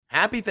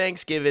Happy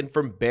Thanksgiving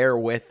from Bear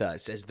With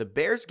Us as the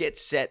Bears get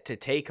set to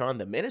take on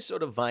the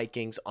Minnesota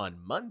Vikings on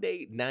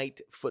Monday Night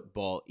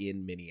Football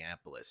in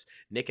Minneapolis.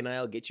 Nick and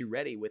I will get you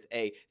ready with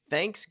a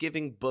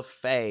Thanksgiving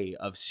buffet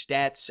of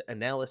stats,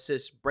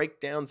 analysis,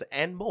 breakdowns,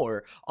 and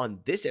more on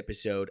this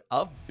episode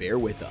of Bear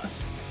With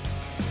Us.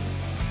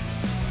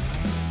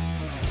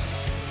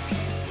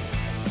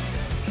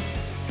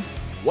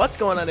 What's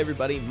going on,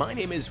 everybody? My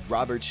name is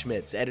Robert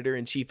Schmitz,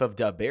 editor-in-chief of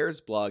Da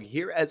Bears blog,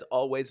 here as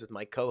always with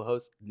my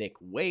co-host Nick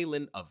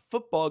Whalen of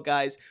Football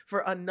Guys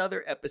for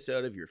another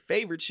episode of your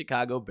favorite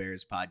Chicago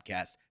Bears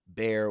podcast,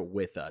 Bear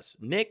With Us.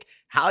 Nick,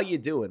 how you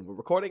doing? We're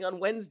recording on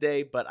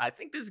Wednesday, but I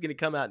think this is going to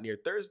come out near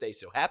Thursday,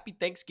 so happy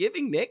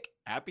Thanksgiving, Nick.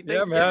 Happy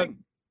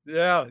Thanksgiving.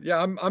 Yeah,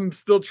 man. I'm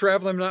still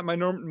traveling, not my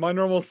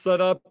normal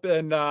setup,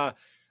 and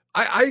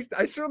I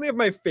certainly have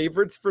my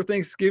favorites for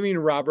Thanksgiving,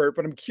 Robert,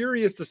 but I'm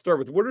curious to start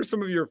with, what are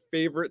some of your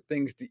favorite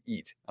things to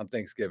eat on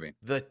Thanksgiving?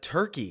 The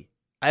turkey.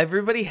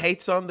 Everybody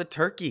hates on the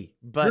turkey,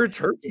 but You're a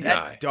turkey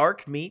guy.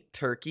 Dark meat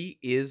turkey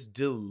is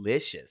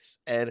delicious.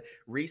 And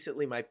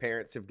recently my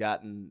parents have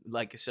gotten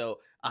so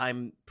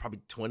I'm probably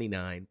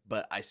 29,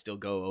 but I still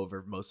go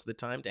over most of the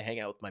time to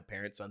hang out with my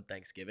parents on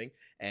Thanksgiving.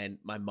 And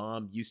my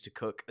mom used to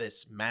cook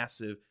this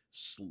massive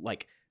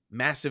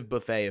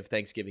buffet of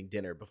Thanksgiving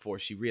dinner before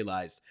she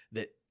realized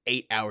that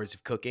 8 hours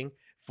of cooking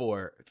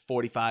for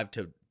 45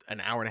 to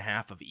an hour and a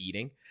half of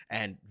eating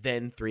and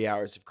then 3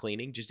 hours of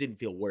cleaning just didn't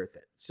feel worth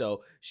it.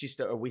 So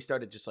we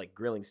started just like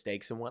grilling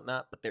steaks and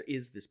whatnot. But there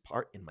is this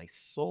part in my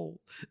soul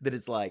that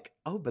is like,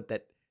 oh, but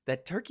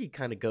that turkey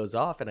kind of goes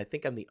off. And I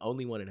think I'm the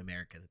only one in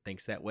America that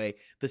thinks that way.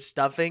 The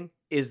stuffing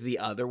is the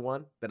other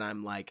one that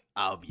I'm like,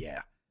 oh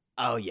yeah,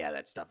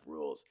 that stuff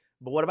rules.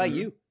 But what about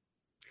you?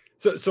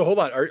 So hold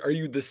on. Are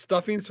you the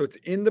stuffing so it's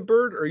in the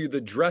bird, or are you the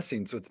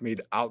dressing so it's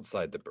made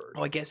outside the bird?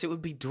 Oh, I guess it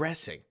would be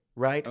dressing,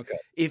 right? Okay.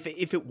 If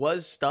it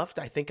was stuffed,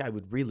 I think I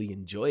would really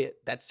enjoy it.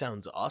 That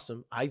sounds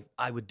awesome.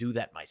 I would do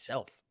that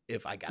myself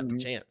if I got the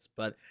chance.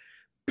 But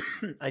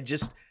I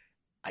guess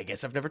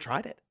I've never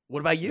tried it.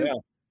 What about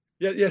you?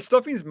 Yeah.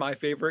 Stuffing is my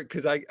favorite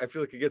because I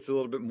feel like it gets a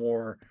little bit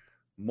more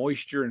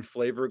moisture and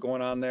flavor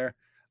going on there.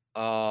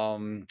 I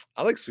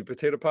like sweet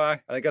potato pie.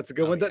 I think that's a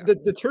good one. Yeah.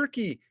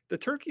 The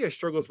turkey I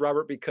struggle with,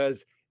 Robert,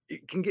 because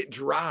it can get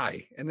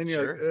dry, and then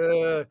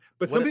you're like,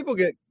 but some people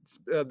get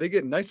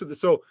nice with it.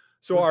 So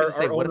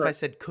what owner, if I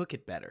said cook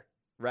it better?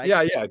 Right?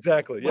 Yeah,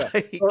 exactly. Yeah.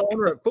 Like, Our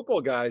owner at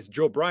Football Guys,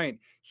 Joe Bryant,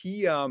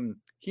 he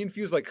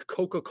infused like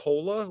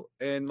Coca-Cola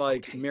and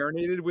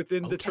marinated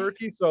within the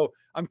turkey. So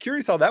I'm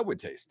curious how that would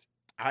taste.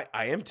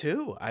 I am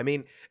too. I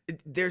mean,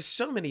 there's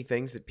so many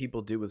things that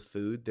people do with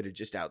food that are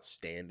just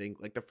outstanding.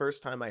 Like the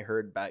first time I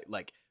heard about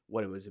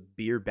what it was, a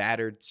beer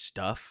battered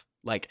stuff.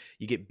 Like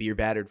you get beer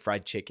battered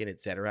fried chicken,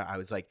 etc. I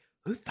was like,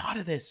 who thought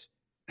of this?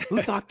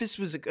 Who thought this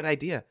was a good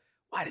idea?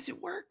 Why does it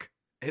work?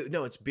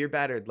 No, it's beer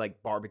battered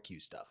like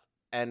barbecue stuff.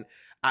 And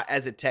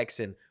as a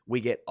Texan,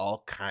 we get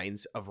all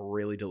kinds of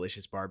really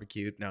delicious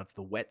barbecue. Now it's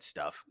the wet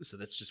stuff, so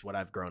that's just what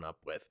I've grown up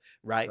with,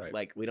 right?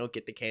 Like we don't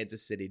get the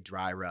Kansas City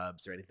dry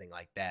rubs or anything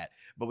like that.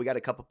 But we got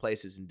a couple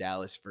places in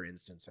Dallas, for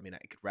instance. I mean,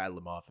 I could rattle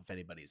them off if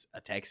anybody's a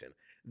Texan,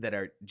 that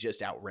are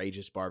just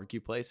outrageous barbecue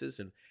places.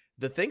 And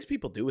the things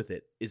people do with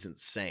it is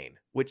insane.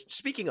 Which,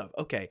 speaking of,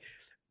 okay,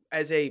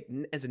 as a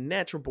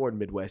natural born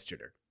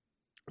Midwesterner,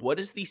 what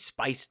is the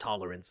spice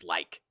tolerance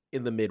like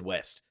in the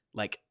Midwest?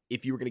 Like,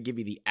 if you were going to give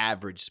me the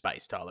average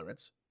spice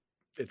tolerance.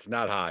 It's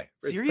not high.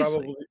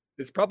 Seriously?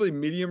 It's probably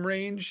medium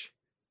range.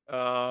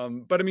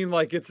 But I mean,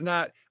 it's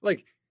not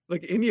like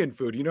Indian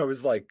food,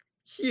 is like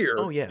here.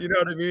 Oh, yeah. You know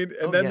what I mean?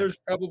 And then there's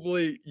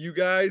probably you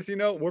guys,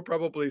 we're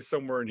probably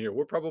somewhere in here.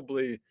 We're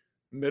probably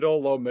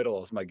low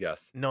middle is my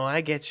guess. No,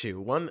 I get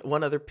you.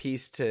 One other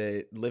piece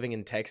to living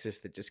in Texas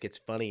that just gets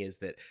funny is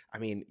that, I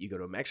mean, you go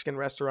to a Mexican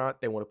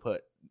restaurant, they want to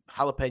put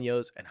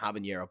jalapenos and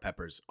habanero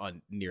peppers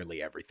on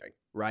nearly everything,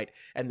 right?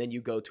 And then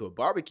you go to a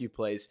barbecue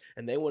place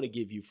and they want to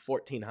give you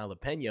 14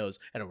 jalapenos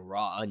and a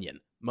raw onion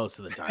most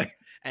of the time.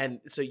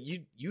 And so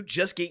you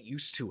just get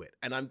used to it.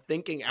 And I'm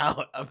thinking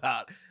out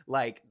about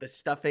the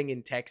stuffing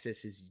in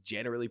Texas is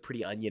generally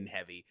pretty onion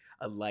heavy,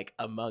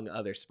 among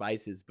other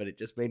spices, but it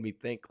just made me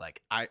think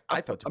I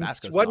thought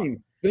Tabasco I'm sweating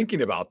sauce.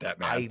 thinking about that,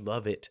 man. I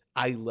love it.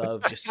 I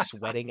love just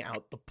sweating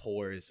out the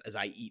pores as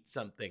I eat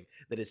something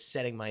that is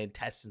setting my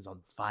intestines on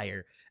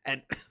fire.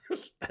 And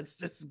that's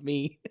just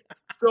me.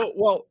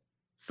 So,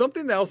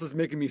 something else is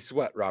making me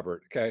sweat,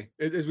 Robert. Okay.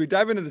 As we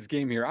dive into this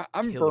game here,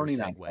 I'm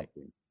burning on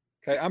something.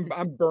 Okay.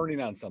 I'm burning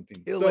on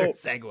something. Killer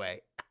segue.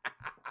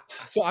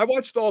 So I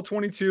watched all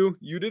 22.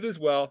 You did as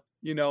well,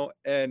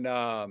 and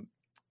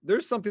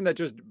there's something that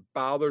just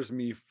bothers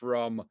me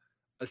from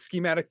a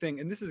schematic thing.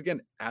 And this is,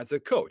 again, as a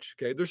coach.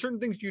 Okay. There's certain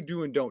things you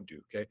do and don't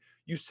do. Okay.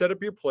 You set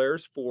up your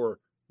players for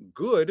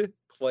good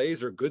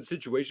plays or good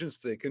situations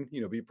so they can,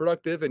 be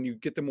productive, and you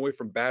get them away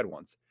from bad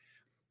ones.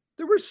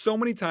 There were so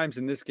many times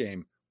in this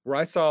game where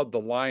I saw the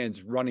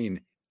Lions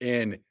running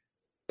in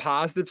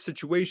positive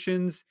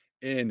situations,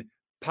 in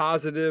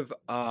positive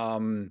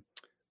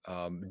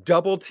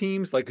double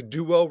teams, like a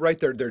duo, right?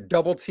 They're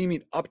double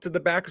teaming up to the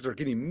backers, they're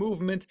getting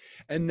movement,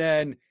 and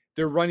then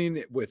they're running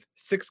it with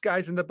 6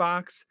 guys in the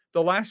box.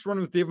 The last run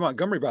with David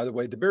Montgomery, by the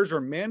way, the Bears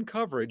are man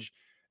coverage,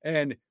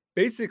 and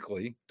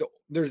basically,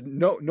 there's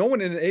no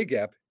one in an A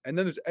gap, and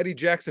then there's Eddie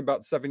Jackson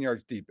about 7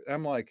 yards deep. And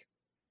I'm like,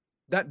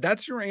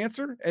 that's your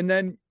answer? And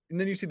then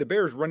you see the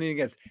Bears running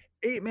against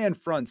 8-man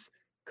fronts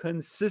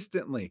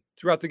consistently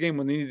throughout the game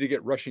when they need to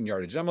get rushing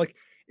yardage. I'm like,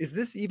 is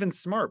this even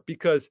smart?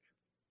 Because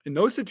in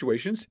those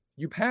situations,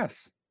 you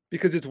pass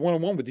because it's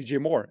one-on-one with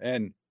DJ Moore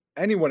and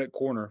anyone at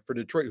corner for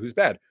Detroit who's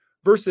bad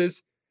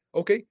versus,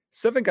 okay,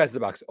 7 guys in the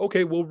box.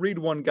 Okay, we'll read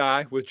one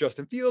guy with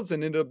Justin Fields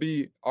and it'll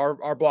be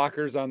our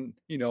blockers on,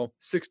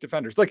 6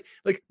 defenders. Like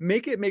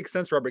make it make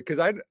sense, Robert, because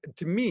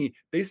to me,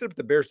 they set up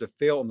the Bears to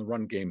fail in the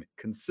run game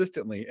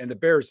consistently, and the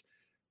Bears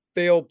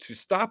failed to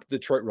stop the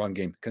Detroit run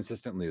game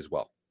consistently as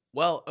well.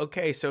 Well,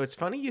 okay, so it's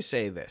funny you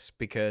say this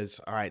because,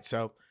 all right,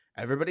 so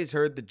everybody's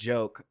heard the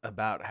joke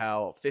about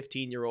how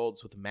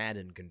 15-year-olds with a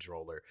Madden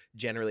controller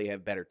generally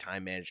have better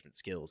time management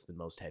skills than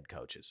most head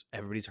coaches.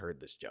 Everybody's heard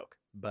this joke.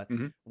 But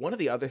Mhm. one of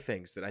the other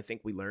things that I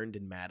think we learned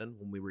in Madden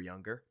when we were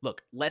younger,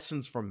 look,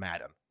 lessons from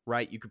Madden,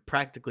 right? You could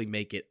practically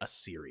make it a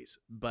series.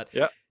 But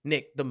Yeah.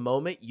 Nick, the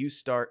moment you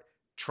start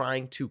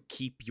trying to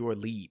keep your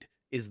lead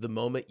is the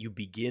moment you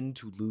begin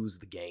to lose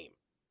the game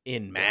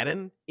in Yep.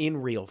 Madden, in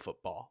real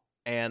football.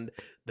 And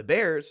the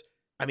Bears,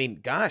 I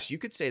mean, gosh, you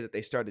could say that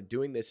they started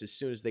doing this as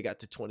soon as they got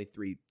to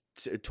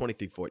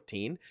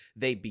 23-14.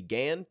 They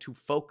began to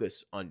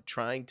focus on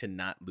trying to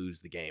not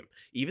lose the game.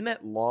 Even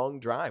that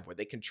long drive where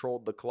they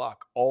controlled the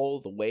clock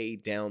all the way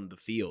down the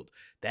field,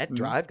 that Mhm.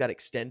 drive got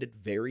extended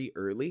very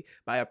early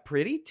by a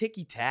pretty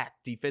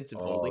ticky-tack defensive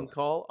Oh, holding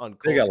call on they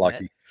Cole got Kmet.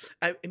 lucky.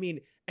 I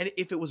mean, and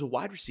if it was a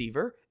wide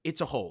receiver,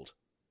 it's a hold.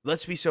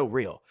 Let's be so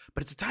real.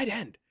 But it's a tight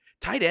end.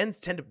 Tight ends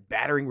tend to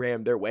battering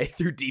ram their way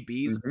through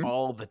DBs Mhm.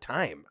 all the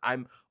time.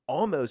 I'm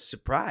almost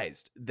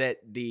surprised that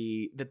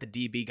the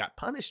DB got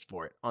punished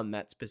for it on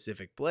that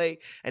specific play,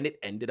 and it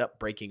ended up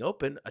breaking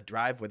open a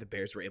drive where the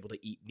Bears were able to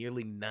eat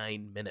nearly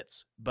 9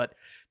 minutes. But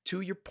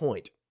to your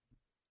point,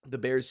 the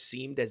Bears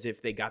seemed as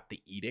if they got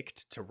the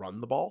edict to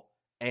run the ball.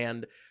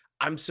 And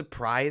I'm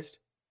surprised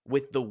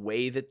with the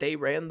way that they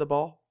ran the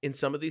ball in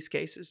some of these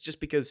cases, just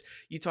because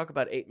you talk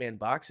about 8-man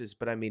boxes.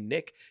 But I mean,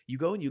 Nick, you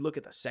go and you look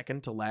at the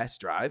second to last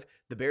drive,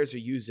 the Bears are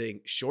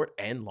using short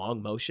and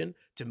long motion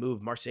to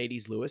move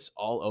Mercedes Lewis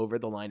all over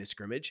the line of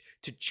scrimmage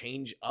to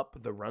change up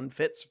the run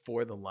fits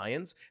for the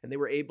Lions. And they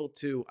were able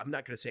to, I'm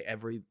not going to say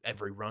every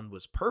run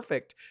was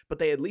perfect, but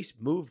they at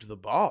least moved the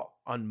ball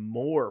on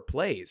more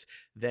plays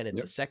than in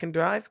the Yep. second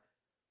drive.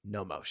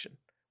 No motion.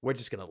 We're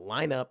just going to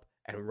line up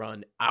and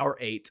run our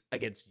 8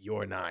 against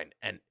your 9.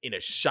 And in a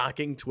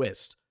shocking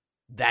twist,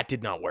 that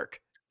did not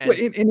work. Well,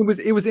 And and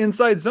it was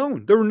inside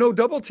zone. There were no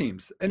double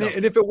teams, and no,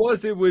 if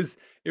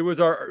it was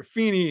our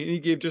Feeney, and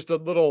he gave just a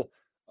little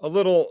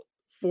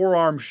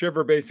forearm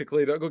shiver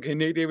basically to, "Okay,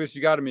 Nate Davis,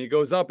 you got him." He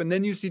goes up, and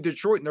then you see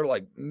Detroit, and they're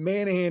like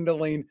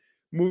manhandling,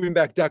 moving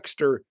back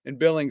Dexter and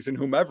Billings and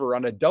whomever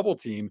on a double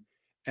team,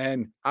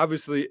 and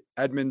obviously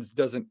Edmonds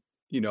doesn't,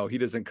 he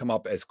doesn't come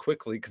up as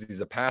quickly because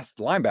he's a past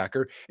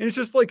linebacker, and it's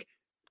just like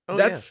oh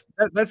yeah.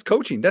 that's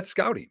coaching, that's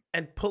scouting.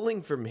 And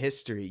pulling from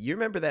history, you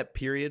remember that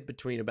period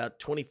between about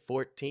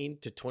 2014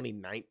 to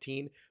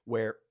 2019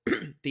 where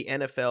the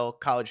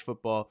NFL, college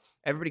football,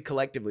 everybody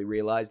collectively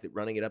realized that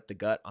running it up the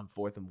gut on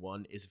 4th and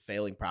 1 is a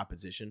failing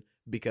proposition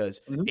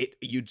because Mhm.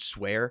 you'd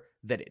swear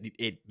that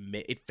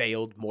it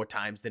failed more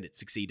times than it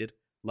succeeded.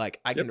 Like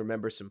I Yep. can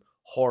remember some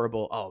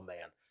horrible, oh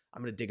man,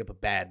 I'm going to dig up a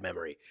bad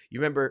memory. You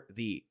remember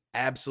the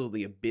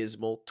absolutely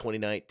abysmal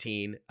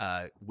 2019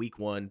 week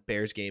 1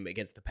 Bears game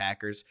against the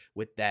Packers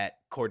with that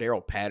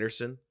Cordero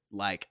Patterson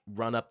like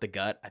run up the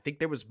gut. I think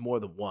there was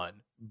more than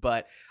one,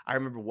 but I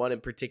remember one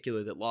in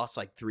particular that lost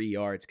like 3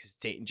 yards because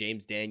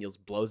James Daniels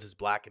blows his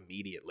block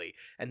immediately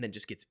and then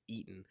just gets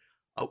eaten.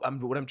 Oh,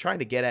 what I'm trying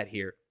to get at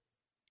here,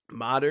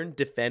 modern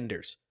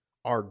defenders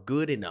are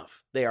good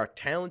enough, they are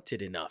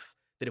talented enough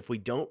that if we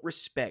don't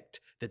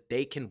respect that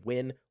they can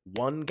win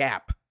one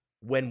gap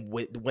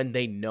when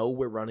they know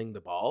we're running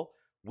the ball,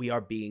 we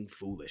are being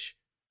foolish.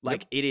 Yep.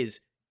 Like it is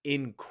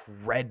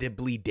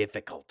incredibly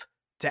difficult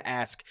to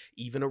ask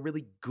even a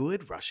really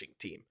good rushing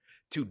team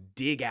to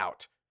dig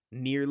out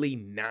nearly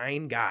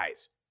 9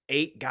 guys,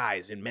 8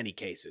 guys in many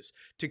cases,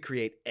 to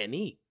create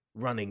any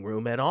running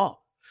room at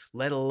all,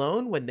 let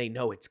alone when they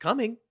know it's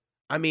coming.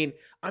 I mean,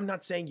 I'm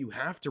not saying you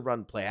have to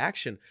run play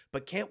action,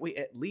 but can't we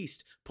at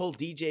least pull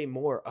DJ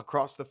Moore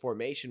across the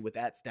formation with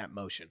that snap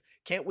motion?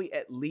 Can't we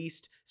at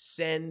least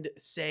send,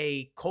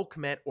 say, Cole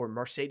Kmet or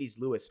Mercedes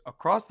Lewis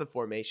across the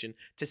formation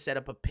to set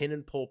up a pin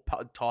and pull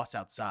toss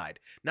outside?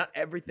 Not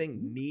everything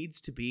Mhm. needs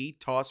to be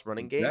toss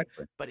running game,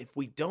 Exactly. but if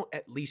we don't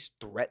at least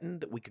threaten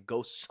that we could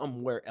go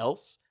somewhere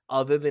else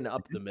other than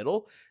up the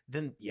middle,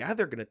 then yeah,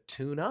 they're going to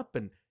tune up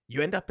and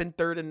you end up in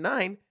 3rd and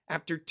 9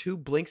 after 2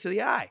 blinks of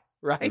the eye,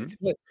 right? Mhm.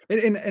 Yeah,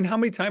 and how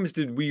many times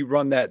did we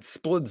run that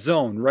split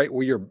zone, right,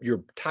 where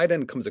your tight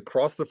end comes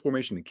across the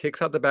formation and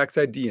kicks out the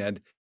backside D end,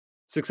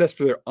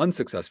 successfully or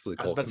unsuccessfully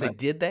I was called about to say, command.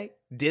 did they?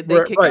 Did they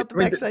Right, kick right. out the I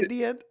mean, backside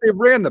D end? they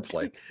ran the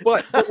play,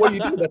 but what do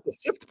you do? That's a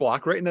sift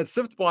block, right? And that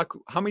sift block,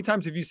 how many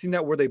times have you seen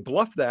that where they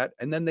bluff that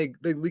and then they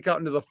leak out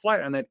into the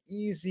flat on that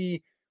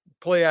easy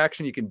play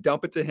action? You can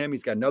dump it to him.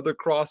 He's got another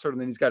crosser, and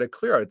then he's got to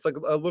clear out. It's like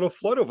a little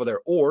float over there,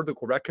 or the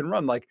quarterback can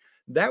run. Like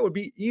that would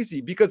be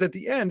easy because at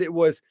the end it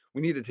was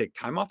we need to take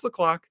time off the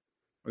clock.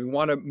 We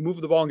want to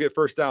move the ball and get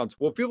first downs.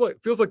 Well,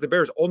 feels like the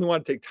Bears only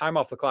want to take time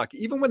off the clock,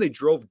 even when they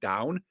drove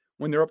down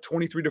when they're up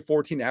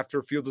 23-14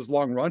 after Fields'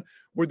 long run.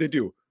 What they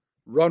do?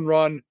 Run,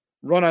 run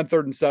on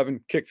 3rd and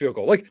 7, kick field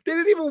goal. Like they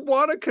didn't even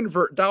want to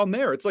convert down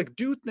there. It's like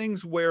do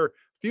things where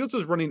Fields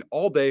was running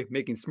all day,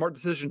 making smart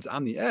decisions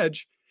on the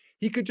edge.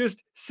 He could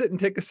just sit and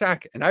take a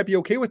sack, and I'd be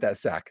okay with that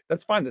sack.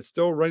 That's fine. That's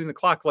still running the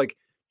clock. Like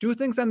do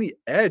things on the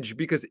edge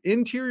because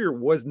interior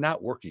was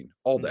not working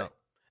all day. No.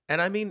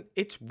 And I mean,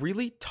 it's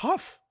really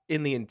tough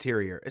in the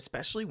interior,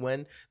 especially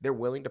when they're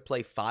willing to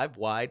play 5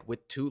 wide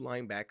with 2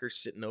 linebackers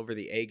sitting over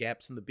the A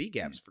gaps and the B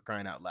gaps, for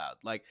crying out loud.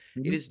 Like,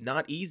 it Mhm. is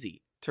not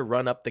easy to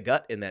run up the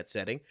gut in that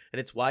setting. And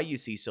it's why you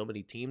see so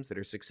many teams that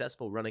are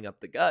successful running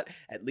up the gut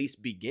at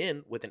least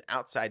begin with an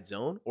outside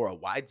zone or a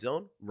wide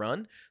zone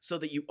run so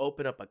that you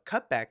open up a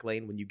cutback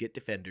lane when you get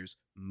defenders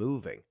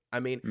moving.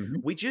 I mean,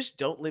 Mhm. we just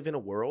don't live in a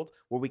world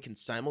where we can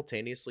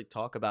simultaneously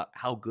talk about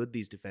how good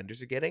these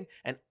defenders are getting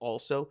and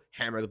also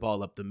hammer the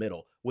ball up the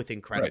middle with Right.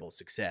 incredible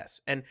success.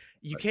 And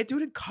you Right. can't do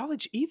it in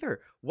college either.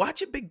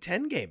 Watch a Big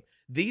Ten game.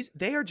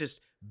 They are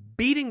just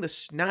beating the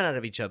snot out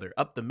of each other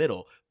up the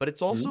middle, but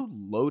it's Mhm. also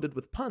loaded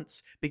with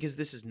punts because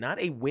this is not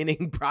a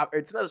winning prop.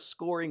 It's not a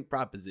scoring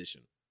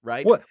proposition,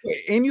 right? What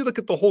and you look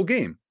at the whole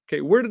game.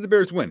 Okay, where did the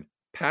Bears win?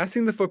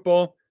 Passing the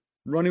football,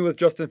 running with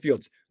Justin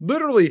Fields.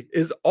 Literally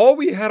is all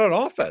we had on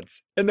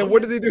offense. And Oh then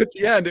what yeah. did they do at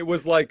the end? It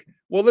was like,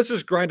 well, let's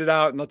just grind it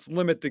out and let's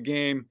limit the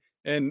game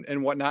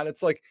and whatnot.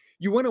 It's like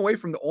you went away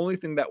from the only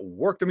thing that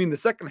worked. I mean, the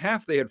second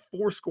half they had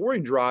 4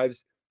 scoring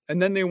drives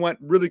and then they went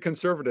really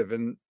conservative,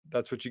 and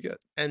that's what you get.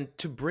 And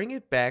to bring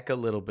it back a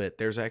little bit,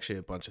 there's actually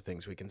a bunch of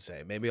things we can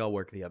say. Maybe I'll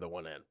work the other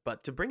one in.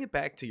 But to bring it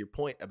back to your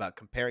point about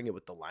comparing it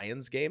with the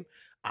Lions game,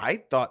 I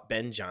thought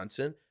Ben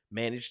Johnson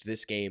managed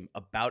this game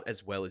about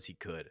as well as he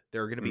could.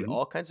 There are going to be Mhm.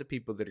 all kinds of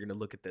people that are going to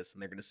look at this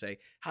and they're going to say,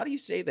 how do you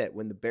say that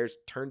when the Bears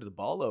turned the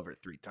ball over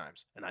 3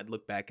 times? And I'd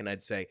look back and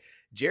I'd say,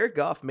 Jared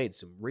Goff made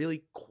some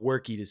really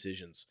quirky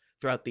decisions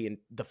throughout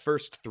the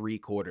first 3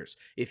 quarters.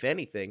 If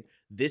anything,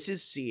 this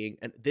is seeing,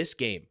 and this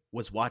game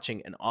was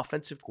watching an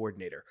offensive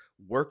coordinator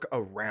work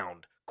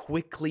around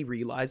quickly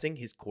realizing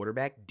his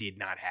quarterback did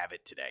not have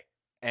it today.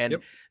 And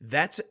Yep.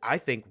 that's, I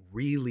think,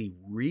 really,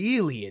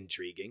 really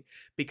intriguing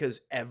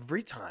because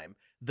every time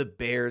the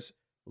Bears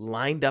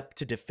lined up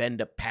to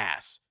defend a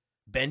pass,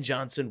 Ben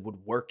Johnson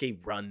would work a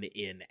run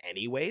in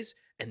anyways,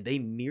 and they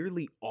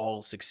nearly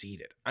all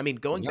succeeded. I mean,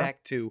 going Yeah.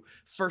 back to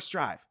first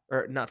drive,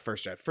 or not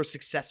first drive, first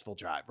successful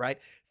drive, right?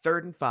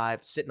 3rd and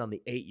 5, sitting on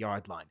the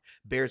 8-yard line.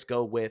 Bears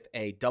go with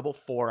a double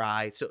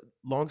 4-eye. So,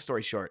 long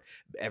story short,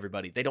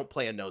 everybody, they don't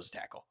play a nose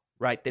tackle,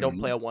 right? They don't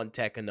play Mhm. a one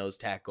tech, a nose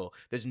tackle.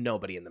 There's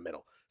nobody in the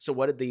middle. So,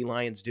 what did the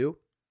Lions do?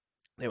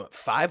 They went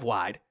 5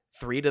 wide,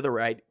 3 to the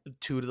right,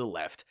 2 to the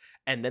left,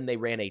 and then they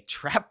ran a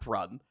trap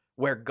run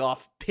where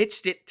Goff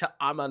pitched it to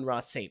Amon-Ra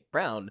St.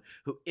 Brown,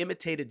 who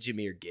imitated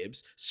Jahmyr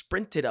Gibbs,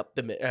 sprinted up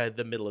the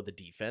middle of the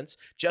defense.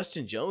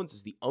 Justin Jones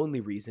is the only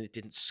reason it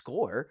didn't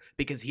score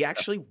because he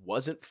actually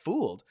wasn't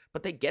fooled,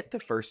 but they get the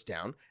first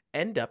down,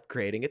 end up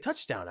creating a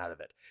touchdown out of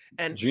it.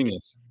 And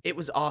Genius. it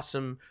was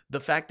awesome. The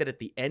fact that at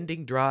the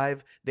ending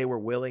drive, they were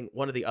willing.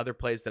 One of the other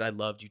plays that I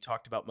loved, you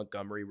talked about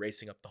Montgomery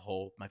racing up the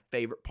hole. My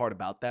favorite part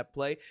about that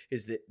play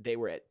is that they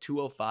were at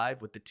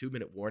 2:05 with the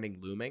 2-minute warning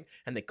looming,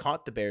 and they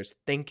caught the Bears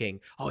thinking,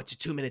 oh, it's a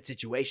 2-minute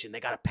situation. They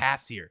got to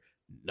pass here.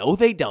 No,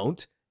 they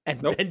don't.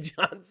 And Nope. Ben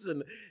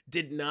Johnson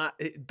did not,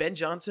 Ben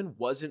Johnson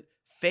wasn't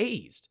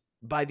phased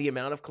by the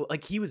amount of,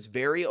 like, he was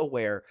very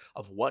aware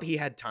of what he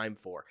had time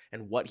for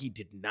and what he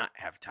did not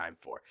have time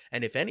for.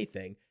 And if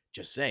anything,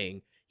 just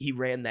saying, he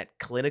ran that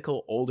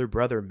clinical older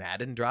brother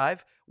Madden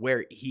drive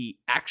where he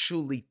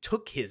actually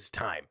took his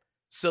time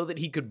so that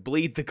he could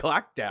bleed the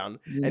clock down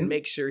and Mhm.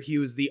 make sure he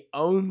was the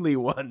only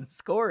one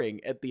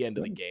scoring at the end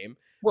of the game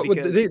What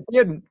because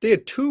they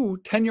had 2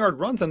 10-yard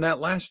runs on that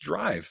last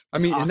drive. it I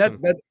was mean, and that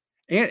awesome. that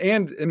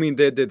and I mean,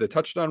 they did the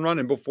touchdown run,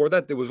 and before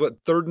that, there was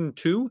what, 3rd and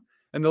 2?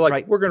 And they're like,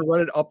 Right. "We're gonna run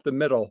it up the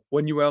middle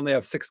when you only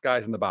have 6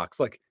 guys in the box."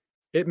 Like,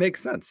 it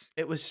makes sense.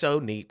 It was so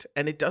neat.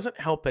 And it doesn't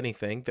help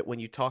anything that when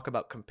you talk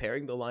about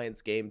comparing the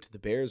Lions game to the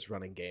Bears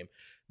running game,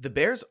 the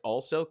Bears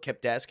also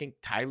kept asking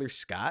Tyler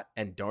Scott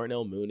and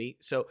Darnell Mooney.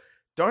 So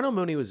Darnell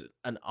Mooney was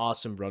an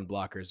awesome run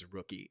blocker as a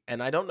rookie.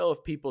 And I don't know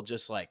if people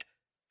just like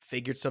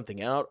figured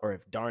something out or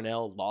if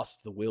Darnell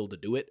lost the will to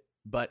do it,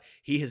 but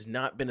he has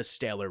not been a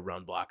stellar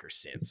run blocker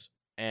since.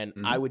 And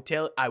Mhm.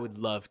 I would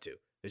love to.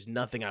 There's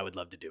nothing I would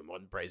love to do more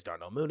than praise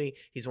Darnell Mooney.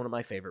 He's one of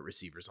my favorite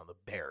receivers on the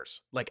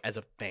Bears, like as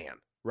a fan,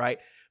 right?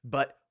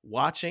 But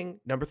watching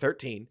number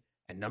 13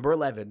 and number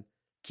 11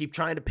 keep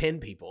trying to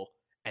pin people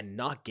and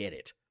not get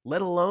it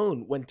let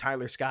alone when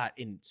Tyler Scott,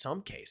 in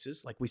some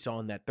cases, like we saw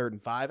in that 3rd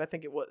and 5, I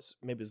think it was,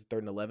 maybe it was 3rd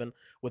and 11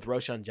 with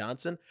Roshan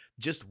Johnson,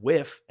 just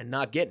whiff and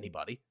not get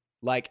anybody.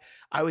 Like,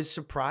 I was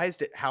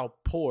surprised at how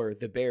poor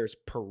the Bears'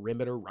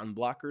 perimeter run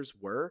blockers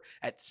were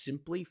at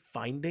simply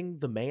finding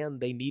the man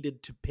they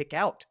needed to pick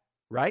out,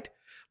 right?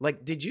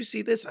 Like, did you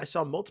see this? I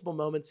saw multiple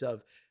moments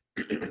of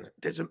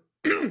there's a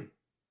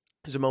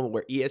there's a moment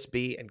where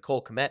ESB and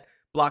Cole Kmet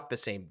block the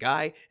same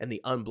guy, and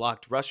the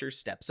unblocked rusher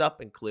steps up,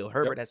 and Khalil Yep.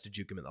 Herbert has to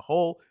juke him in the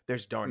hole.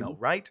 There's Mhm. Darnell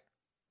Wright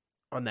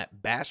on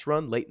that bash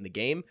run late in the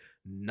game,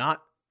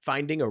 not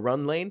finding a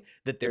run lane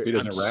that If they're he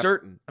doesn't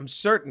wrap. I'm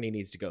certain he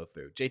needs to go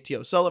through. JT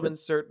Yep.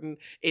 O'Sullivan's certain.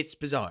 It's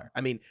bizarre.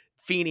 I mean,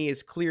 Feeney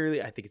is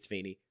clearly, I think it's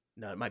Feeney.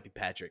 No, it might be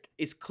Patrick.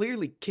 Is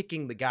clearly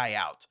kicking the guy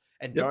out.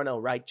 And Yep. Darnell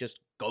Wright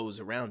just goes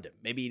around him.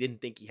 Maybe he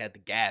didn't think he had the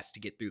gas to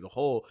get through the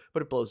hole,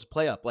 but it blows the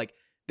play up. Like,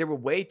 there were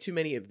way too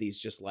many of these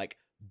just like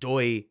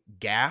doy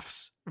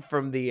gaffs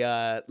from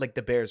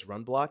the Bears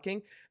run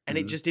blocking, and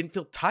it Mhm. just didn't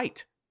feel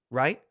tight,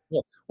 right?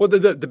 Well,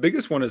 the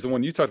biggest one is the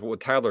one you talked about with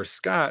Tyler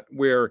Scott,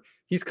 where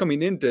he's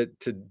coming in to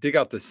dig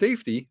out the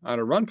safety on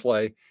a run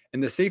play,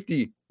 and the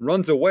safety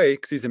runs away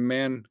because he's in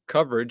man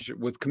coverage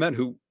with Kmet,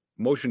 who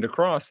motioned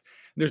across.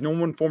 There's no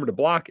one for him to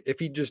block. If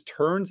he just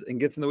turns and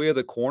gets in the way of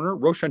the corner,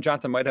 Roshan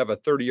Johnson might have a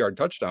 30-yard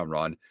touchdown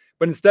run.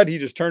 But instead, he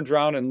just turns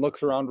around and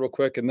looks around real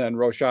quick, and then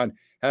Roshan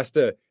has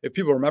to, if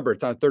people remember,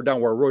 it's on 3rd down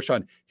where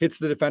Roshan hits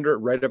the defender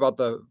right about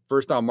the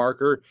first down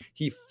marker.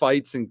 He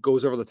fights and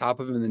goes over the top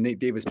of him, and then Nate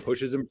Davis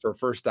pushes him for a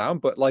first down.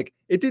 But like,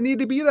 it didn't need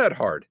to be that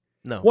hard.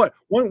 No.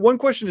 One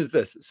question is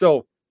this.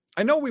 So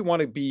I know we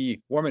want to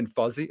be warm and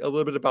fuzzy a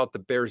little bit about the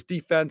Bears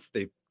defense.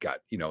 They've got,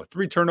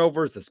 3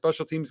 turnovers. The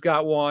special teams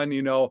got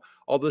one,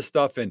 all this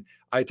stuff. And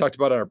I talked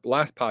about on our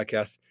last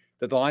podcast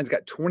that the Lions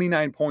got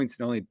 29 points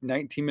in only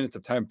 19 minutes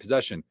of time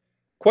possession.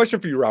 Question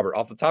for you, Robert,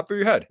 off the top of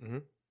your head.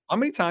 Mhm. How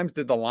many times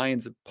did the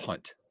Lions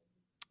punt?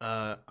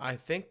 I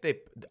think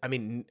I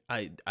mean,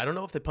 I don't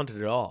know if they punted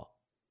at all.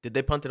 Did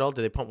they punt at all?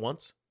 Did they punt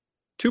once?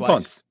 2 Twice?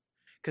 punts.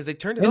 Because they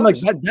turned it And over.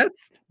 like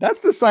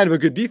that's the sign of a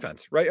good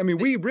defense, right? I mean,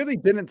 we really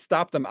didn't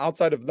stop them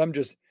outside of them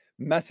just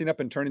messing up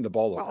and turning the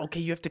ball Well, over. okay,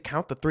 you have to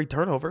count the 3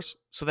 turnovers,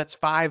 so that's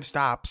 5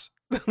 stops.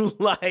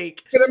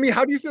 Like, But I mean,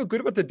 how do you feel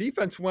good about the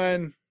defense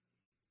when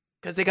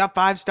because they got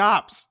 5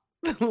 stops.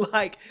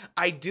 Like,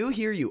 I do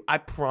hear you. I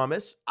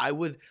promise I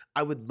would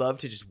love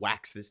to just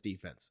wax this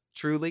defense.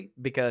 Truly,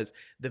 because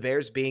the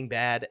Bears being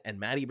bad and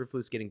Matt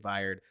Eberflus getting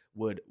fired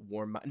would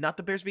warm my, not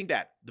the Bears being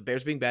bad. The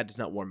Bears being bad does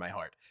not warm my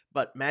heart.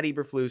 But Matt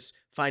Eberflus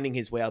finding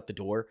his way out the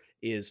door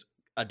is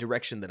a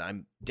direction that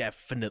I'm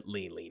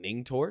definitely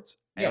leaning towards.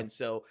 yeah, And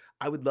so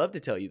I would love to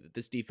tell you that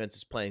this defense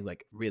is playing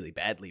like really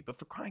badly, but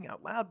for crying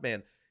out loud,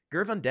 man,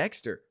 Gervon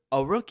Dexter,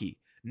 a rookie,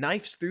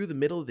 knifes through the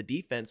middle of the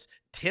defense,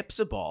 tips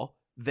a ball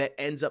that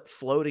ends up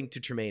floating to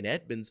Tremaine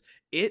Edmonds.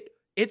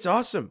 It's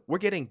awesome. We're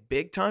getting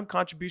big time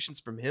contributions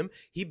from him.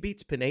 He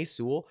beats Penei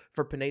Sewell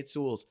for Penei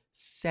Sewell's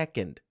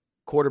 2nd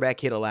quarterback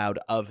hit allowed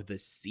of the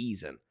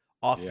season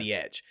off yeah. the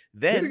edge.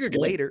 He had a Then good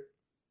game. later,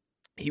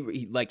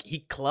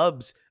 he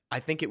clubs, I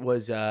think it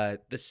was the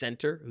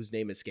center whose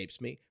name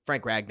escapes me,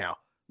 Frank Ragnow.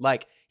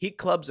 Like, he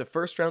clubs a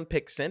 1st round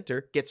pick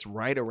center, gets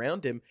right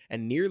around him,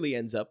 and nearly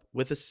ends up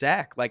with a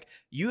sack. Like,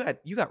 you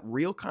got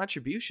real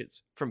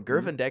contributions from Mhm.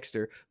 Gervon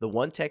Dexter, the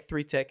 1 tech,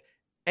 3 tech,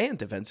 and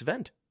defensive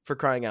end, for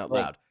crying out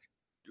Like, loud.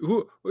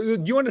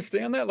 do you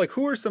understand that? Like,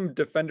 who are some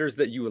defenders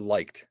that you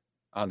liked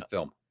on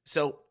film?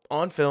 So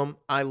on film,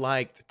 I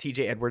liked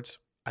TJ Edwards.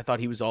 I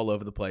thought he was all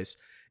over the place.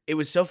 It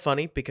was so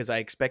funny because I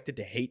expected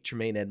to hate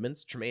Tremaine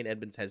Edmonds. Tremaine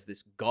Edmonds has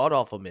this god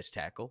awful missed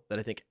tackle that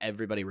I think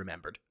everybody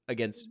remembered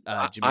against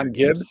On Jameer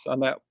Gibbs. Gibbs on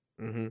that?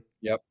 hmm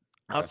Yep.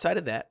 Okay. Outside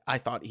of that, I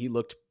thought he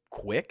looked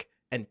quick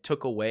and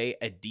took away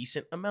a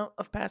decent amount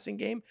of passing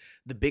game.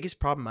 The biggest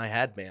problem I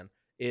had, man,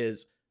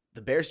 is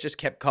the Bears just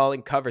kept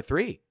calling cover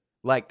 3.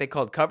 Like, they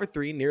called cover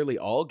 3 nearly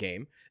all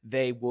game.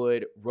 They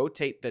would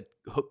rotate the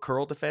hook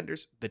curl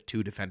defenders, the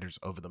 2 defenders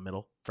over the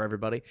middle for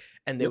everybody,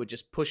 and they Yep. would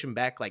just push them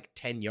back like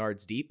 10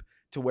 yards deep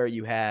to where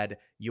you had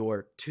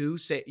your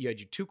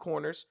 2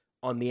 corners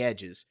on the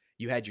edges.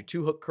 You had your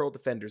 2 hook curl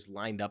defenders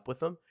lined up with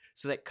them.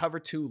 So that cover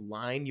 2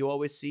 line you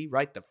always see,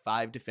 right? The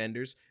 5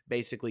 defenders,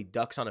 basically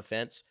ducks on a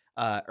fence,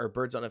 or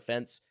birds on a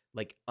fence,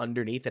 like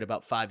underneath at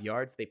about 5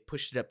 yards. They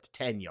pushed it up to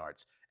 10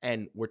 yards,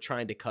 and we're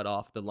trying to cut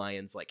off the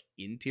Lions' like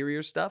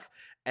interior stuff.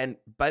 And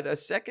by the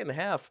second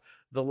half,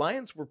 the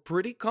Lions were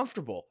pretty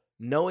comfortable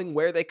knowing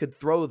where they could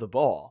throw the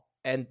ball.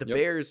 And the Yep.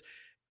 Bears'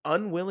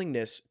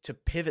 unwillingness to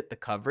pivot the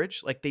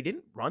coverage, like, they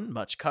didn't run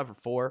much cover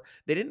 4,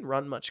 they didn't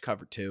run much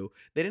cover 2,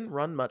 they didn't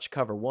run much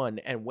cover 1,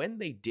 and when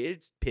they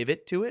did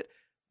pivot to it,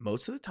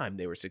 most of the time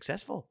they were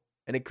successful,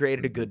 and it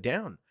created a Mhm. good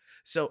down.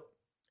 So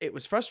it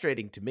was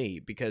frustrating to me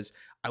because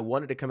I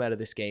wanted to come out of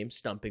this game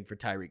stumping for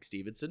Tyreek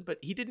Stevenson, but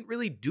he didn't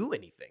really do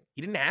anything.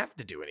 He didn't have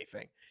to do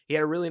anything. He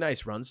had a really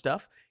nice run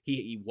stuff.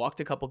 He walked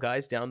a couple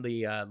guys down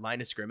the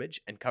line of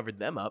scrimmage and covered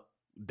them up.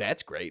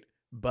 That's great.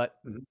 But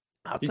Mhm.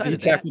 He outside he of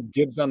that, tackled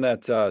Gibbs on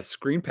that,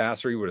 screen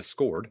pass or he would have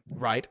scored.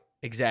 right?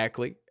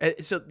 Exactly.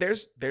 So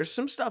there's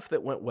some stuff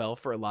that went well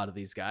for a lot of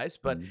these guys,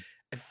 but Mhm.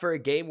 for a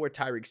game where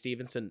Tyreek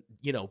Stevenson,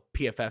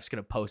 PFF's going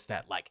to post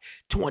that like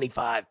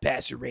 25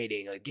 passer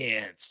rating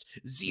against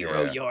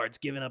 0 Yeah. yards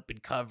given up in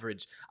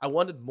coverage. I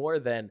wanted more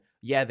than,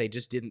 yeah, they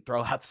just didn't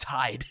throw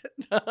outside.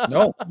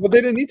 No, well,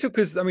 they didn't need to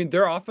because I mean,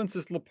 their offense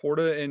is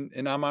Laporta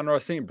and Amon-Ra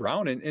St.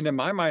 Brown, and in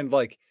my mind,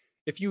 like,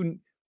 if you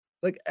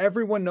like,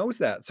 everyone knows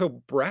that, so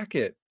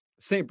bracket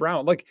St.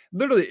 Brown, like,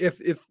 literally, if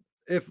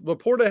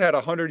Laporta had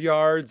 100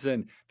 yards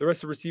and the rest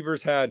of the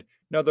receivers had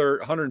another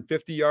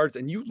 150 yards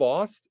and you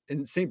lost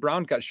and St.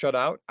 Brown got shut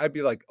out, I'd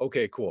be like,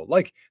 "Okay, cool."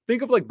 Like,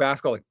 think of, like,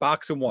 basketball, like,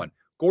 box and one.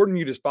 Gordon,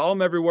 you just follow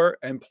him everywhere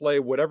and play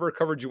whatever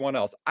coverage you want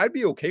else. I'd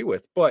be okay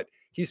with, but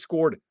he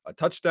scored a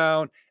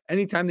touchdown.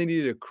 Anytime they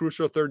needed a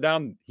crucial third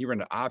down, he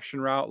ran an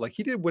option route. Like,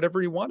 he did whatever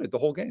he wanted the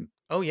whole game.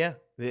 Oh yeah,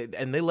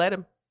 and they let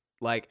him.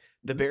 Like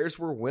the Mhm. Bears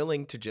were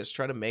willing to just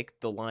try to make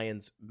the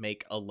Lions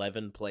make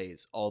 11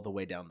 plays all the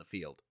way down the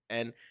field.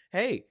 And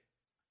hey,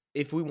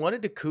 if we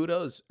wanted to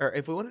kudos or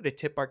if we wanted to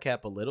tip our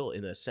cap a little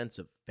in a sense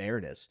of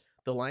fairness,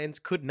 the Lions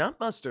could not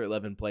muster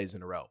 11 plays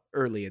in a row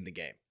early in the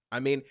game.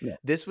 I mean, Yeah.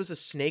 this was a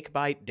snake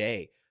bite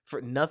day.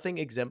 For nothing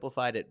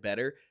exemplified it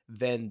better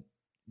than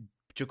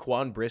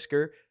Jaquan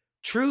Brisker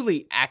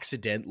truly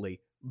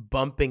accidentally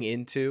bumping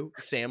into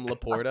Sam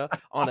Laporta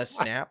on a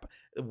snap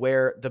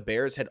where the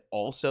Bears had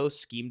also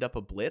schemed up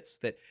a blitz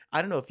that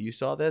I don't know if you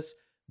saw this.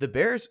 The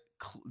Bears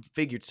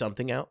figured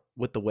something out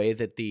with the way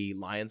that the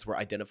Lions were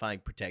identifying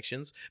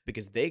protections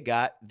because they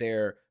got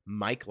their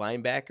Mike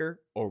linebacker,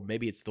 or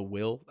maybe it's the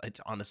Will. It's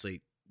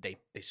honestly, they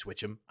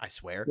switch them, I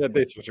swear. Yeah,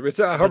 they switch it. It's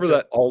But however so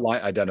that all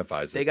line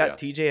identifies they it. got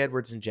Yeah. TJ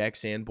Edwards and Jack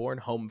Sanborn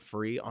home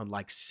free on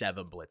like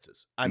 7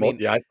 blitzes. I Mul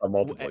mean, yeah, I saw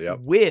multiple. Yep.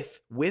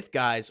 with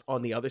guys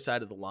on the other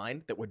side of the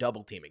line that were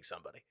double teaming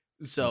somebody.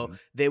 So Mhm.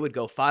 they would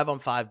go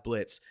 5-on-5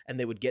 blitz and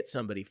they would get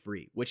somebody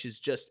free, which is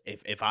just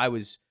if I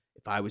was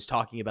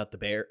talking about the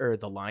Bear or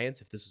the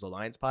Lions, if this was a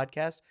Lions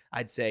podcast,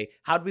 I'd say,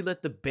 how'd we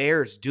let the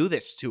Bears do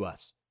this to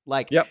us?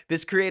 Like Yep.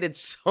 this created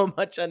so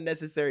much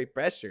unnecessary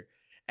pressure.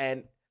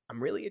 And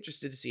I'm really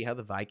interested to see how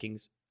the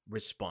Vikings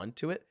respond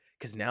to it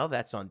because now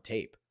that's on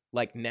tape.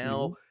 Like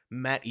now Mhm.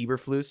 Matt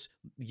Eberflus,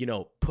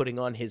 putting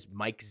on his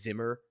Mike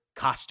Zimmer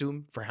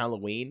costume for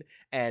Halloween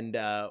and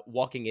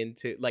walking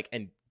into like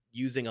and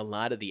using a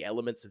lot of the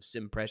elements of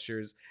sim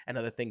pressures and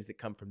other things that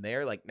come from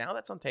there. Like now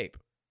that's on tape.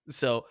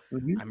 So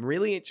Mhm. I'm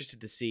really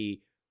interested to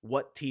see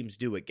what teams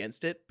do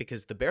against it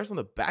because the Bears on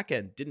the back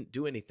end didn't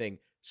do anything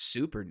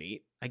super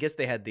neat. I guess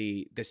they had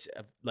this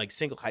like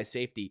single high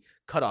safety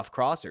cutoff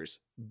crossers,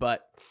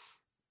 but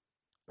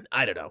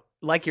I don't know.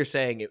 Like you're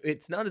saying,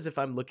 it's not as if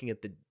I'm looking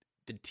at the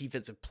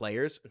defensive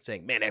players and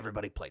saying, "Man,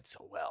 everybody played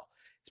so well."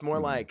 It's more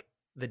Mhm. like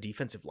the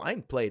defensive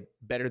line played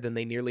better than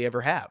they nearly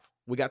ever have.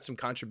 We got some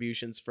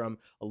contributions from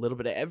a little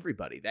bit of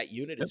everybody. That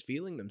unit Yep. is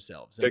feeling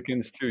themselves, and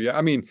Pickens too. Yeah.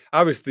 I mean,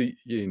 obviously,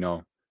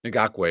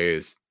 Ngakoue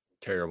is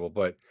terrible,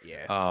 but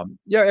yeah,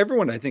 yeah,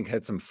 everyone I think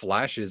had some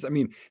flashes. I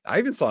mean, I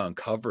even saw in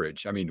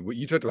coverage. I mean, what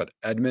you talked about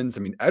Edmonds.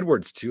 I mean,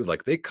 Edwards too.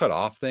 Like they cut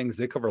off things.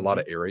 They cover a lot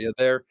hmm of area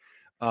there.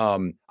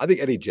 I think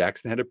Eddie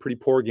Jackson had a pretty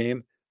poor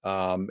game.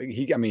 I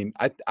mean,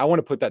 I want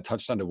to put that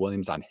touchdown to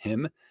Williams on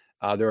him.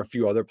 There are a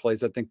few other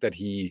plays I think that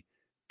he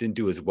didn't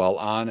do as well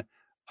on.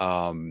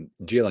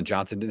 Jalen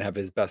Johnson didn't have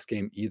his best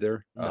game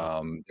either.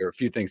 no, There are a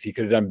few things he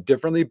could have done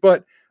differently,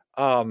 but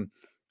um,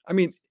 I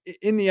mean,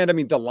 in the end, I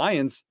mean, the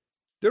Lions,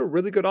 they're a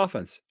really good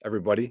offense,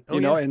 everybody, oh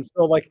yeah, and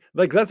so like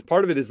that's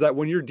part of it is that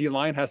when your D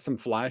line has some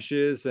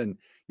flashes and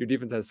your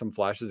defense has some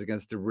flashes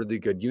against a really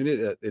good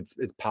unit, it's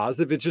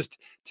positive. It's just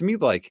to me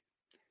like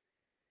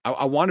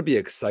I want to be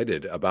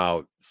excited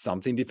about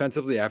something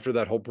defensively after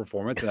that whole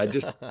performance, and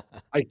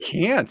I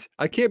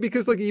can't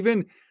because like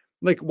even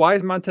like why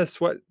is Montez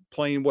Sweat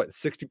playing what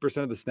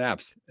 60% of the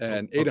snaps oh,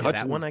 and Aiden okay, that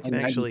Hutchins one is I can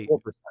playing actually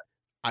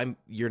 94%.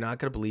 you're not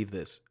going to believe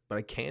this, but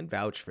I can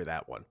vouch for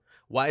that one.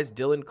 Why is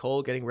Dylan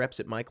Cole getting reps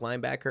at Mike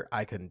linebacker?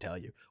 I couldn't tell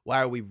you.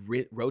 Why are we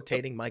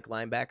rotating Mike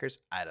linebackers?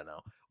 I don't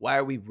know. Why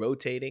are we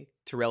rotating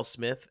Terrell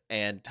Smith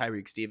and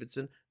Tyreek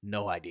Stevenson?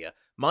 No idea. Yep.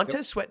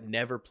 Montez Sweat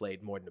never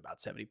played more than about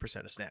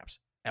 70% of snaps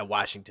at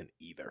Washington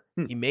either.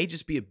 Hmm. He may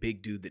just be a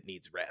big dude that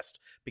needs rest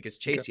because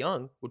Okay. Chase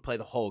Young would play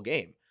the whole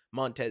game.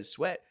 Montez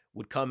Sweat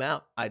would come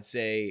out, I'd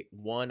say,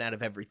 1 out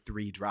of every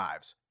 3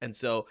 drives. And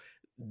so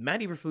Matt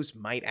Eberflus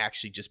might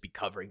actually just be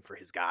covering for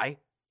his guy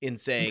in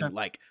saying Okay.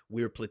 like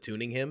we're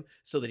platooning him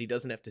so that he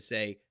doesn't have to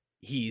say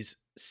he's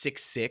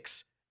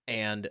 6'6"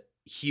 and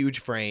huge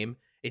frame.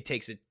 It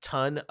takes a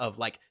ton of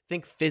like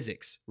think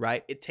physics,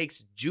 right? It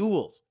takes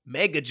joules,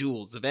 mega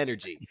joules of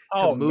energy to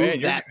Oh man, move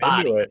you're that getting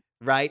into body, it.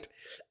 right?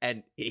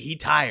 And he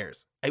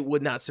tires. It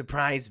would not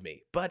surprise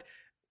me, but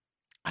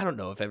I don't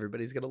know if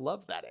everybody's gonna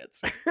love that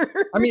answer.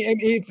 I mean, and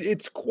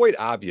it's quite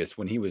obvious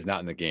when he was not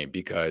in the game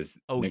because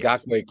Oh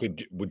yes,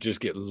 Ngakoue would just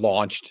get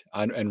launched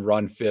on and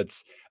run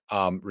fits.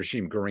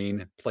 Rasheem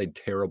Green played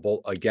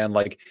terrible again.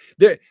 Like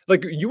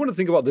you want to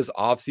think about this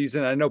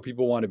offseason. I know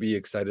people want to be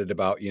excited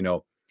about,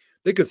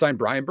 they could sign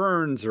Brian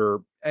Burns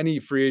or any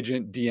free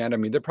agent DN. I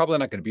mean, they're probably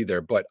not going to be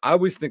there, but I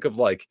always think of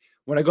like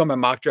when I go on my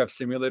mock draft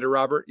simulator,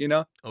 Robert,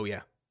 Oh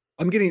yeah.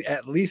 I'm getting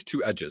at least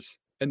 2 edges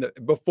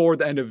before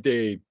the end of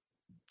day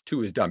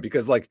 2 is done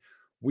because, like,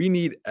 we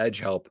need edge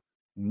help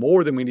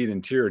more than we need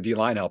interior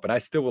D-line help, and I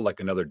still would like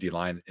another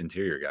D-line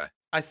interior guy.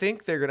 I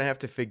think they're gonna have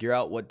to figure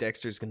out what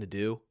Dexter's gonna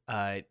do.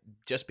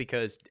 Just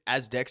because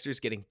as Dexter's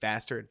getting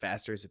faster and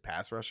faster as a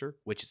pass rusher,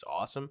 which is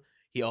awesome,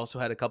 he also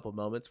had a couple of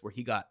moments where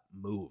he got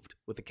moved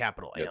with a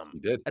capital Yes, M he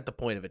did. at the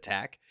point of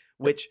attack,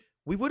 Yep. which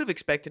we would have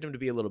expected him to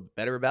be a little bit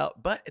better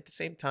about. But at the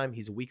same time,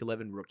 he's a week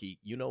 11 rookie.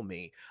 You know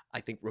me.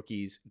 I think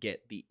rookies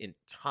get the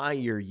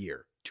entire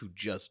year to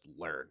just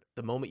learn.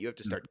 The moment you have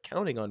to Mhm. start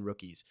counting on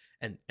rookies,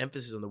 and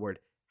emphasis on the word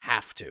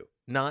have to,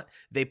 not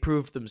they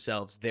proved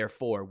themselves,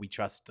 therefore we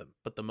trust them.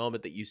 But the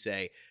moment that you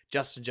say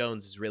Justin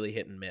Jones is really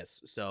hit and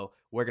miss, so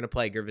we're going to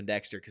play Gervin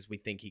Dexter because we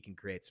think he can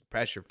create some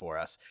pressure for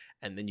us,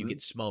 and then you Mhm.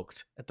 get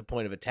smoked at the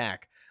point of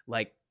attack,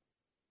 like,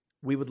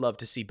 we would love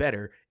to see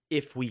better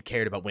if we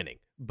cared about winning.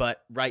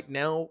 But right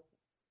now,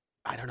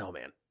 I don't know,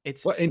 man.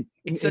 It's Well, it's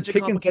and such a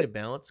Pickens complicated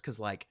balance because,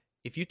 like,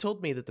 if you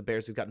told me that the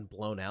Bears have gotten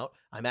blown out,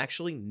 I'm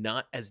actually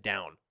not as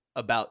down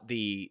about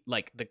the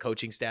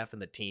coaching staff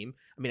and the team.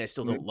 I mean, I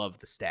still don't Mhm. love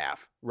the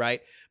staff,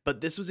 right?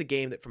 But this was a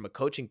game that, from a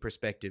coaching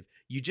perspective,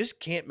 you just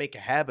can't make a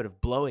habit of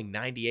blowing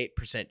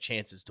 98%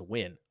 chances to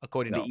win,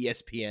 according to No.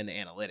 ESPN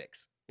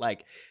analytics.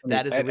 Like, I mean,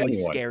 that is a really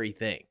anyone. scary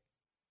thing.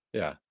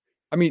 Yeah.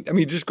 I mean,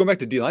 just going back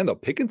to D-line though,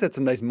 Pickens had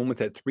some nice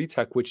moments at 3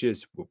 tech, which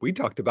is what we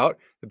talked about,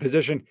 the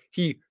position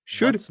he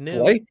should What's new?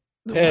 play.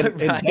 What,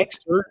 And right?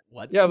 Dexter,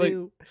 What's yeah,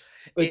 new?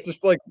 like It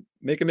just like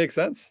make it make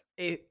sense.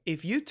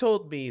 if you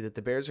told me that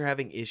the Bears are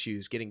having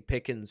issues getting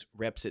Pickens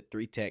reps at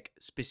 3 tech,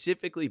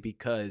 specifically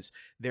because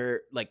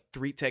they're like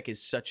 3 tech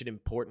is such an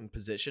important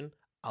position,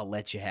 I'll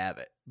let you have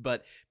it.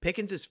 But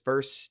Pickens'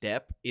 first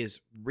step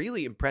is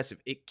really impressive.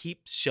 It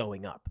keeps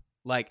showing up.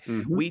 Like,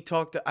 Mhm. we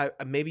talked,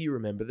 maybe you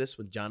remember this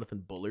when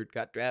Jonathan Bullard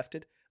got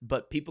drafted,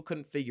 but people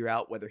couldn't figure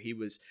out whether he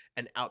was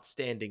an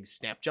outstanding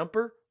snap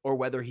jumper or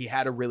whether he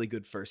had a really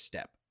good first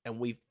step. And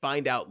we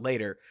find out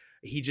later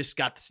he just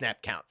got the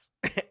snap counts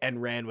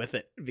and ran with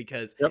it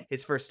because Yep.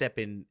 his first step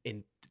in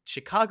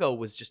Chicago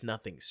was just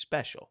nothing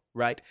special,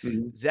 right?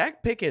 Mhm.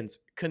 Zach Pickens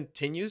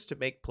continues to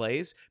make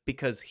plays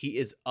because he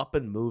is up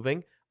and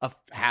moving a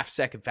half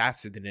second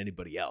faster than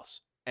anybody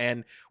else.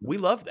 And we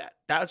love that.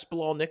 That's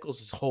Bilal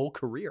Nichols' whole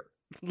career,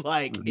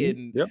 like, Mhm.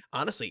 in Yep.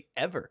 honestly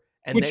ever.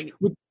 And Which then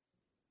which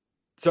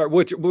sorry,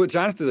 which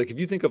honestly, like, if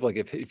you think of, like,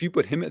 if you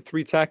put him at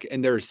 3 tech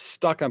and they're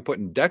stuck on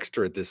putting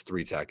Dexter at this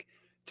 3 tech,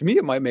 to me,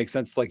 it might make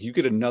sense, like, you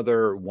get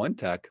another 1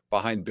 tech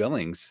behind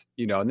Billings,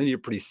 and then you're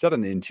pretty set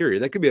on the interior.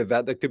 That could be a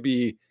vet, that could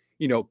be,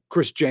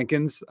 Chris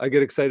Jenkins, I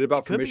get excited it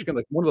about from could be. Michigan,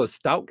 like, one of those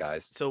stout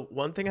guys. So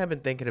one thing I've been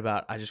thinking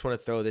about, I just want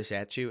to throw this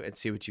at you and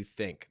see what you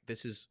think.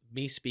 This is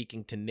me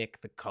speaking to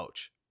Nick, the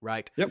coach,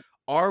 right? Yep.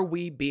 Are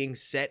we being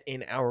set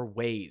in our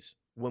ways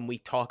when we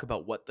talk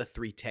about what the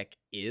 3 tech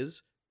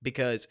is?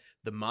 Because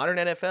the modern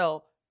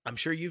NFL, I'm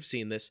sure you've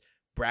seen this,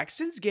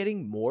 Braxton's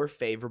getting more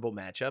favorable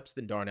matchups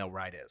than Darnell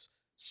Wright is.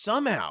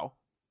 Somehow,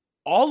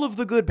 all of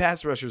the good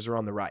pass rushers are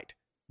on the right.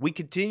 We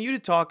continue to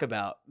talk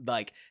about,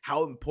 like,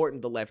 how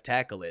important the left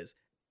tackle is,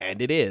 and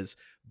it is,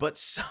 but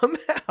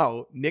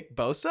somehow Nick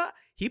Bosa,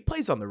 he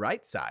plays on the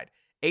right side.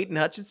 Aiden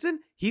Hutchinson,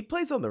 he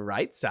plays on the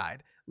right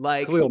side.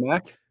 Like, Khalil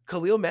Mack?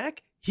 Khalil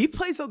Mack, he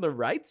plays on the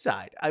right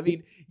side. I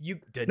mean, you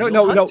No, Daniil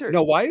no, no, Hunter,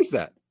 no, why is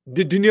that?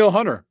 Danielle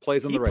Hunter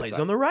plays on he the right plays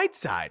side. on the right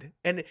side.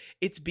 And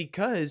it's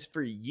because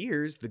for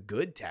years the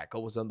good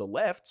tackle was on the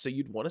left, so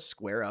you'd want to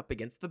square up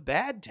against the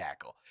bad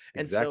tackle.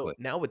 And so Exactly.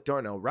 now with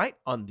Darnell Wright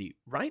on the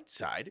right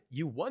side,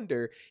 you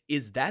wonder,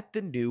 is that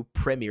the new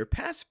premier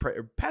pass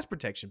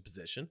protection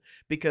position?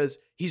 Because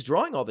he's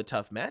drawing all the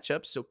tough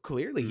matchups, so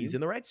clearly he's Mhm.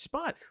 in the right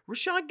spot.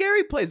 Rashawn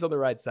Gary plays on the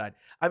right side.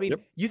 I mean,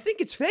 Yep. you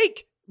think it's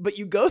fake, but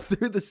you go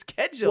through the Well,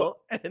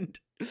 schedule and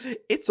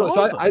it's so all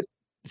so of them.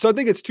 I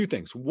think it's 2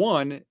 things.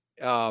 One,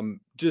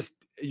 just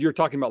you're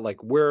talking about,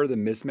 like, where are the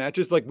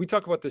mismatches? Like, we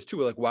talk about this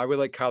too, like, why we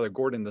like Kyler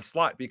Gordon in the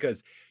slot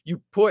because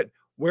you put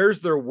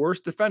where's their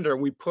worst defender,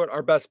 and we put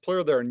our best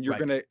player there, and you're Right.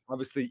 gonna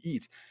obviously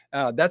eat.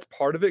 That's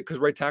part of it because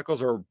right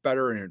tackles are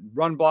better in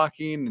run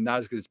blocking and not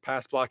as good as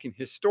pass blocking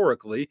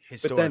historically. But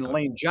then Historically.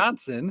 Lane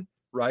Johnson,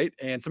 right,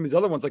 and some of these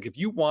other ones, like, if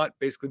you want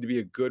basically to be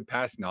a good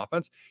passing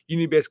offense, you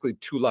need basically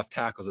 2 left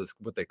tackles is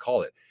what they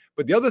call it.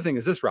 But the other thing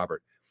is this,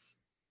 Robert,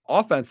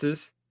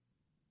 offenses,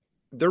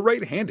 they're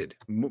right-handed.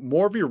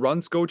 More of your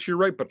runs go to your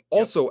right, but Yep.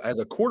 also as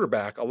a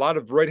quarterback, a lot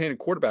of right-handed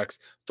quarterbacks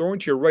throwing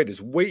to your right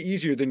is way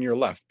easier than your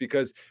left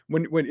because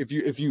when if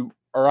you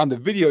are on the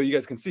video, you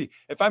guys can see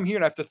if I'm here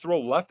and I have to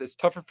throw left, it's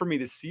tougher for me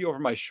to see over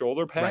my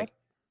shoulder Right. pad.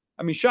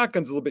 I mean,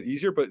 shotgun's a little bit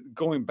easier, but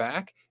going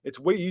back, it's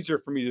way easier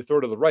for me to throw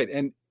to the right.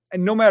 And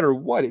no matter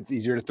what, it's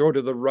easier to throw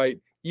to the right,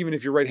 even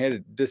if you're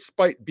right-handed,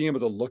 despite being able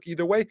to look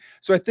either way.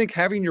 So I think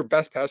having your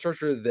best pass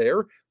rusher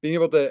there, being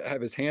able to have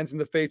his hands in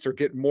the face or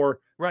get more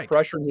Right.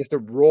 pressure and he has to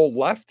roll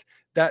left,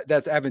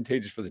 that's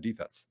advantageous for the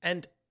defense.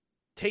 And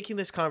taking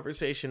this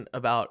conversation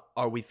about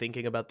are we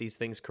thinking about these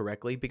things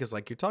correctly? Because,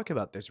 like you're talking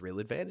about, there's real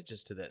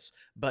advantages to this,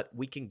 but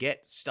we can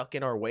get stuck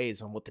in our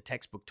ways on what the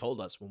textbook told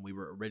us when we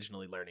were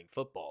originally learning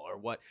football or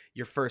what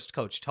your first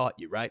coach taught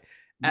you, right?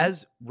 Mhm.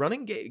 As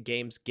running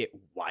games get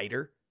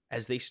wider,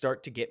 as they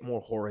start to get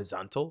more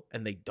horizontal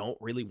and they don't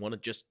really want to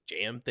just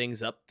jam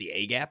things up the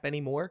A gap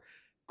anymore.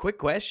 Quick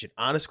question,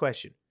 honest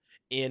question.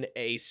 In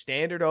a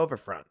standard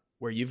overfront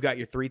where you've got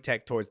your three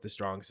tech towards the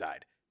strong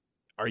side,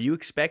 are you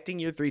expecting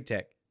your three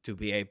tech to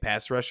be a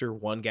pass rusher,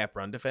 one gap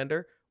run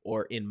defender?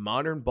 Or in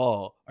modern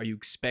ball, are you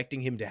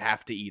expecting him to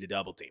have to eat a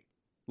double team?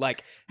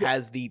 Like, Yeah.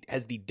 has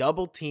the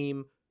double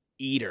team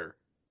eater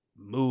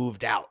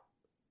moved out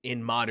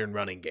in modern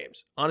running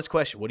games? Honest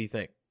question. What do you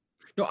think?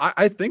 No,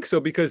 I think so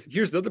because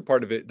here's the other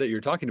part of it that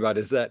you're talking about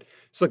is that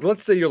so like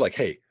let's say you're like,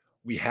 hey,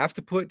 we have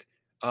to put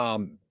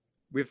um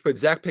we have to put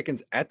Zach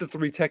Pickens at the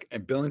three tech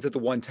and Billings at the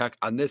one tech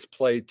on this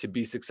play to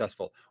be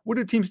successful. What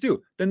do teams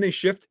do? Then they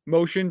shift,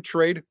 motion,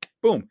 trade,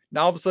 boom.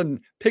 Now all of a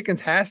sudden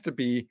Pickens has to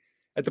be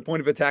at the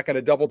point of attack on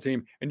a double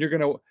team, and you're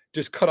gonna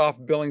just cut off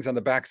Billings on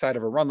the backside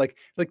of a run. Like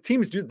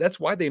teams do. That's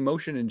why they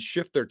motion and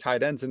shift their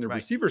tight ends and their Right.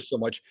 receivers so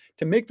much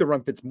to make the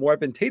run fits more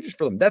advantageous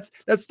for them. That's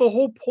the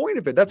whole point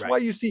of it. That's why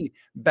Right. you see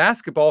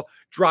basketball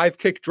drive,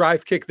 kick.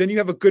 Then you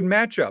have a good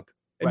matchup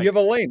and you Right. have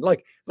a lane.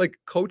 Like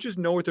coaches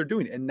know what they're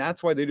doing, and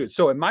that's why they do it.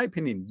 So, in my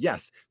opinion,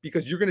 yes,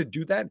 because you're going to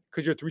do that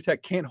because your three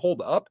tech can't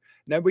hold up.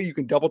 And that way, you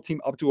can double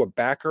team up to a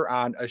backer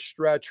on a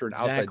stretch or an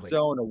outside Exactly.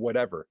 zone or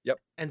whatever. Yep.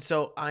 And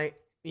so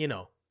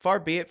far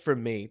be it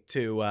from me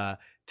to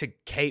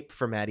cape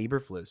for Matt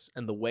Eberflus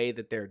and the way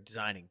that they're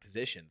designing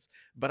positions,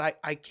 but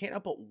I can't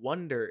help but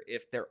wonder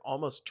if they're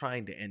almost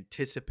trying to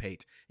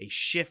anticipate a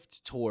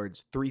shift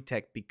towards three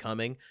tech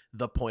becoming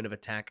the point of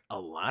attack a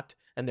lot,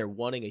 and they're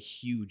wanting a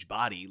huge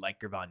body like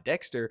Gervon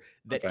Dexter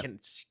that Okay. can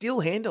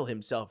still handle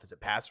himself as a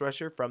pass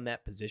rusher from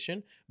that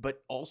position,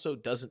 but also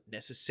doesn't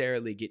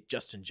necessarily get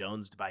Justin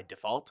Jones by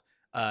default.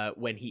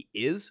 When he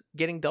is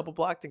getting double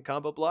blocked and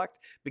combo blocked,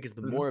 because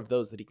the Mhm. more of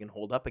those that he can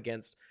hold up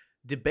against,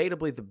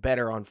 debatably the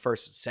better on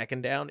first and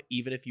second down,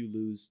 even if you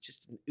lose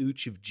just an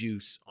ooch of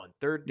juice on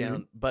third Mhm.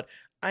 down. But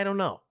I don't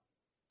know.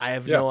 I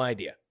have Yeah. no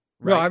idea.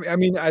 No, Right. I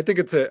mean, I think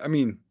it's a. I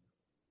mean,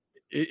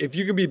 if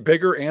you can be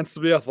bigger and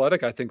still be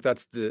athletic, I think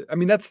that's the. I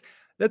mean, that's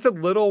a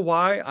little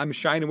why I'm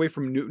shying away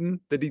from Newton,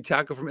 the D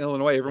tackle from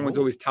Illinois. Everyone's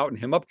Oh, always touting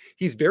him up.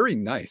 He's very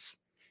nice,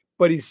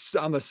 but he's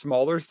on the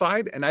smaller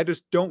side, and I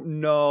just don't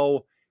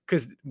know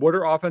because what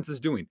are offenses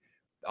doing?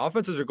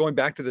 Offenses are going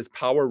back to this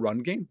power run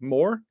game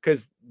more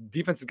because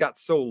defenses got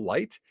so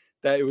light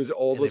that it was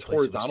all and they this play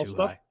so much horizontal too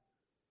stuff. high.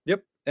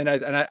 Yep, and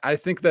I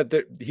think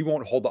that he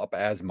won't hold up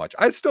as much.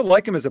 I still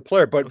like him as a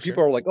player, Oh, but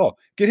people sure. are like, "Oh,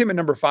 get him at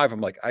number 5." I'm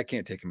like, "I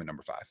can't take him at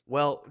number 5."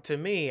 Well, to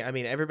me, I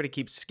mean, everybody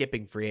keeps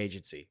skipping free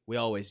agency. We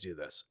always do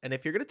this. And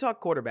if you're going to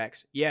talk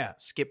quarterbacks, yeah,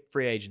 skip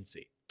free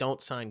agency.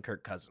 Don't sign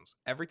Kirk Cousins.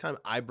 Every time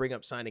I bring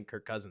up signing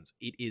Kirk Cousins,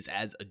 it is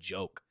as a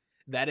joke.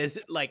 That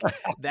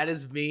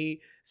is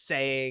me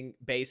saying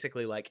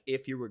basically, like,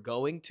 if you were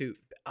going to,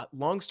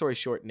 long story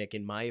short, Nick,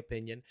 in my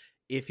opinion,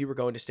 if you were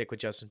going to stick with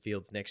Justin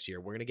Fields next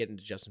year, we're going to get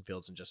into Justin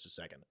Fields in just a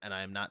second. And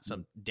I am not Mhm,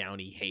 some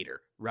downy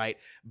hater, right?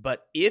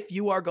 But if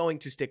you are going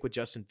to stick with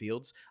Justin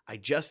Fields, I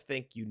just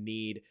think you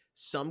need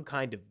some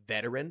kind of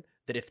veteran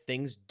that if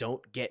things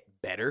don't get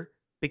better,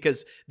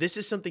 because this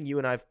is something you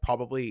and I've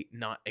probably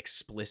not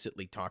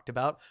explicitly talked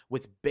about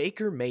with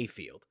Baker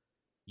Mayfield.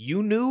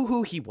 You knew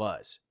who he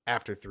was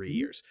after 3 mhm,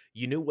 years.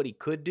 You knew what he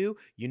could do.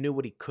 You knew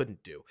what he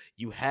couldn't do.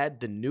 You had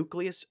the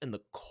nucleus and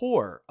the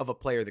core of a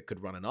player that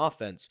could run an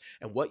offense.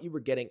 And what you were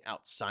getting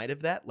outside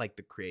of that, like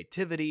the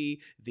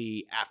creativity,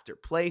 the after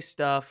play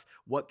stuff,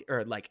 what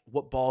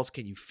balls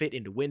can you fit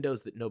into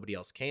windows that nobody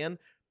else can?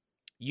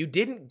 You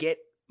didn't get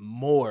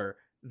more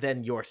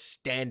than your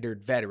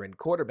standard veteran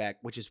quarterback,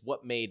 which is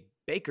what made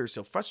Baker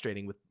so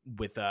frustrating with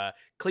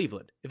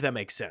Cleveland, if that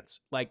makes sense.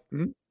 Like,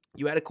 mhm.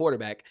 you had a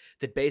quarterback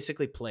that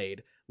basically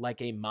played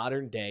like a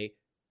modern day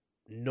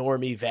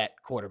normie vet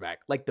quarterback,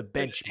 like the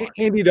benchmark,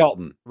 Andy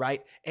Dalton.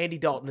 right? Andy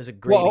Dalton is a Well,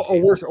 great a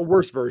example.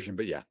 worse version,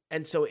 but yeah.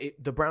 And so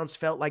the Browns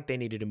felt like they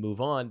needed to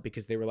move on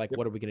because they were like, Yep.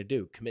 what are we going to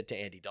do? Commit to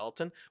Andy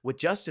Dalton? With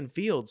Justin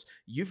Fields,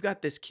 you've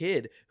got this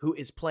kid who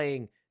is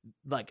playing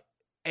like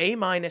A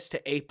minus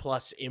to A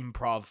plus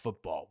improv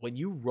football. When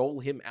you roll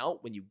him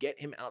out, when you get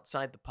him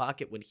outside the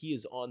pocket, when he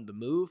is on the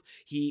move,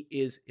 he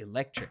is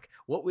electric.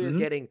 What we are Mhm,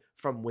 getting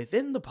from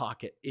within the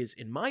pocket is,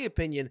 in my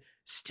opinion,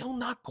 still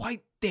not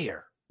quite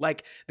there.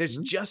 Like, there's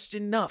mhm. just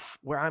enough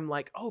where I'm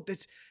like, oh,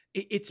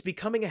 it's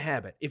becoming a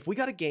habit. If we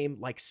got a game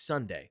like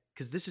Sunday,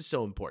 because this is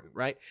so important,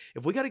 right?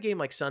 If we got a game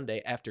like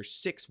Sunday after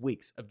 6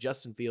 weeks of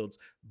Justin Fields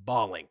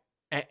balling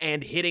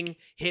and hitting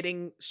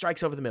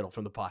strikes over the middle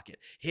from the pocket,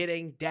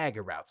 hitting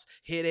dagger routes,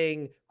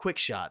 hitting quick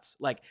shots,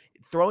 like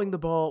throwing the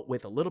ball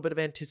with a little bit of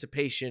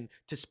anticipation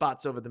to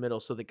spots over the middle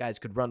so that guys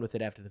could run with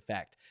it after the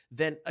fact,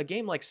 then a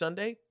game like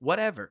Sunday,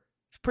 whatever.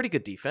 It's pretty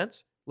good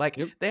defense. Like,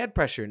 Yep. they had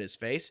pressure in his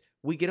face.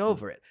 We get Mhm.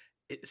 over it.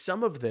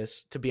 Some of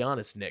this, to be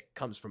honest, Nick,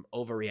 comes from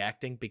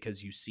overreacting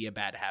because you see a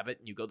bad habit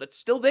and you go, that's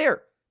still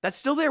there. That's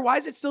still there. Why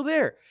is it still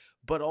there?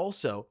 But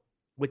also,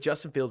 with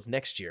Justin Fields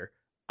next year,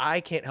 I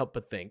can't help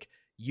but think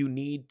you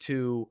need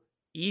to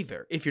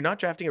either, if you're not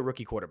drafting a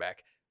rookie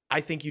quarterback,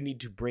 I think you need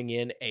to bring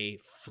in a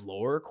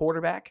floor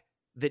quarterback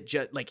that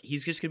just like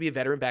he's just going to be a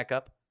veteran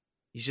backup.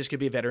 He's just going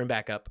to be a veteran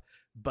backup.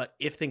 But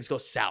if things go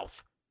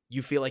south,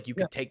 you feel like you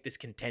Yeah. could take this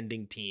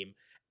contending team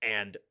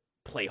and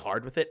play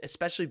hard with it,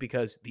 especially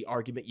because the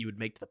argument you would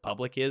make to the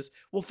public is,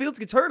 well, Fields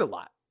gets hurt a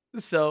lot.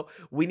 So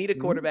we need a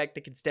Mhm. quarterback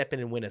that can step in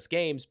and win us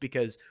games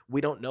because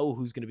we don't know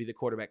who's going to be the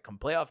quarterback come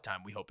playoff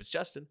time. We hope it's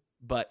Justin,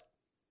 but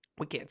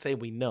we can't say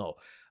we know.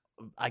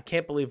 I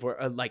can't believe we're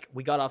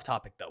we got off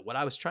topic though. What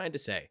I was trying to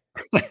say.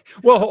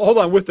 Well, hold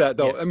on with that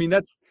though. I Yes. mean,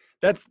 that's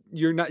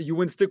you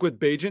wouldn't stick with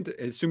Bajent,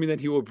 assuming that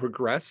he will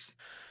progress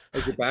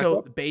as your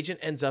So backup. Bajent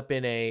ends up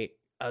in a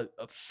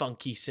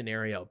funky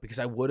scenario because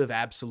I would have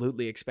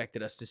absolutely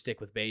expected us to stick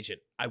with Bajent.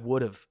 I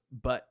would have,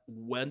 but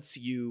once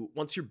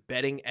you're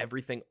betting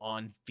everything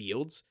on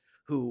Fields,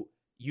 who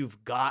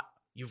you've got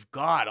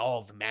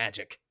all the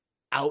magic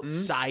Mhm.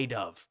 outside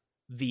of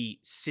the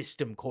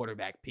system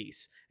quarterback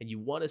piece, and you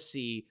want to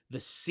see the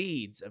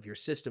seeds of your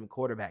system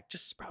quarterback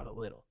just sprout a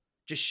little.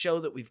 Just show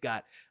that we've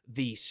got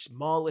the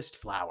smallest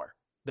flower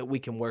that we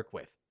can work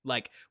with,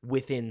 like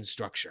within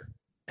structure.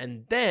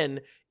 And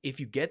then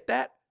if you get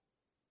that,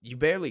 you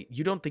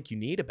don't think you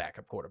need a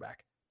backup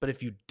quarterback. But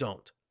if you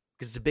don't,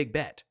 because it's a big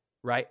bet,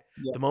 right?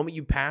 Yeah. The moment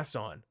you pass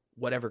on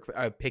whatever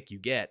pick you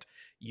get,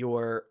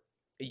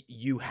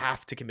 you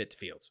have to commit to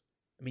Fields.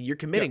 I mean, you're Yeah.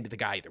 committing to the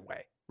guy either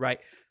way, right?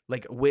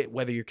 Like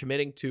whether you're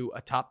committing to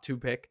a top 2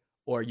 pick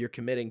or you're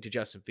committing to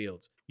Justin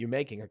Fields, you're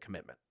making a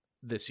commitment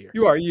this year.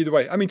 You are either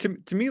way. I mean,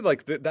 to me,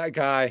 like that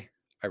guy,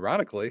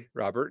 ironically,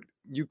 Robert,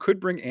 you could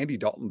bring Andy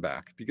Dalton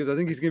back because I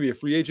think he's going to be a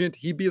free agent.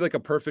 He'd be like a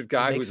perfect It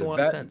guy makes who's a a lot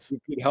of vet sense. who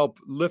could help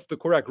lift the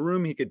quarterback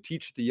room. He could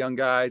teach the young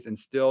guys, and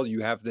still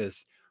you have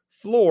this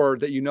floor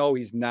that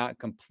he's not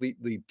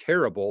completely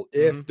terrible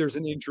Mhm. if there's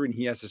an injury and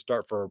he has to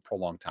start for a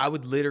prolonged I time.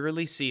 would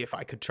literally see if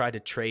I could try to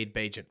trade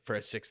Bajent for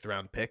a 6th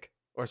round pick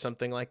or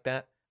something like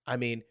that. I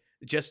mean,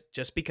 just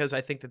because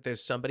I think that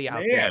there's somebody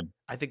out there. Man.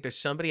 I think there's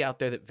somebody out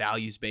there that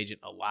values Bajent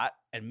a lot,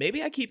 and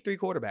maybe I keep 3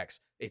 quarterbacks.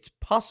 It's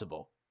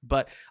possible,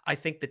 but I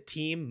think the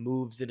team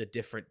moves in a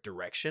different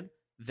direction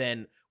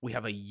than we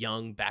have a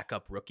young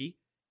backup rookie.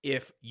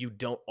 If you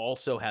don't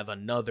also have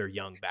another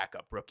young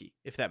backup rookie,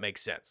 if that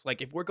makes sense. Like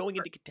if we're going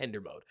into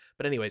contender mode.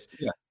 But anyways,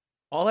 Yeah.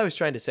 all I was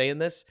trying to say in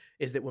this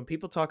is that when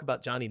people talk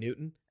about Johnny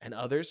Newton and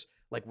others,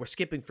 like we're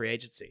skipping free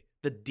agency.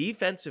 The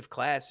defensive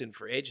class in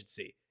free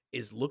agency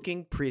is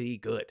looking pretty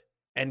good.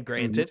 And Mhm.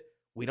 granted,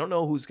 we don't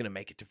know who's going to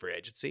make it to free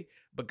agency,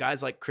 but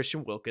guys like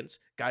Christian Wilkins,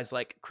 guys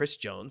like Chris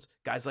Jones,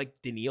 guys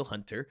like Daniil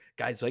Hunter,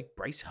 guys like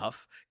Bryce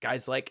Huff,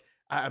 guys like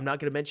I'm not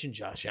going to mention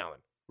Josh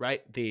Allen,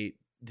 right? The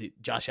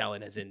Josh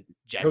Allen as in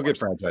He'll get Jaguars.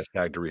 franchise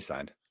tag to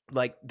resign.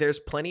 Like there's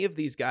plenty of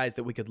these guys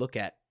that we could look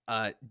at.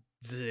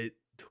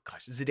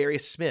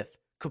 Zadarius Smith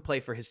could play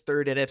for his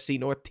 3rd NFC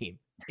North team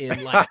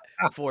in like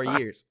 4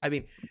 years. I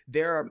mean,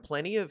 there are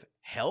plenty of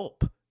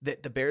help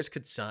that the Bears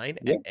could sign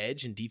Yeah. at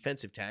edge and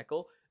defensive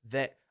tackle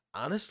that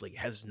honestly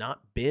has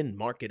not been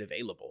market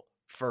available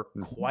for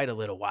Mhm. quite a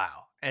little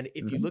while. And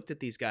if you Mhm. looked at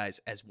these guys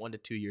as 1 to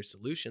 2 year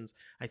solutions,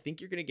 I think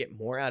you're going to get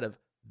more out of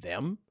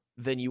them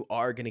than you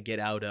are going to get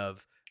out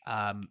of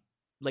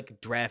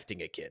like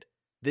drafting a kid.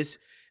 Well,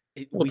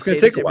 We it's going say to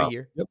take this a every while.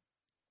 year. Yep.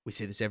 We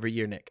say this every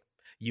year, Nick.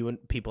 You and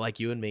people like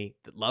you and me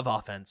that love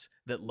offense,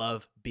 that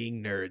love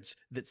being nerds,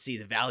 that see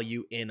the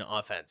value in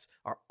offense,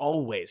 are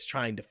always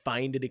trying to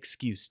find an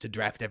excuse to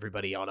draft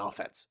everybody on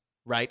offense,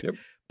 right? Yep.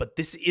 But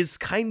this is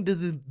kind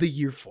of the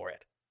year for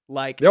it.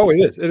 Like, No, it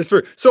is. It is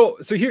true. So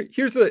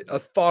here's a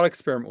thought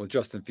experiment with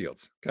Justin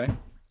Fields. Okay.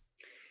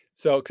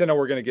 So, because I know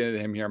we're going to get into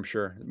him here, I'm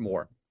sure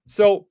more.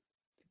 So,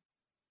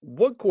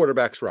 what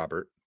quarterbacks,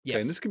 Robert? Okay,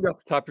 and yes, this can be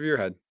off the top of your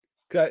head.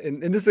 Okay,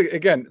 and this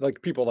again,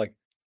 like people like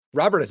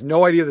Robert has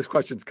no idea this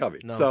question's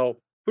coming. no.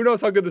 So, who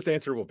knows how good this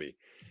answer will be?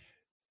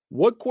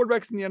 What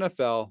quarterbacks in the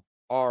NFL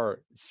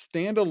are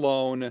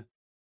standalone?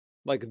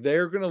 Like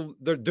they're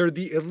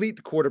the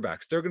elite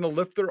quarterbacks. They're gonna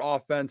lift their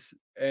offense,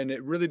 and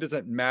it really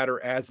doesn't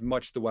matter as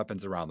much the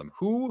weapons around them.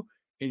 Who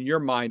in your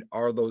mind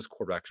are those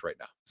quarterbacks right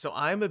now? So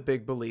I'm a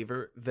big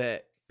believer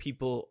that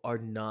people are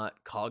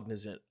not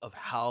cognizant of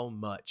how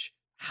much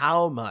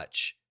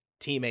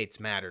teammates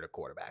matter to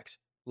quarterbacks. Mhm.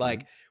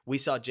 Like we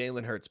saw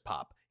Jalen Hurts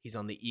pop. He's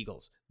on the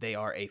Eagles. They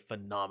are a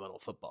phenomenal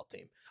football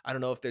team. I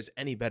don't know if there's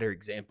any better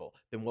example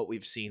than what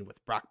we've seen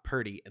with Brock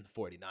Purdy and the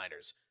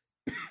 49ers.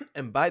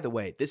 And by the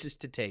way, this is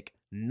to take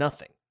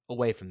nothing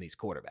away from these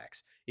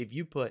quarterbacks. If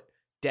you put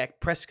Dak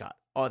Prescott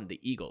on the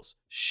Eagles,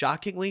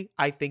 shockingly,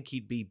 I think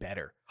he'd be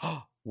better.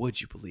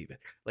 Would you believe it?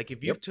 Like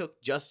if you Yep.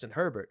 took Justin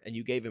Herbert and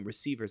you gave him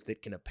receivers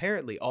that can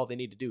apparently all they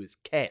need to do is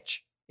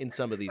catch in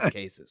some of these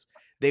cases,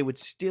 they would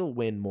still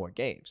win more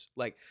games.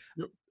 Like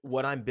Yep.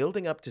 what I'm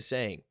building up to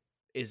saying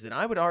is that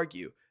I would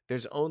argue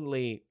there's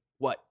only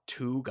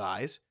 2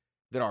 guys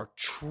that are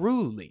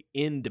truly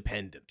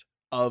independent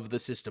of the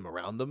system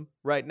around them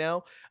right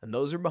now, and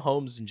those are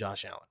Mahomes and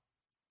Josh Allen.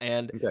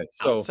 And Okay,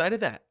 so outside of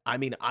that, I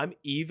mean, I'm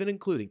even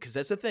including, because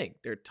that's the thing.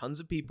 There are tons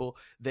of people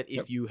that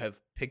yep. if you have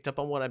picked up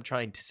on what I'm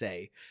trying to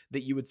say,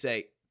 that you would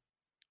say,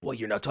 well,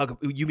 you're not talking,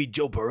 you mean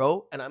Joe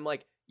Burrow? And I'm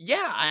like,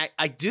 yeah,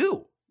 I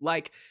do.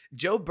 Like,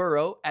 Joe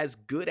Burrow, as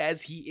good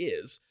as he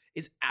is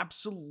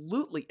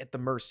absolutely at the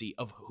mercy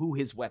of who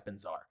his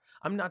weapons are.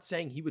 I'm not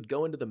saying he would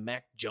go into the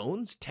Mac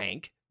Jones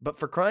tank, but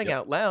for crying Yep.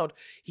 out loud,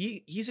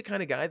 he's a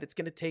kind of guy that's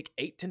going to take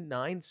 8 to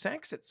 9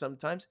 sacks at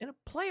sometimes in a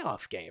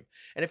playoff game.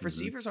 And if Mhm.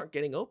 receivers aren't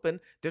getting open,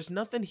 there's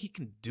nothing he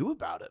can do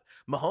about it.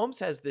 Mahomes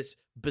has this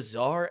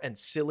bizarre and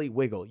silly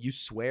wiggle. You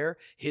swear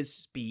his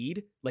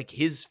speed, like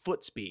his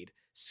foot speed,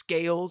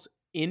 scales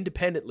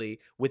independently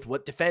with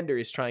what defender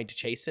is trying to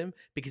chase him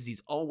because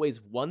he's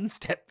always one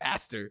step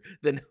faster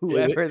than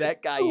whoever It's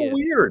that guy so is.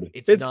 weird.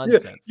 It's It's yeah,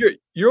 nonsense.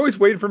 you're always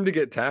waiting for him to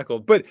get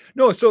tackled, but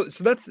no, so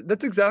that's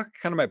exactly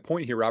kind of my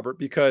point here, Robert,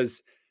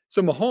 because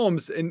so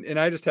Mahomes and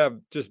I just have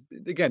just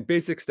again,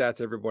 basic stats,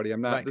 everybody.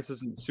 I'm not Right. this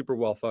isn't super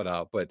well thought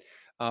out, but,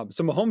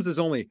 so Mahomes is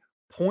only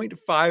point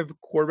 0.5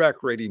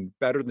 quarterback rating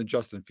better than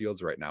Justin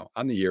Fields right now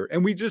on the year,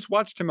 and we just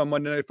watched him on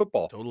Monday Night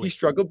Football. He Totally.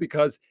 struggled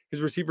because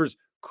his receivers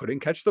couldn't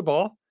catch the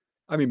ball,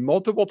 I mean,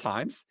 multiple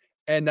times,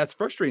 and that's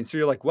frustrating. So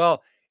you're like,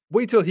 "Well,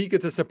 wait till he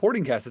gets a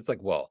supporting cast." It's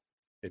like, "Well,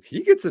 if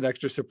he gets an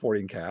extra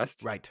supporting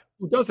cast, Right.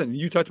 who doesn't?"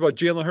 You talked about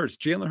Jalen Hurts.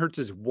 Jalen Hurts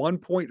is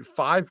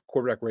 1.5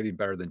 quarterback rating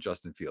better than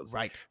Justin Fields.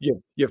 Right. You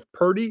have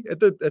Purdy at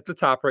the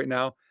top right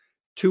now.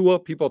 Tua,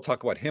 people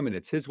talk about him and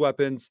it's his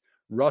weapons.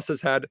 Russ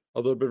has had a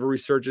little bit of a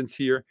resurgence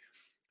here.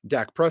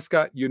 Dak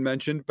Prescott, you had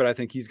mentioned, but I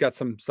think he's got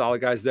some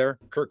solid guys there.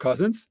 Kirk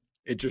Cousins,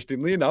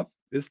 interestingly enough,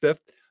 is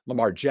fifth.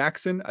 Lamar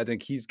Jackson, I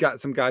think he's got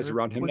some guys Kirk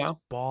around him was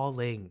now.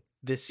 balling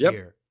this Yep.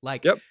 year.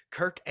 Like Yep.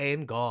 Kirk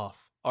and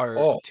Goff are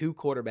Oh, two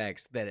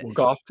quarterbacks that well,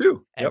 Goff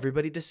too. Yep.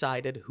 everybody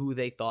decided who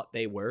they thought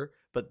they were,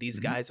 but these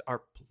Mhm, guys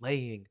are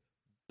playing mhm.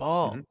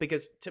 ball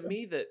because Yep.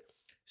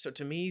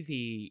 to me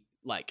the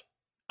like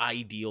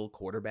ideal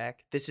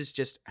quarterback, this is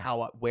just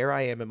how where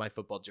I am in my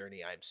football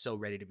journey. I'm so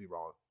ready to be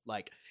wrong.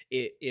 Like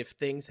if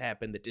things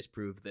happen that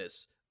disprove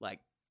this, like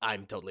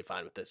I'm totally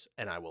fine with this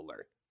and I will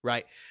learn.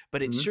 Right.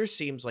 But it Mhm. sure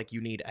seems like you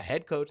need a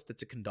head coach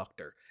that's a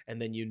conductor,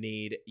 and then you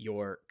need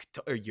your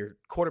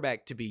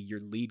quarterback to be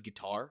your lead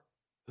guitar,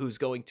 who's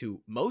going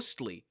to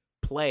mostly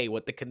play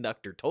what the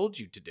conductor told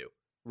you to do, Yep.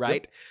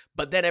 right?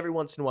 But then every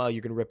once in a while,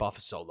 you're going to rip off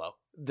a solo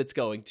that's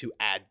going to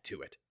add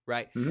to it,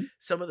 right? Mhm.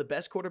 Some of the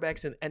best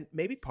quarterbacks, and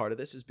maybe part of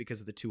this is because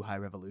of the too high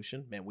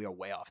revolution. Man, we are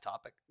way off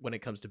topic when it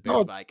comes to Bears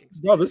Oh,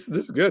 Vikings. no, this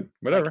is good. Like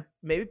Whatever.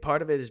 maybe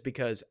part of it is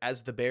because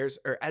as the Bears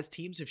or as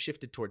teams have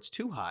shifted towards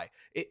too high,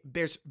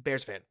 Bears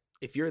fan,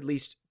 if you're at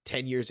least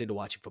 10 years into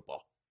watching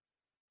football,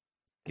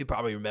 you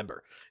probably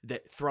remember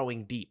that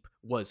throwing deep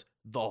was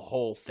the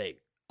whole thing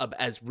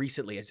as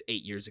recently as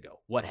 8 years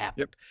ago. What Yep.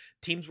 happened?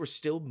 Teams were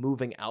still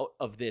moving out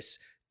of this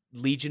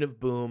Legion of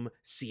Boom,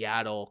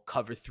 Seattle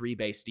cover three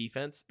base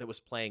defense that was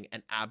playing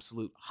an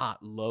absolute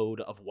hot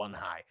load of one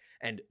high.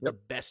 And the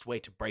Yep. best way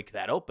to break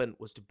that open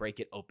was to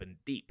break it open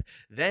deep.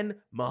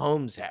 Then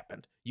Mahomes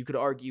happened. You could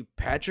argue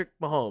Patrick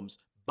Mahomes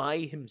by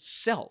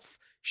himself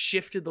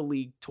shifted the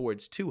league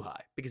towards too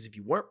high because if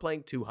you weren't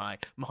playing too high,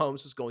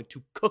 Mahomes was going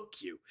to cook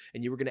you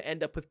and you were going to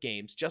end up with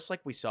games just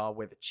like we saw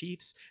where the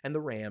Chiefs and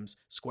the Rams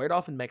squared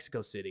off in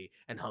Mexico City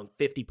and hung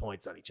 50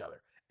 points on each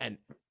other. And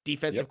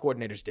defensive Yep.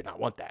 coordinators did not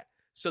want that.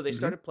 So they Mhm.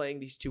 started playing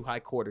these too high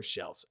quarter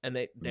shells and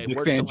they Vic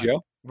worked to like,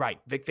 Fangio.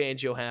 right, Vic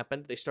Fangio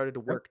happened. They started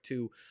to Yep. work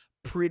to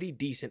pretty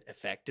decent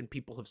effect and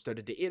people have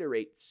started to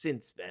iterate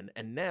since then.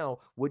 And now,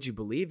 would you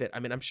believe it? I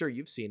mean, I'm sure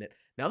you've seen it.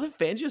 Now the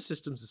Fangio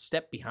system's a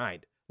step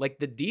behind. Like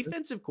the Yes.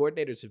 defensive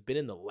coordinators have been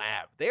in the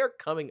lab. They are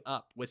coming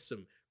up with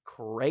some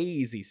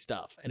crazy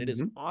stuff, and it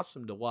is Mhm.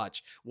 awesome to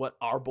watch what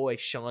our boy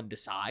Sean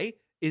Desai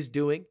is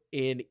doing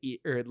in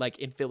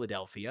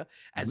Philadelphia,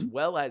 as Mhm.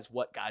 well as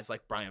what guys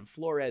like Brian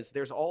Flores.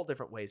 There's all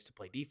different ways to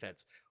play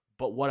defense.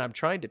 But what I'm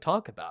trying to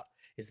talk about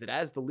is that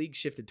as the league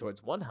shifted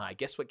towards one high,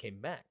 guess what came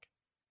back?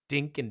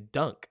 Dink and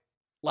dunk.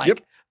 Yep.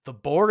 Like the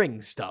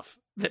boring stuff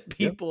that Yep.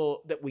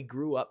 people that we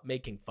grew up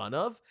making fun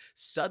of,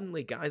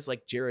 suddenly guys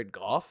like Jared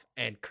Goff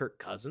and Kirk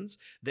Cousins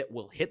that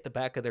will hit the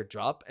back of their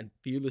drop and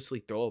fearlessly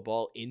throw a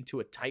ball into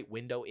a tight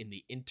window in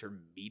the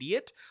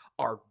intermediate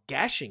are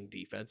gashing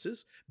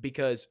defenses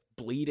because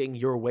bleeding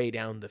your way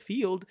down the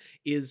field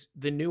is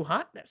the new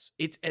hotness.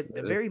 It's at the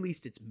It is. very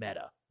least it's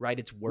meta, right?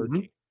 It's Mhm.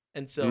 working.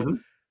 And so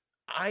Mhm.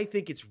 I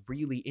think it's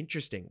really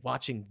interesting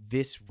watching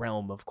this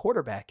realm of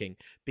quarterbacking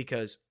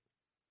because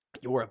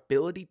your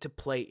ability to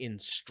play in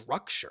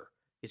structure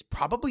is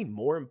probably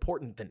more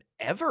important than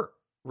ever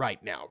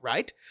right now,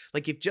 right?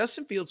 Like if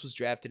Justin Fields was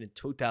drafted in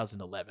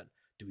 2011,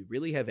 do we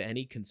really have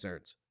any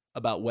concerns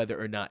about whether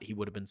or not he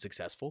would have been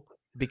successful?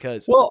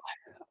 Because Well,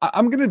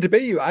 I'm gonna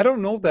debate you. I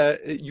don't know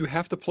that you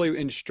have to play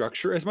in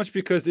structure as much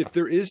because if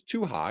there is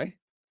too high,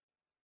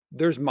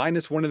 there's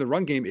 -1 in the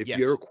run game if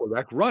you're a yes,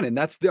 quarterback run, and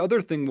that's the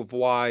other thing of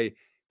why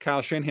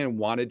Kyle Shanahan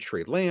wanted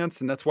Trey Lance,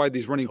 and that's why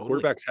these running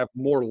totally. quarterbacks have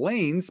more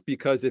lanes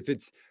because if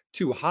it's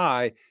too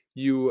high,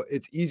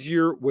 It's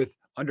easier with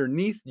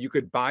underneath. You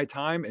could buy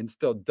time and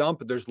still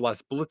dump. There's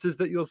less blitzes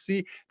that you'll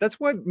see. That's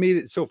what made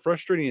it so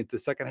frustrating at the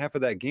second half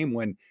of that game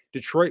when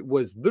Detroit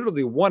was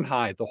literally one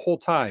high the whole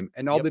time,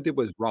 and all Yep. they did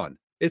was run.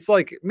 It's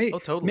like Oh,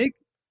 totally. make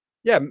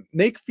yeah,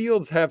 make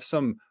Fields have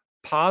some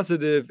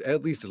positive,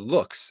 at least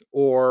looks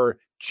or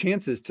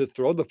chances to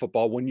throw the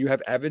football when you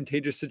have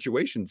advantageous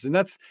situations. And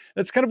that's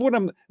kind of what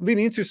I'm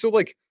leaning into. So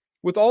like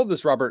with all of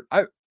this, Robert,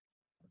 I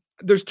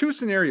there's two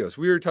scenarios.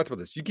 We already talked about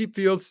this. You keep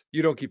Fields,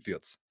 you don't keep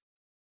Fields.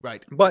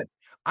 Right. But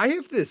I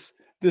have this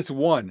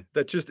one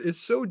that just is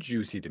so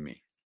juicy to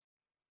me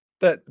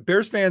that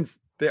Bears fans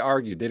they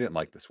argued they didn't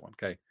like this one.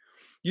 Okay.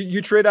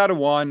 You trade out of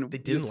one, They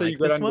let's didn't say you like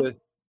go this down one?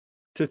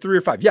 to 3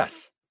 or 5.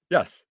 Yes.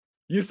 Yes.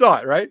 You saw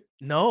it, right?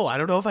 No, I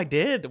don't know if I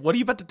did. What are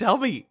you about to tell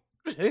me?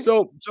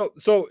 So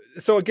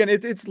again,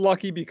 it's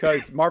lucky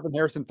because Marvin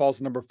Harrison falls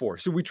to number 4.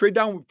 So we trade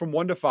down from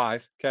 1 to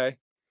 5, okay?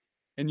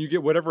 And you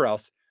get whatever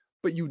else,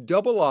 but you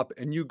double up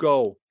and you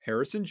go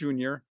Harrison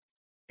Jr.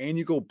 and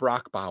you go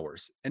Brock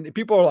Bowers. And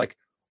people are like,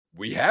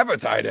 "We have a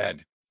tight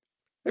end."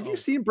 Have you Oh,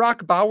 seen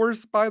Brock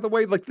Bowers, by the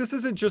way? Like this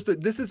isn't just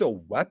this is a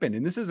weapon,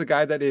 and this is a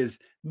guy that is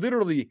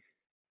literally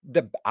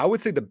I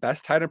would say the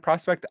best tight end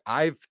prospect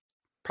I've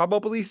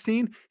probably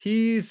seen.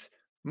 He's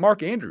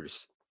Mark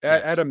Andrews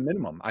at yes. a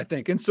minimum, I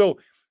think. And so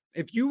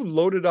if you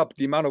loaded up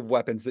the amount of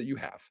weapons that you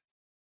have,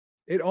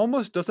 it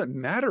almost doesn't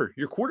matter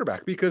your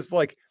quarterback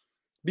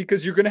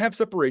because you're going to have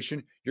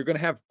separation, you're going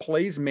to have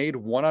plays made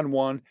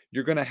one-on-one,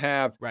 you're going to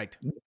have Right.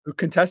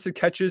 contested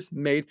catches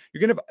made, you're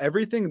going to have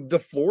everything. The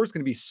floor is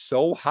going to be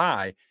so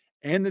high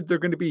and that they're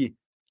going to be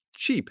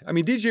cheap. I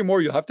mean, DJ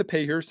Moore, you'll have to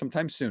pay here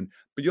sometime soon,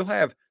 but you'll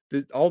have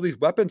all these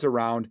weapons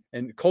around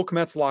and Cole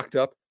Kmet's locked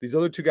up. These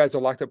other two guys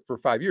are locked up for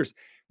 5 years.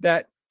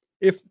 That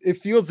if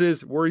Fields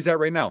is where he's at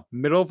right now,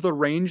 middle of the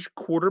range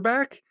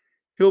quarterback,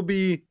 he'll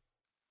be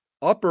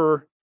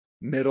upper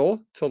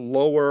middle to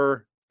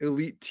lower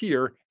elite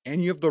tier,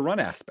 and you have the run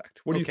aspect.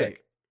 What do you Okay.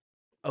 think?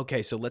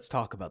 Okay, so let's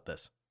talk about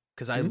this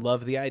because I Mhm.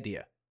 love the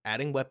idea.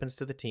 Adding weapons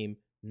to the team,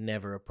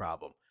 never a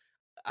problem.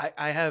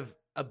 I have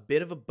a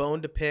bit of a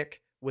bone to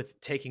pick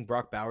with taking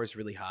Brock Bowers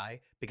really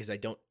high because I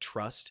don't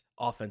trust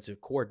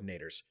offensive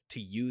coordinators to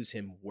use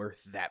him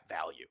worth that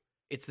value.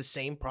 It's the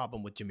same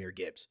problem with Jahmyr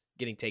Gibbs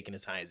getting taken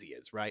as high as he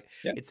is, right?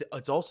 Yeah.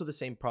 It's also the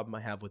same problem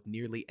I have with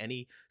nearly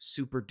any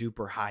super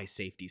duper high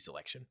safety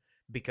selection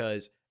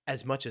because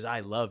as much as I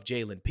love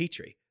Jalen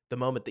Petrie, the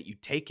moment that you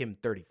take him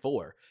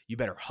 34, you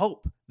better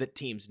hope that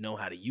teams know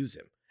how to use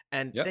him.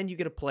 And Yep. then you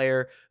get a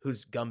player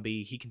who's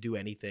Gumby, he can do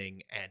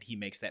anything, and he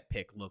makes that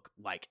pick look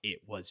like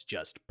it was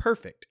just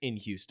perfect in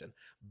Houston.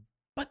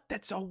 But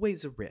that's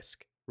always a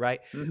risk,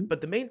 right? Mhm. But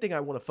the main thing I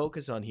want to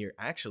focus on here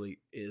actually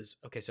is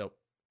okay, so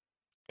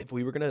if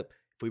we were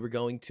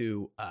going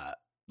to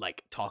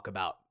like talk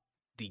about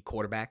the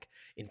quarterback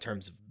in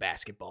terms of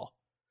basketball,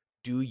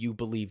 do you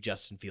believe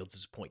Justin Fields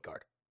is a point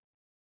guard?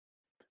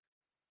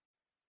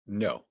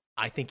 No.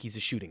 I think he's a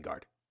shooting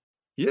guard.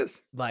 He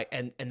is. Like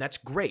and that's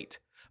great.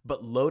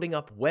 But loading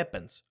up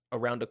weapons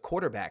around a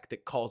quarterback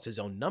that calls his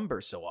own number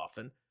so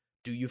often,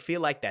 do you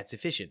feel like that's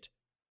efficient?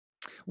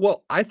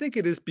 Well, I think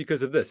it is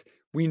because of this.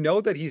 We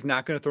know that he's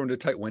not going to throw into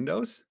tight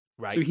windows. So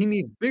Right? he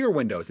needs bigger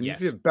windows. And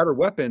if you Yes. have better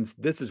weapons,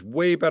 this is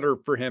way better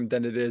for him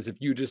than it is if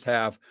you just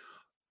have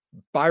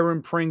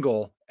Byron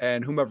Pringle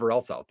and whomever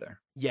else out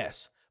there.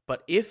 Yes.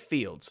 But if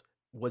Fields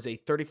was a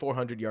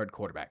 3,400-yard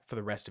quarterback for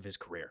the rest of his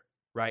career,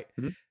 right?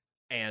 Mhm.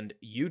 And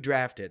you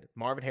drafted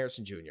Marvin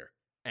Harrison Jr.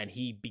 and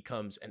he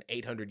becomes an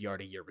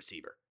 800-yard-a-year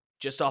receiver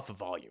just off of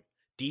volume.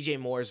 DJ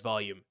Moore's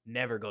volume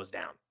never goes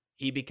down.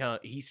 He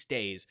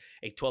stays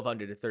a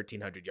 1,200 to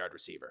 1,300-yard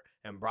receiver,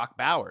 and Brock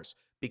Bowers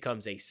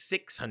becomes a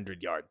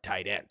 600-yard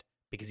tight end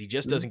because he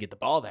just Mhm. doesn't get the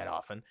ball that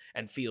often,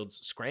 and Fields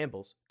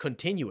scrambles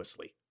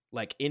continuously,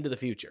 like into the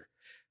future.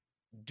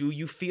 Do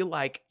you feel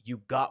like you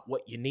got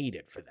what you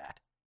needed for that?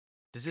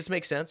 Does this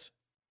make sense?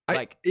 I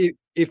Like,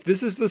 if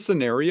this is the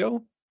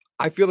scenario,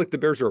 I feel like the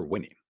Bears are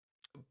winning.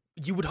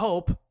 you would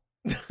hope.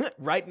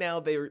 Right now,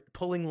 they're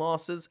pulling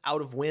losses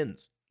out of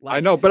wins. I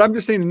Like, know, but I'm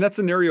just saying in that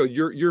scenario,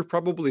 you're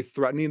probably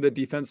threatening the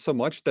defense so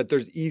much that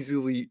there's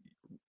easily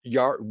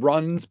yard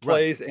runs, right.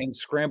 plays, and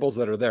scrambles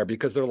that are there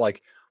because they're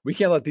like, we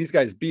can't let these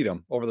guys beat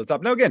them over the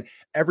top. Now, again,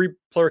 every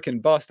player can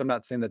bust. I'm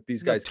not saying that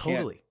these No, guys can't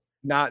totally.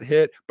 not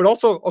hit, but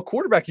also a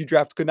quarterback you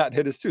draft could not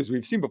hit us too, as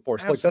we've seen before.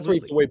 So like that's why you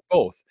have to Absolutely. weigh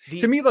both. To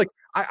The me, like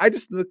I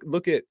just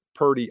look at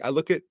Purdy, I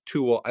look at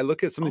Tua, I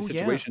look at some of Oh, these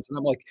yeah. situations, and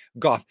I'm like,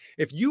 Goff,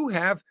 if you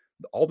have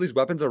all these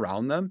weapons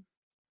around them,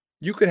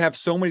 you could have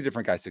so many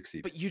different guys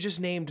succeed. But you just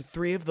named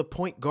three of the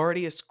point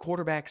guardiest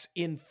quarterbacks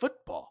in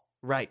football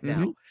right Mhm.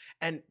 now.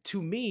 And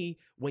to me,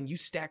 when you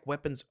stack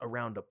weapons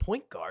around a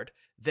point guard,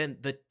 then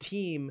the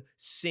team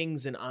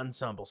sings an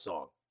ensemble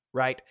song,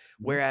 right? Mhm.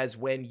 Whereas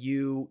when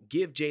you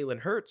give Jalen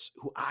Hurts,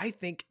 who I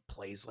think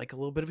plays like a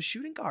little bit of a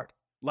shooting guard,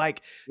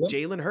 like Yeah.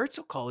 Jalen Hurts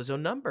will call his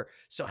own number.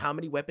 So how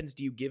many weapons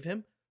do you give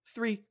him?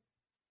 Three,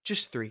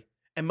 just three.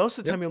 And most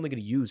of the Yeah. time, you're only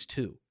going to use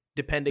two,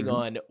 depending Mhm.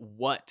 on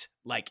what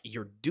like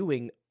you're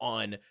doing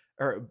on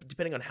or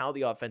depending on how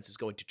the offense is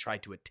going to try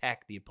to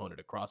attack the opponent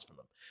across from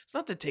them. It's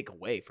not to take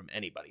away from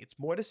anybody. It's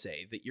more to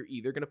say that you're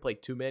either going to play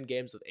 2-man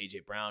games with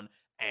A.J. Brown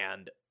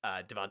and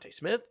Devontae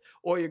Smith,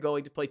 or you're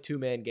going to play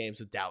 2-man games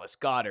with Dallas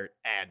Goedert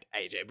and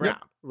A.J. Brown,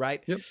 Yep.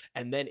 right? Yep.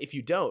 And then if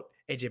you don't,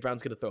 A.J.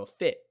 Brown's going to throw a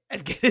fit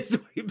and get his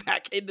way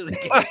back into the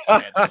game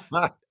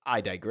plan.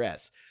 I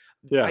digress.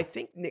 Yeah. I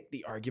think, Nick,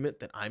 the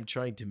argument that I'm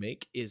trying to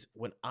make is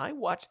when I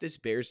watch this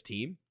Bears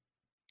team,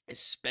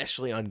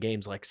 especially on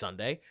games like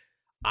Sunday,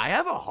 I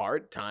have a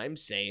hard time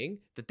saying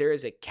that there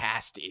is a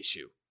cast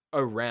issue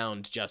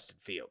around Justin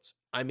Fields.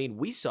 I mean,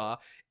 we saw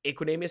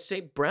Equanimeous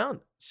St.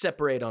 Brown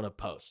separate on a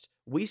post.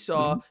 We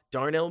saw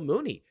Darnell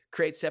Mooney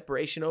create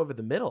separation over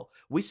the middle.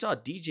 We saw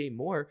DJ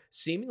Moore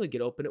seemingly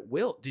get open at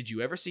will. Did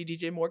you ever see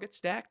DJ Moore get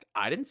stacked?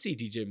 I didn't see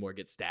DJ Moore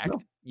get stacked. No,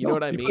 you know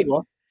what I he played mean?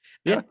 well.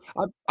 Yeah,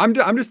 I'm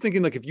just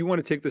thinking, like, if you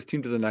want to take this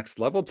team to the next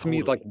level, to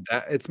me, like,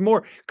 that it's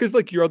more because,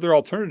 like, your other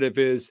alternative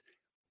is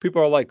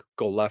people are like,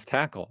 go left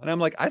tackle, and I'm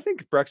like, I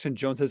think Braxton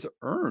Jones has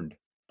earned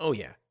Oh,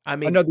 yeah. I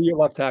mean, another year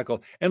left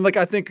tackle, and like,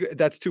 I think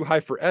that's too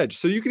high for edge.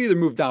 So you can either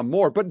move down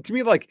more, but to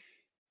me, like,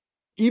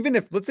 even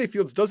if let's say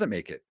Fields doesn't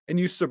make it, and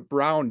you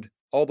surround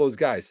all those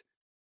guys,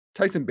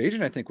 Tyson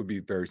Bagent, I think, would be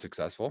very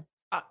successful.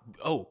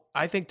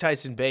 I think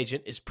Tyson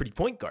Bagent is pretty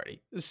point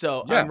guardy.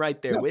 So Yeah, I'm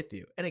right there yeah. with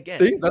you. And again,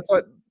 See, that's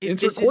what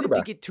insert this isn't to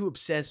quarterback. get too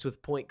obsessed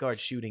with point guard,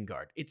 shooting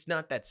guard. It's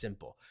not that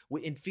simple.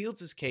 In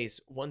Fields' case,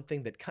 one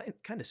thing that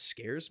kind of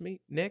scares me,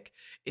 Nick,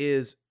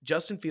 is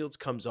Justin Fields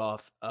comes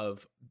off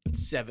of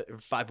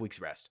 5 weeks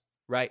rest,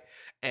 right?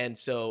 And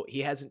so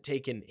he hasn't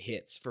taken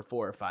hits for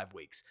 4 or 5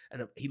 weeks,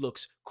 and he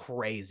looks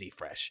crazy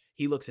fresh.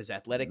 He looks as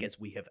athletic as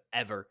we have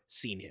ever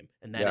seen him,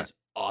 and that is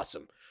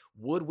awesome.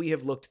 Would we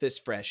have looked this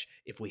fresh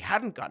if we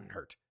hadn't gotten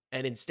hurt?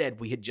 And instead,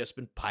 we had just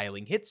been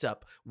piling hits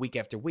up week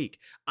after week.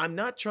 I'm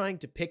not trying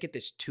to pick at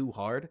this too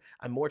hard.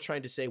 I'm more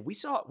trying to say we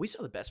saw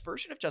the best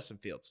version of Justin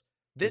Fields.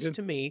 This,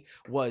 to me,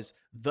 was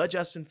the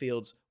Justin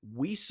Fields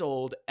we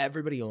sold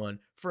everybody on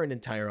for an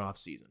entire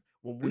offseason.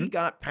 When we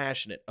got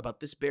passionate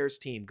about this Bears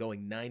team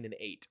going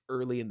 9-8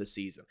 early in the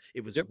season,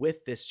 it was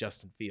with this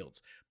Justin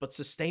Fields. But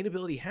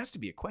sustainability has to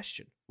be a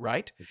question,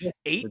 right?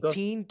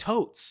 18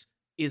 totes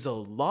is a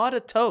lot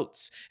of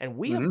totes, and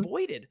we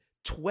avoided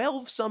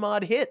 12 some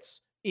odd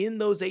hits in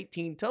those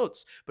 18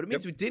 totes, but it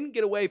means we didn't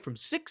get away from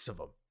 6 of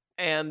them.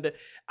 And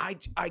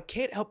I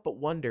can't help but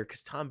wonder,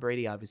 because Tom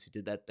Brady obviously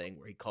did that thing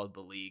where he called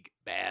the league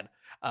bad,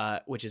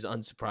 which is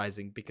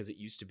unsurprising because it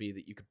used to be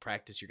that you could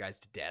practice your guys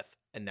to death,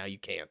 and now you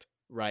can't,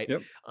 right?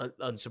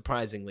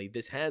 Unsurprisingly,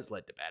 this has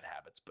led to bad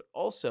habits, but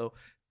also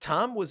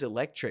Tom was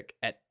electric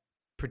at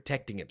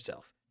protecting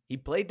himself. He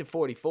played to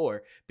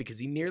 44 because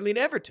he nearly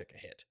never took a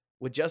hit.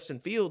 With Justin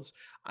Fields,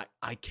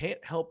 I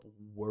can't help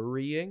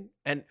worrying,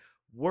 and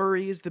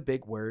worry is the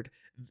big word.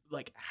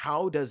 Like,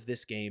 how does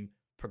this game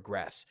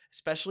progress?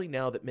 Especially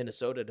now that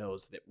Minnesota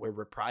knows that we're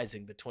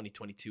reprising the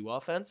 2022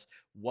 offense.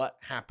 What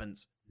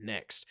happens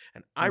next?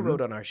 And I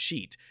wrote on our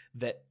sheet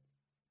that,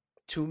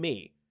 to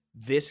me,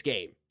 this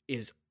game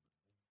is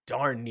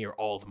darn near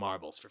all the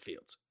marbles for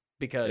Fields,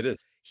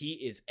 because he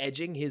is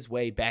edging his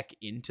way back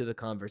into the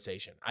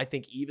conversation. I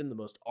think even the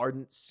most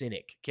ardent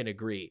cynic can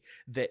agree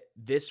that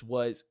this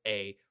was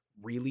a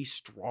really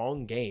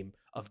strong game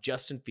of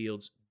Justin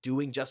Fields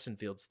doing Justin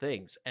Fields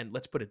things. And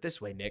let's put it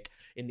this way, Nick,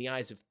 in the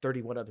eyes of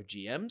 31 other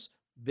GMs,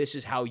 this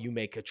is how you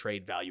make a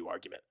trade value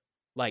argument.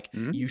 Like,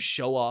 you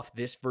show off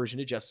this version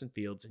of Justin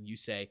Fields and you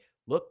say,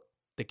 look,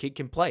 the kid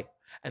can play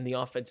and the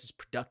offense is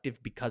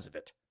productive because of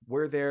it.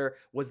 Was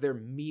there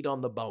meat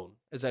on the bone?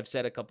 As I've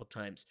said a couple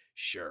times,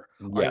 sure.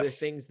 Are there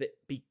things that,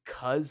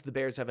 because the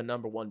Bears have a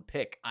number 1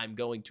 pick, I'm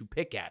going to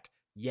pick at?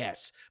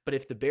 Yes. But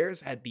if the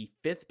Bears had the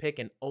 5th pick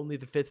and only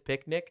the 5th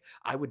pick, Nick,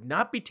 I would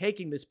not be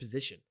taking this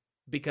position,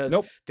 because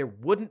there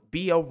wouldn't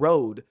be a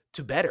road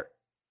to better.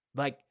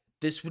 Like,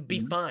 this would be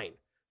fine.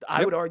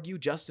 I would argue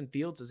Justin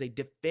Fields is a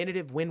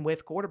definitive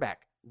win-with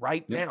quarterback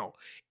right now.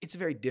 It's a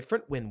very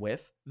different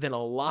win-with than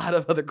a lot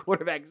of other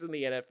quarterbacks in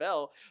the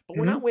NFL, but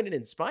we're not winning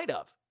in spite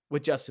of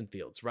with Justin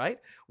Fields, right?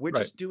 We're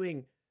just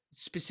doing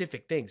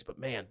specific things. But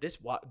man,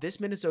 this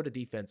Minnesota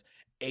defense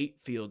ate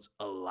Fields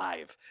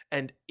alive.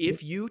 And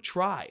if you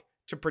try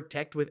to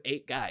protect with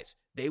 8 guys,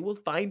 they will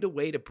find a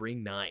way to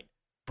bring 9.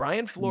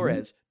 Brian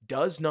Flores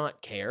does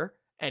not care,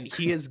 and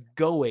he is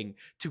going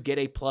to get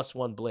a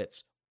 +1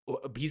 blitz.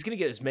 He's going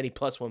to get as many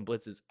 +1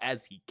 blitzes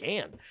as he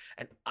can.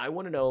 And I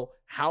want to know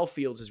how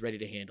Fields is ready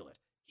to handle it.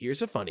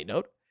 Here's a funny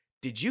note.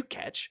 Did you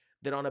catch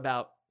that on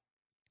about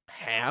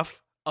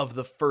half of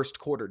the first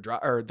quarter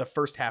drop, or the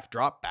first half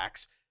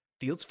dropbacks,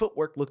 Fields'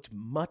 footwork looked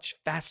much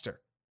faster?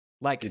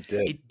 Like,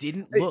 it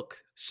didn't look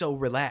so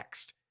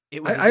relaxed.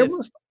 It was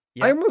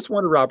I almost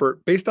wonder,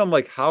 Robert, based on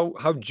like how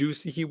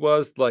juicy he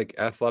was, like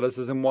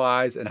athleticism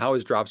wise, and how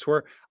his drops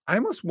were, I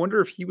almost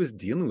wonder if he was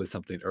dealing with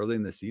something early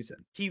in the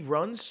season. He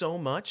runs so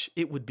much,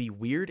 it would be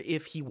weird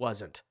if he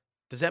wasn't.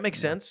 Does that make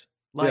sense?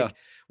 Like,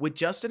 with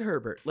Justin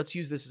Herbert, let's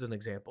use this as an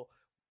example.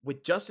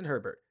 With Justin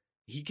Herbert,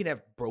 he can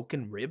have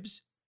broken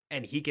ribs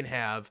and he can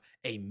have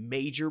a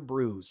major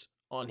bruise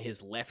on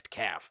his left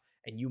calf,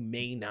 and you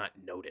may not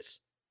notice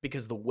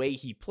because the way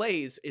he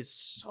plays is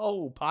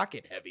so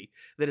pocket heavy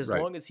that as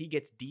Right. long as he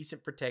gets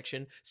decent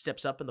protection,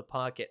 steps up in the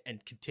pocket,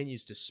 and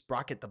continues to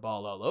sprocket the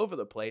ball all over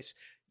the place,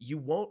 you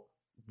won't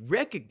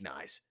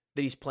recognize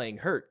that he's playing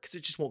hurt because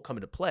it just won't come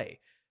into play.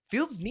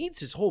 Fields needs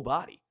his whole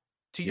body.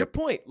 To your Yep.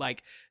 point,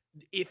 like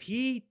if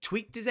he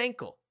tweaked his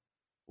ankle,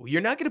 well,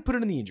 you're not going to put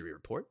it in the injury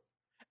report,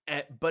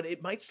 but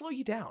it might slow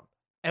you down.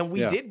 And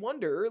we Yeah. did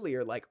wonder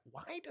earlier, like,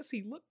 why does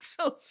he look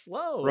so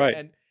slow? Right.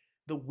 And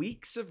the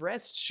weeks of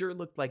rest sure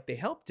looked like they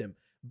helped him.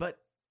 But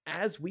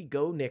as we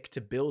go, Nick,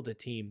 to build a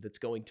team that's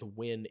going to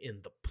win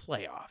in the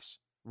playoffs,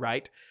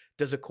 right?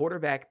 Does a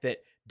quarterback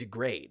that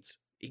degrades,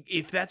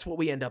 if that's what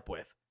we end up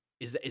with,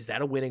 is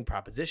that a winning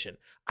proposition?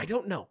 I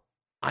don't know.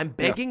 I'm Yeah.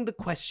 begging the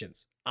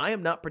questions. I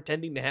am not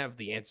pretending to have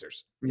the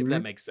answers, if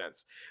that Mhm. makes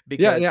sense. Yeah,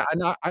 Because, yeah,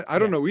 and I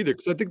don't yeah, know either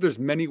because I think there's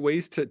many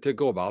ways to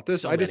go about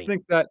this. so I just many.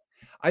 think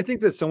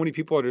that so many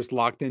people are just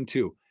locked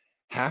into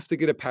have to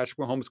get a Patrick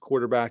Mahomes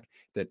quarterback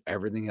that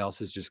everything else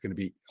is just gonna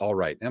be all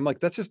right. And I'm like,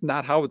 that's just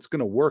not how it's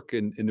gonna work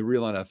in the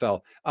real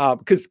NFL.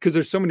 Because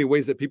there's so many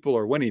ways that people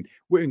are winning,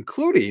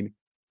 including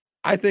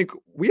I think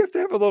we have to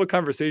have a little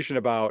conversation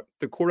about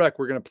the quarterback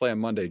we're gonna play on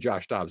Monday,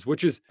 Josh Dobbs,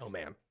 which is Oh,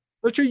 man.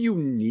 such a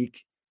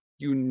unique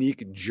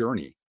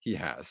journey he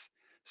has.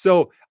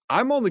 So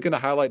I'm only going to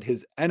highlight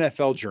his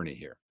NFL journey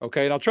here.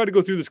 Okay. And I'll try to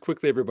go through this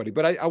quickly, everybody,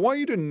 but I want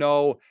you to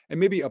know and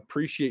maybe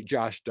appreciate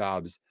Josh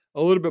Dobbs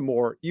a little bit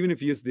more, even if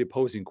he is the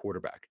opposing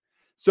quarterback.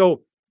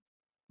 So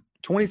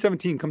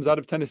 2017 comes out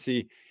of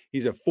Tennessee.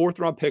 He's a fourth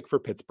round pick for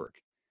Pittsburgh.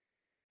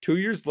 2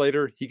 years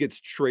later, he gets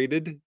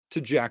traded to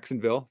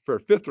Jacksonville for a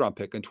fifth round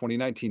pick in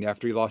 2019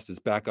 after he lost his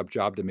backup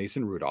job to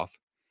Mason Rudolph.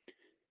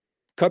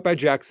 Cut by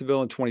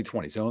Jacksonville in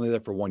 2020. So only there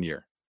for 1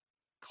 year.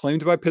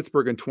 Claimed by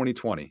Pittsburgh in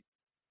 2020,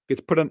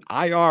 gets put on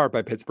IR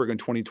by Pittsburgh in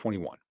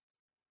 2021,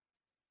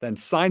 then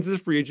signs as a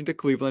free agent to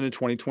Cleveland in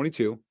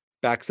 2022,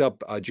 backs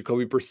up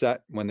Jacoby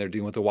Brissett when they're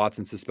dealing with the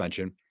Watson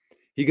suspension.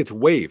 He gets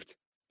waived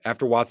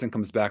after Watson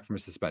comes back from a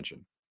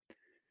suspension.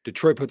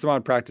 Detroit puts him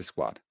on practice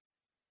squad.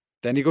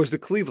 Then he goes to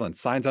Cleveland,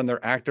 signs on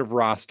their active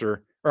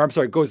roster, or I'm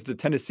sorry, goes to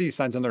Tennessee,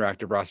 signs on their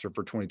active roster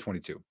for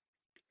 2022.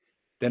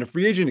 Then a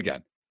free agent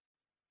again,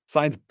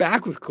 signs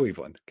back with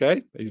Cleveland.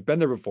 Okay. He's been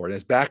there before and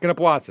is backing up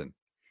Watson.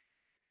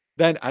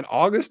 Then on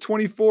August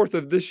 24th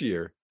of this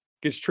year,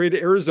 gets traded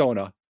to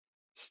Arizona,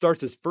 starts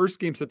his first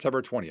game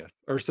September 20th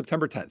or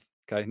September 10th.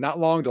 Okay. Not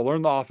long to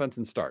learn the offense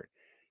and start.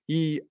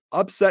 He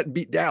upset and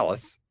beat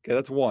Dallas. Okay.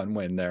 That's one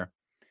win there.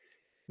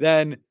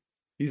 Then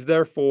he's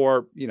there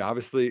for,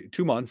 obviously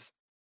 2 months,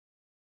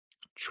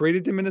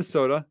 traded to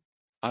Minnesota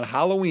on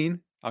Halloween,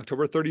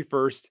 October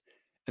 31st,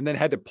 and then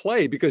had to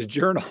play because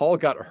Jaron Hall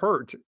got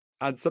hurt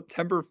on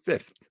September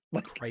 5th.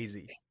 Like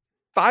Crazy.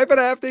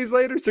 5.5 days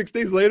later, 6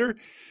 days later,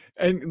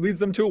 and leads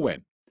them to a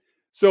win.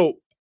 So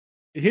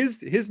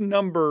his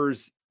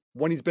numbers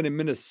when he's been in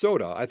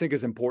Minnesota, I think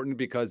is important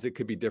because it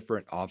could be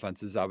different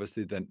offenses,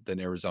 obviously, than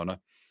Arizona.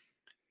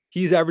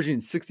 He's averaging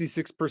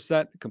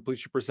 66%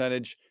 completion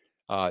percentage,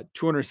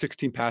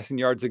 216 passing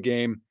yards a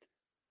game.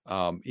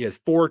 He has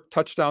 4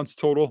 touchdowns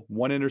total,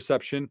 1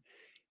 interception.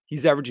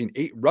 He's averaging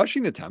 8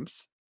 rushing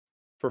attempts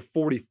for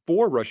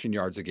 44 rushing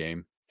yards a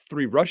game,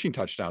 3 rushing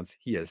touchdowns.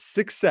 He has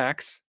 6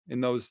 sacks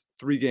in those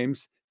 3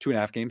 games,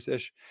 2.5 games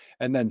ish,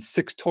 and then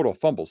 6 total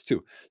fumbles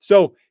too.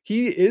 So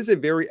he is a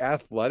very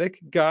athletic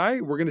guy.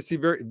 We're going to see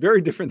very,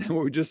 very different than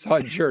what we just saw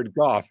in Jared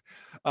Goff.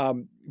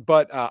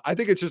 But I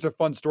think it's just a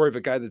fun story of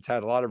a guy that's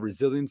had a lot of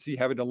resiliency,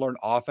 having to learn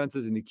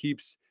offenses, and he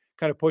keeps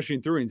kind of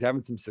pushing through and he's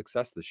having some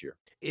success this year.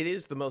 It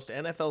is the most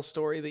NFL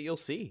story that you'll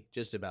see,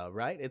 just about,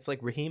 right? It's like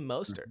Raheem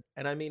Mostert. Mhm.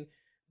 And I mean,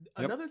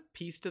 Yep. another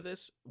piece to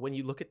this, when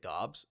you look at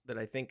Dobbs, that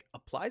I think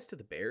applies to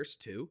the Bears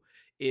too,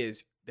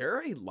 is there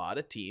are a lot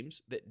of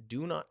teams that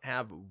do not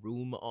have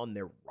room on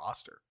their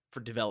roster for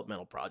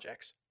developmental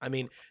projects. I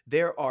mean,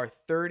 there are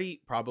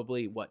 30,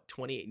 probably what,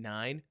 28,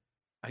 9,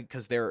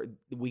 because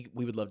we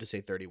would love to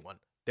say 31.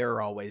 There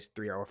are always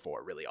 3 or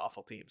 4 really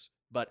awful teams,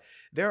 but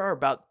there are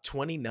about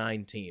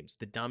 29 teams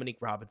that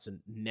Dominique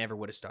Robinson never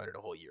would have started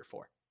a whole year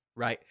for,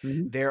 right?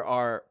 Mhm. There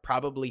are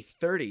probably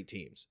 30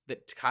 teams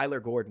that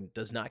Kyler Gordon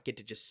does not get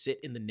to just sit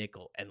in the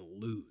nickel and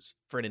lose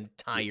for an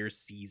entire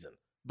season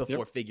before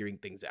Yep. figuring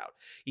things out.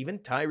 Even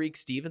Tyreek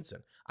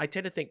Stevenson. I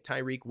tend to think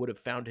Tyreek would have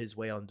found his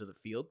way onto the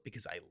field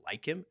because I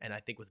like him. And I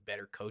think with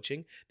better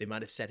coaching, they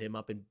might have set him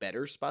up in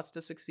better spots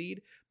to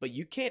succeed. But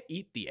you can't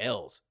eat the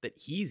L's that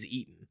he's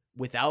eaten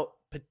without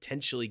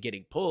potentially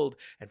getting pulled.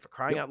 And for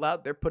crying Yep. out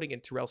loud, they're putting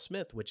in Terrell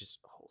Smith, which is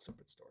a whole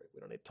separate story. We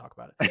don't need to talk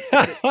about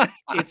it. But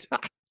it's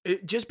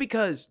just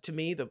because, to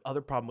me, the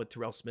other problem with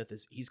Terrell Smith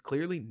is he's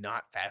clearly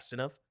not fast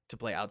enough to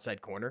play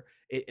outside corner.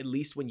 At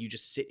least when you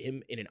just sit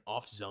him in an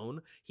off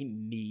zone, he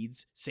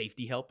needs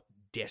safety help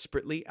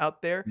desperately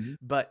out there. Mhm.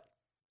 But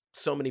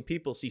so many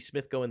people see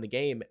Smith go in the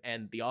game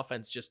and the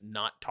offense just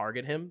not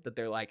target him that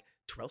they're like,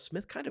 Terrell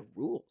Smith kind of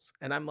rules.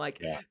 And I'm like,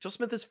 Yeah. Terrell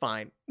Smith is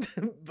fine.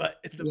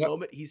 But the Yep.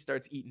 moment he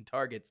starts eating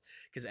targets,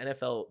 because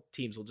NFL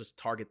teams will just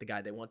target the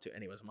guy they want to.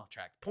 Anyways, I'm off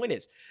track. Point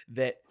is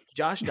that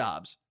Josh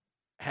Dobbs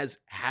has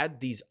had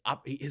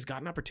he's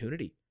got an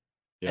opportunity.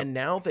 Yep. And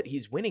now that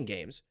he's winning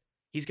games,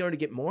 he's going to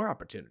get more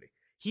opportunity.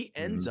 He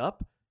ends Mhm.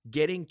 up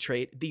getting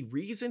trade. The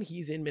reason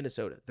he's in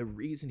Minnesota, the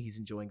reason he's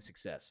enjoying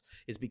success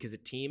is because a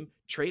team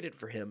traded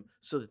for him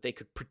so that they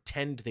could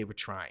pretend they were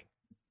trying.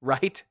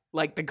 Right?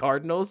 Like the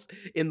Cardinals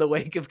in the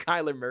wake of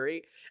Kyler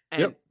Murray.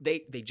 And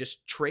Yep. they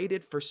just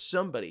traded for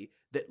somebody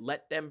that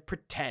let them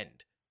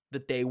pretend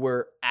that they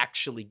were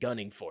actually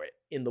gunning for it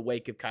in the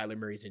wake of Kyler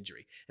Murray's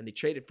injury. And they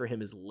traded for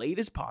him as late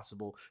as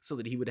possible so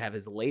that he would have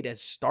as late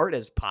as start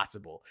as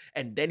possible.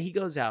 And then he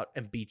goes out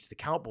and beats the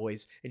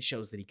Cowboys and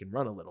shows that he can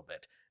run a little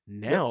bit.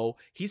 Yep. Now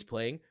he's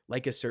playing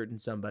like a certain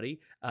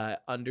somebody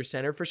under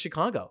center for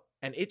Chicago.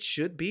 And it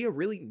should be a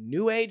really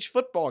new age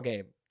football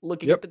game.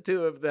 Looking at Yep. the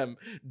two of them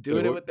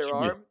doing it It with their should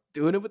be. arm,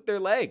 doing it with their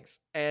legs.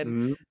 And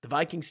Mhm. the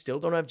Vikings still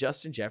don't have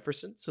Justin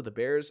Jefferson. So the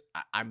Bears,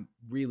 I'm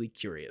really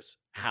curious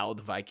how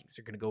the Vikings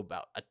are going to go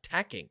about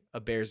attacking a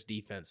Bears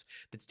defense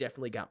that's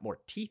definitely got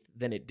more teeth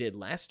than it did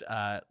last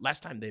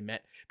time they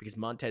met, because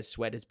Montez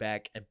Sweat is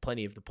back and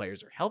plenty of the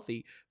players are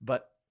healthy.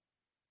 But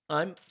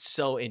I'm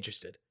so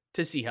interested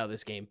to see how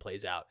this game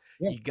plays out.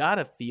 Yeah. You got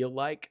to feel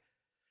like,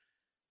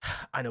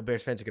 I know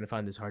Bears fans are going to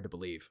find this hard to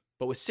believe,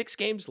 but with 6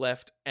 games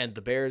left and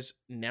the Bears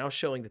now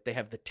showing that they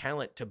have the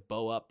talent to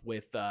bow up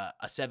with a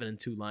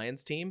 7-2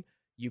 Lions team,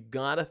 you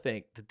got to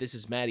think that this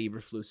is Matt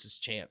Eberflus's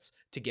chance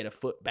to get a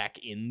foot back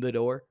in the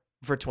door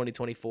for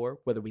 2024,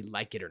 whether we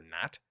like it or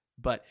not.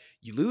 But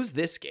you lose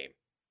this game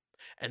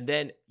and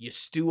then you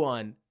stew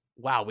on,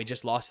 wow, we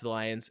just lost to the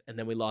Lions and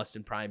then we lost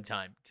in prime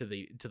time to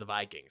the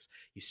Vikings.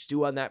 You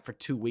stew on that for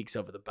 2 weeks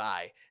over the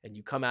bye and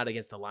you come out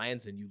against the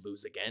Lions and you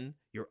lose again.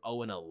 You're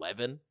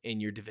 0-11 in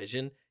your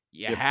division.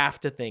 You Yep. have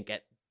to think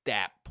at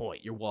that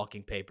point your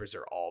walking papers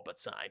are all but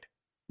signed.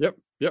 Yep.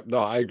 Yep. No,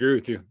 I agree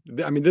with you.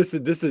 I mean, this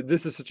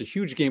is such a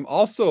huge game.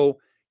 Also,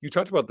 you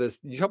talked about this.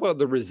 You talk about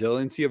the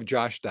resiliency of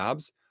Josh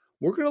Dobbs.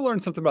 We're going to learn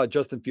something about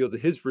Justin Fields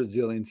and his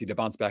resiliency to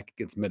bounce back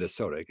against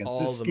Minnesota, against All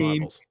this the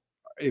scheme. marbles.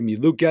 I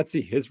mean, Luke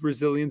Getsy, his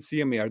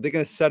resiliency. I mean, are they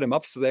going to set him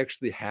up so they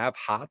actually have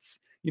hots?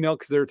 You know,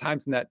 because there are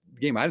times in that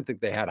game I didn't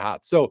think they had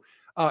hots. So,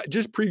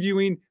 just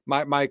previewing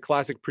my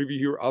classic preview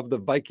here of the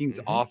Vikings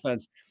Mm-hmm.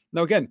 offense.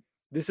 Now, again,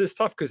 this is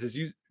tough because, as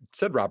you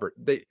said, Robert,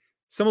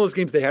 some of those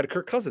games they had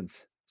Kirk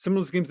Cousins. Some of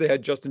those games they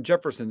had Justin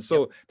Jefferson. Yep.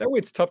 So that way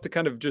it's tough to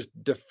kind of just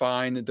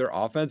define their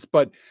offense.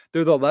 But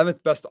they're the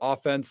 11th best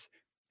offense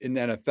in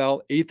the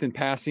NFL, 8th in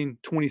passing,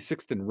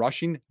 26th in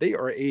rushing. They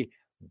are a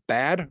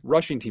bad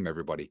rushing team.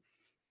 Everybody.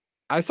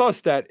 I saw a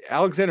stat.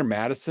 Alexander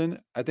Madison,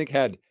 I think,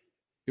 had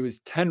it was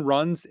 10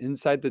 runs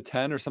inside the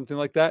 10 or something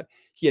like that.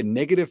 He had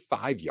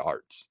 -5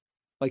 yards.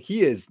 Like,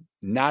 he is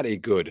not a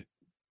good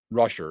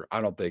rusher, I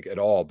don't think at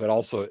all, but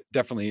also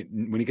definitely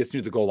when he gets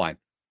near the goal line.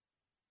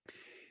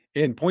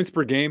 In points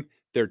per game,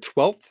 they're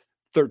 12th,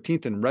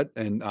 13th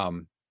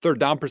in third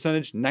down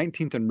percentage,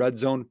 19th in red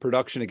zone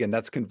production. Again,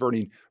 that's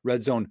converting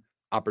red zone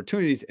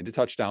opportunities into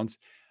touchdowns.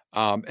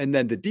 And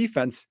then the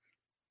defense,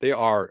 they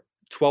are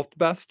 12th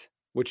best,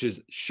 which is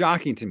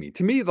shocking to me.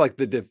 To me, like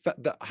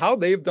how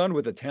they've done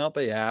with the talent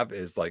they have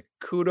is like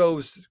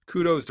kudos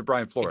to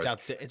Brian Flores.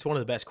 It's one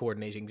of the best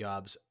coordinating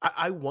jobs.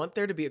 I want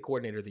there to be a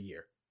coordinator of the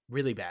year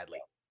really badly.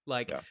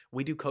 Like, Yeah.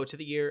 we do coach of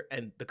the year,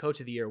 and the coach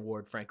of the year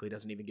award, frankly,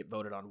 doesn't even get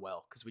voted on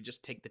well, because we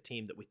just take the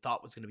team that we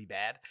thought was going to be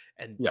bad,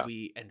 and Yeah.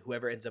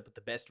 whoever ends up with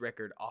the best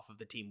record off of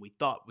the team we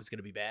thought was going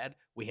to be bad,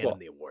 we hand Well, them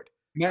the award.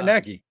 Matt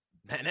Nagy,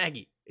 Matt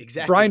Nagy,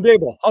 exactly. Brian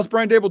Dable. How's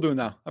Brian Dable doing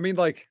now? I mean,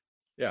 like,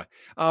 yeah.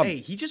 Hey,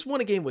 he just won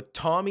a game with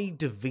Tommy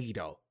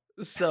DeVito,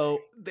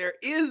 so there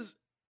is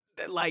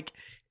like,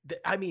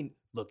 I mean,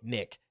 look,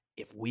 Nick,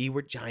 if we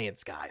were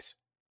Giants guys,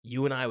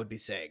 you and I would be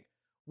saying,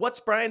 what's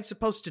Brian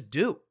supposed to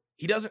do?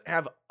 He doesn't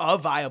have a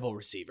viable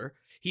receiver.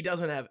 He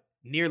doesn't have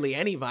nearly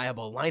any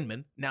viable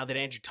linemen now that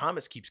Andrew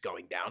Thomas keeps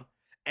going down.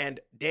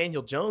 And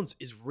Daniel Jones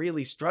is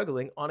really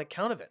struggling on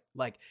account of it.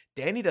 Like,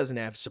 Danny doesn't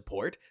have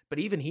support, but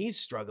even he's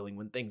struggling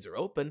when things are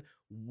open.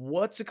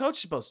 What's a coach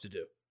supposed to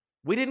do?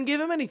 We didn't give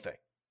him anything.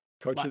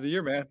 Coach of the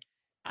year, man.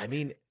 I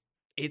mean,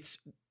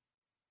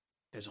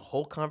 there's a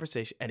whole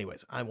conversation.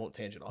 Anyways, I won't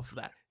tangent off of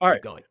that. All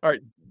Keep going. right.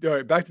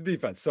 Back to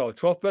defense. So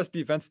 12th best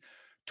defense,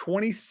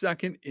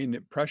 22nd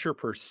in pressure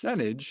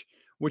percentage,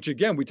 which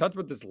again, we talked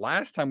about this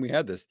last time we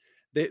had this.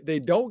 They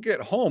don't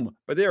get home,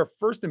 but they are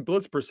first in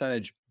blitz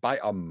percentage by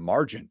a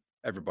margin,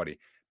 everybody.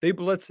 They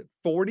blitz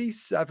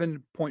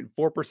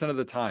 47.4% of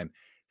the time.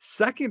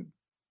 Second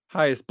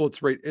highest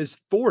blitz rate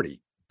is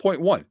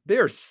 40.1. They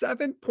are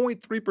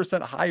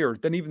 7.3% higher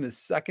than even the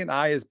second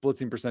highest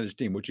blitzing percentage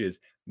team, which is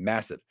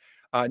massive.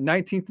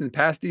 19th in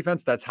pass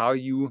defense. That's how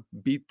you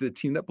beat the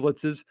team that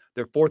blitzes.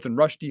 They're 4th in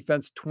rush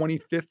defense,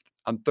 25th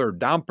on third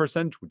down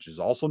percentage, which is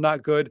also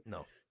not good.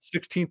 No.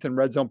 16th in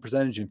red zone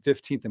percentage and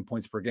 15th in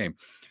points per game.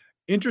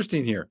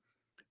 Interesting here.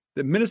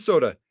 The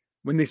Minnesota,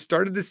 when they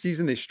started the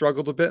season, they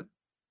struggled a bit.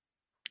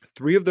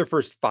 3 of their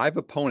first 5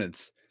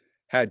 opponents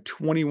had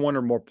 21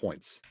 or more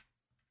points.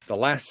 The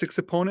last 6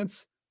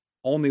 opponents,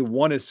 only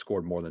 1 has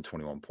scored more than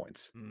 21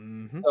 points.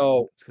 Mm-hmm.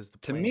 So it's because the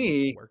to plan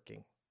me, is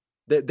working.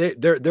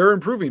 they're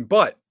improving,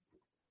 but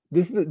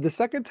This is the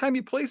second time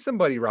you play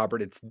somebody,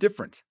 Robert, it's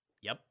different.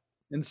 Yep.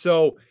 And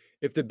so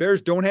if the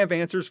Bears don't have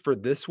answers for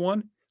this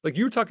one, like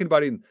you were talking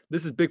about,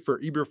 this is big for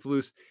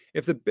Eberflus.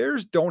 If the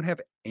Bears don't have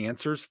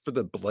answers for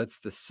the blitz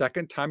the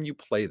second time you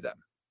play them,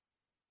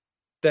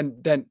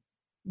 then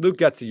Luke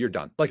Getsy, you're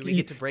done. Do we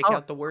get to break How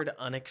out the word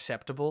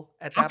unacceptable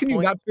at how that can you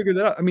point? not figure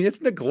that out? I mean,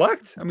 it's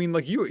neglect. I mean,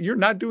 like you're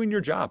not doing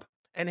your job.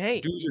 And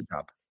hey, Do your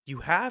job. you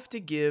have to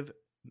give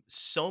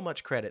so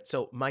much credit.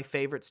 So my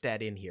favorite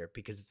stat in here,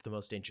 because it's the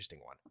most interesting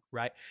one,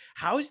 right?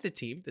 How is the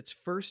team that's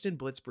first in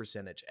blitz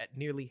percentage at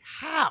nearly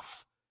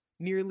half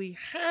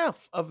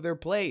of their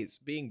plays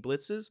being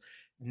blitzes,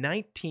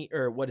 19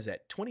 or what is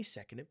that?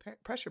 22nd in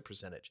pressure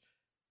percentage.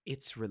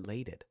 It's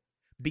related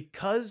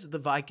because the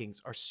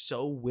Vikings are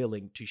so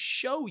willing to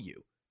show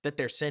you that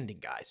they're sending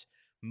guys.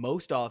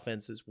 Most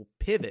offenses will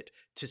pivot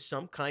to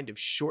some kind of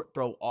short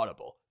throw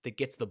audible that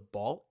gets the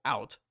ball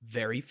out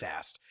very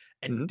fast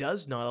and Mhm.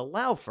 does not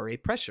allow for a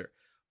pressure.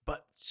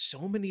 But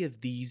so many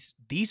of these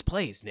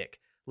plays, Nick,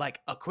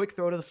 like a quick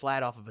throw to the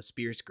flat off of a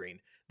spear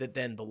screen that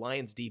then the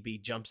Lions DB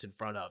jumps in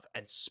front of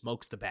and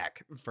smokes the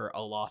back for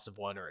a loss of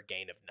one or a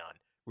gain of none,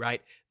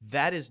 right?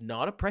 That is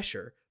not a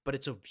pressure, but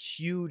it's a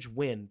huge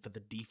win for the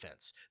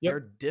defense. Yep. Their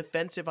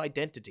defensive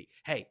identity.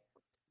 Hey,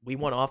 we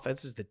want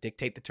offenses that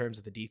dictate the terms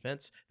of the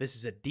defense. This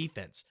is a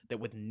defense that,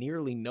 with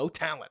nearly no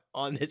talent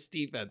on this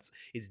defense,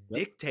 is Yep.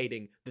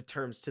 dictating the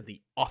terms to the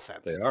They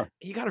offense. are.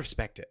 You got to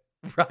respect it,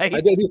 I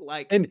right? do.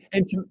 Like, And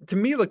to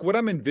me, like what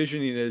I'm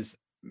envisioning is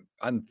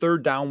on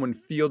third down when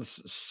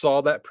Fields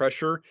saw that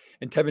pressure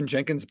and Tevin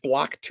Jenkins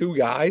blocked 2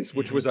 guys,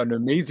 which mhm, was an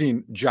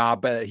amazing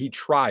job. He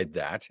tried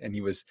that and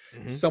he was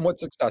mhm. somewhat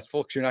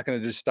successful because you're not going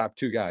to just stop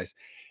 2 guys.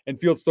 And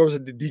Fields throws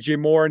it to DJ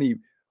Moore and he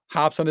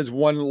hops on his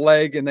one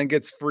leg and then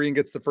gets free and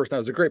gets the first down.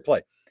 It was a great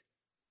play.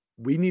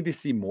 We need to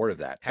see more of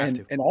that. Have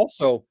to. And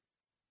also,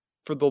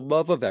 for the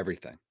love of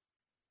everything,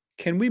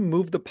 can we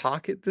move the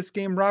pocket this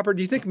game, Robert?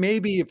 Do you think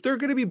maybe if they're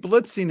gonna be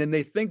blitzing and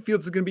they think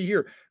Fields is gonna be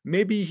here,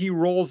 maybe he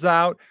rolls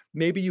out,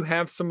 maybe you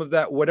have some of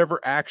that whatever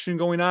action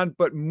going on,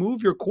 but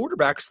move your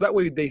quarterback so that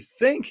way they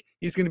think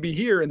he's gonna be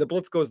here and the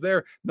blitz goes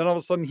there. Then all of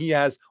a sudden he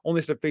has only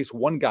has to face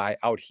one guy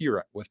out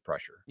here with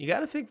pressure. You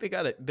got to think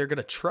they're going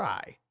to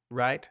try,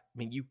 right? I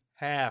mean, you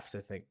have to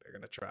think they're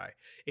going to try.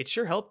 It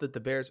sure helped that the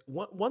Bears,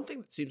 one thing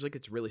that seems like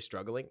it's really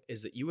struggling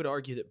is that you would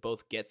argue that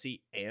both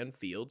Getsy and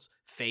Fields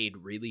fade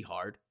really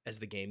hard as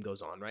the game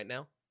goes on right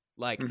now.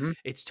 Like, Mhm.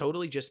 it's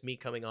totally just me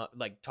coming up,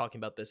 like talking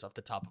about this off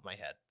the top of my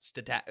head.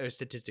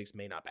 Statistics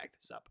may not back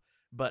this up.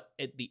 But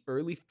at the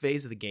early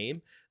phase of the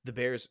game, the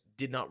Bears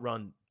did not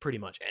run pretty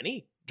much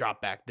any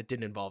drop back that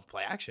didn't involve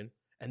play action.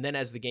 And then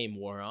as the game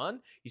wore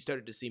on, you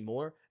started to see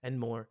more and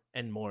more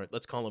and more,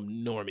 let's call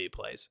them normie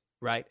plays,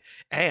 right?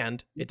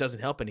 And it doesn't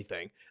help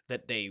anything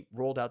that they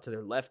rolled out to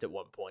their left at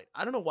one point.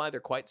 I don't know why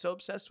they're quite so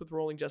obsessed with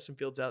rolling Justin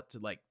Fields out to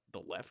like the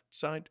left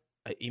side.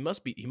 He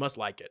must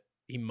like it.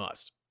 He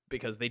must,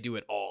 because they do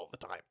it all the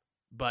time.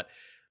 But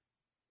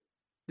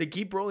they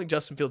keep rolling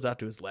Justin Fields out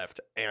to his left,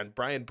 and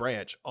Brian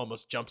Branch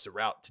almost jumps a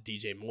route to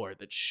DJ Moore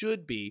that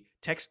should be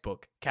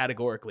textbook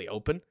categorically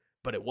open,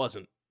 but it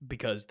wasn't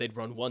because they'd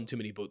run one too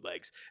many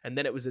bootlegs. And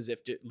then it was as if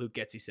Luke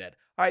Getsy said,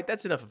 all right,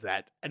 that's enough of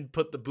that, and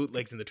put the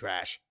bootlegs in the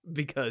trash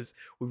because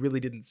we really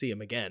didn't see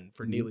him again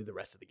for Mhm. nearly the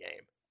rest of the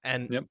game.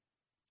 And Yep.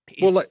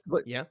 Well, it's,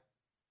 yeah.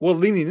 well,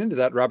 leaning into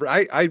that, Robert,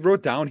 I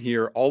wrote down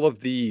here all of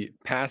the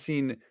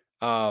passing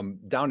down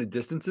and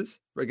distances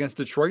against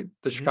Detroit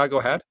that Hmm. Chicago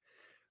had.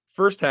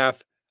 First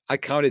half, I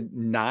counted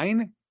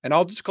 9, and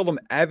I'll just call them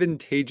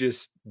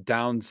advantageous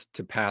downs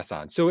to pass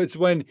on. So it's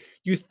when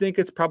you think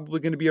it's probably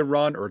going to be a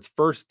run, or it's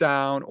first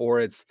down,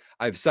 or it's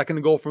I have second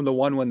and goal from the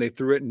one when they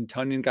threw it and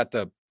Tunyon got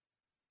the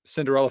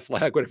Cinderella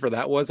flag, whatever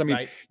that was. I mean,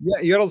 Right.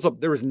 yeah, you got all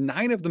there was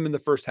 9 of them in the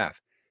first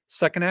half.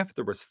 Second half,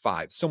 there was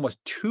 5. So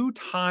almost 2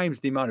 times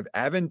the amount of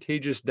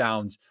advantageous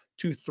downs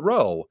to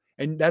throw.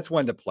 And that's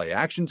when the play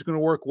action is going to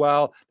work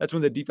well. That's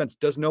when the defense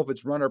doesn't know if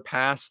it's run or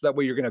pass. That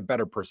way you're going to have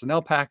better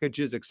personnel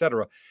packages, et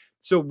cetera.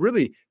 So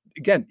really,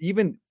 again,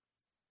 even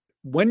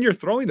when you're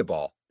throwing the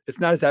ball, it's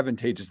not as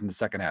advantageous in the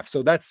second half.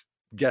 So that's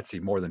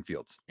Getsy more than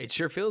Fields. It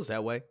sure feels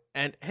that way.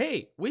 And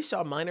hey, we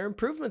saw minor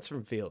improvements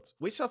from Fields.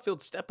 We saw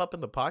Fields step up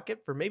in the pocket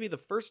for maybe the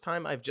first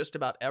time I've just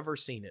about ever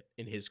seen it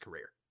in his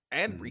career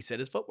and Mhm. reset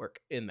his footwork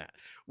in that.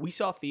 We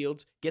saw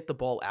Fields get the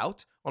ball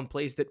out on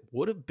plays that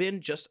would have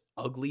been just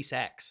ugly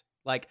sacks.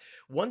 Like,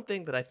 one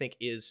thing that I think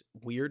is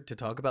weird to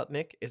talk about,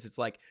 Nick, is it's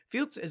like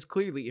Fields has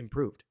clearly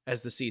improved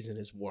as the season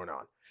has worn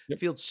on. Yep.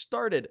 Fields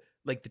started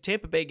like the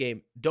Tampa Bay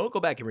game. Don't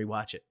go back and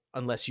rewatch it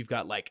unless you've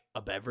got like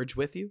a beverage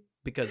with you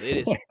because it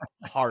is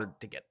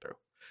hard to get through.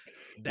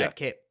 Yeah.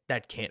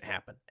 That can't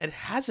happen. It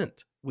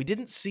hasn't. We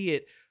didn't see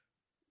it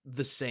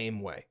the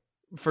same way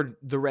for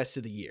the rest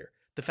of the year.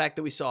 The fact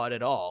that we saw it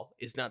at all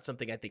is not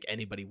something I think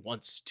anybody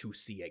wants to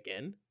see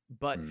again,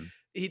 but Mhm.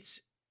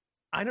 it's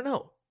I don't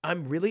know.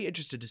 I'm really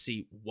interested to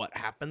see what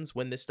happens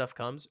when this stuff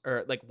comes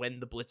or like when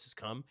the blitzes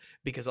come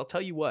because I'll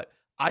tell you what,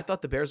 I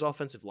thought the Bears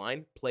offensive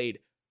line played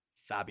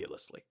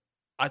fabulously.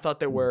 I thought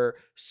there Mm. were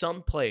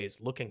some plays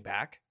looking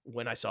back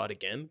when I saw it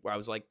again where I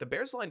was like, the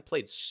Bears line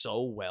played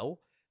so well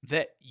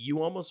that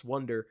you almost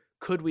wonder,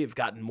 could we have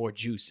gotten more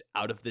juice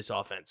out of this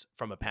offense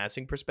from a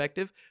passing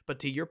perspective? But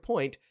to your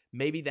point,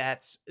 maybe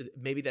that's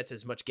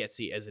as much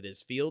Getsy as it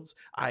is Fields.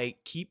 I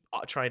keep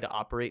trying to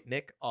operate,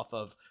 Nick, off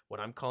of what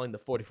I'm calling the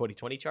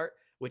 40-40-20 chart,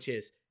 which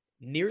is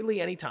nearly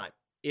any time,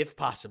 if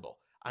possible,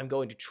 I'm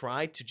going to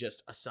try to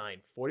just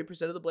assign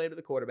 40% of the blame to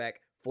the quarterback,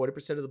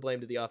 40% of the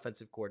blame to the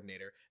offensive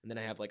coordinator, and then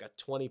I have like a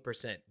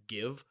 20%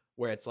 give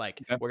where it's like,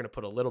 Okay. we're going to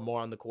put a little more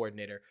on the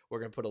coordinator, we're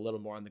going to put a little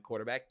more on the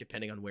quarterback,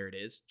 depending on where it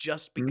is,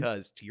 just Mhm.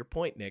 because, to your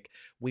point, Nick,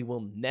 we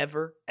will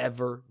never,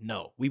 ever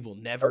know. We will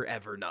Nope. never,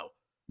 ever know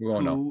We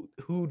won't know.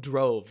 who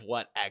drove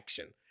what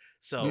action.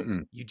 So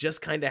Mm-mm. you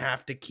just kind of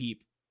have to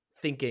keep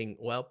thinking,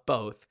 well,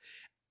 both.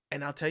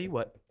 And I'll tell you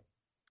what,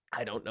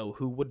 I don't know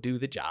who would do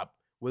the job.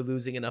 We're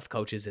losing enough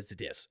coaches as it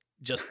is,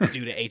 just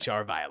due to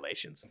HR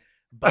violations.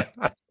 But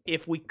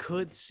if we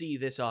could see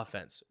this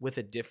offense with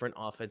a different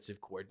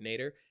offensive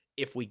coordinator,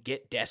 if we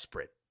get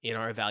desperate in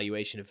our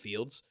evaluation of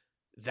Fields,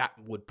 that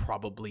would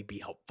probably be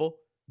helpful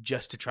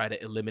just to try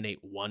to eliminate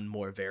one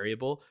more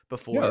variable Yeah,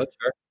 before. that's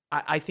fair.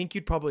 I think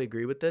you'd probably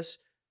agree with this.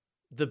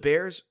 The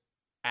Bears,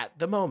 at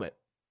the moment,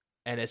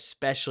 and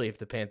especially if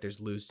the Panthers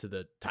lose to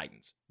the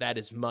Titans, that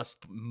is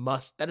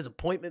that is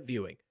appointment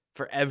viewing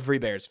for every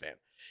Bears fan.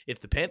 If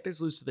the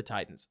Panthers lose to the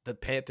Titans, the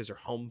Panthers are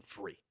home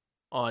free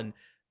on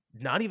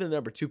not even the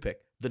number 2 pick,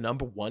 the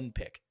number 1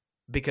 pick.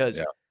 Because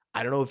Yeah.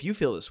 I don't know if you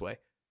feel this way.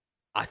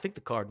 I think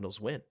the Cardinals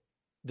win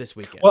this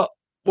weekend. Well,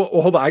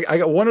 hold on. I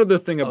got one other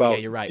thing Oh yeah,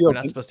 about you're right. We're Fields not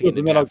and supposed to get Fields,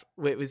 into and then I'll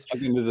draft. It was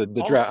get into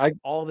the all, draft.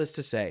 all this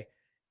to say,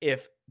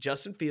 if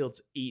Justin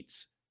Fields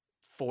eats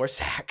 4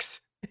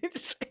 sacks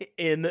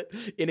in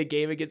a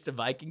game against a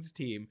Vikings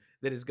team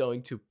that is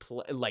going to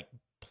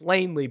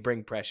plainly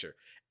bring pressure,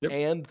 Yep.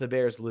 and the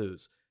Bears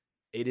lose,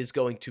 it is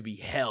going to be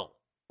hell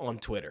on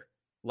Twitter.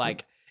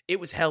 Yep. It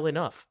was hell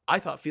enough. I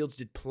thought Fields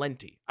did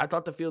plenty. I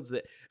thought the Fields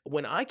that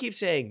when I keep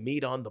saying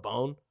meat on the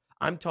bone,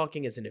 I'm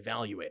talking as an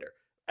evaluator.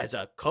 As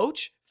a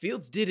coach,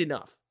 Fields did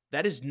enough.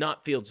 That is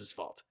not Fields'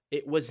 fault.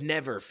 It was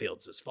never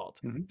Fields' fault.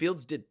 Mhm.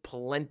 Fields did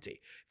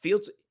plenty.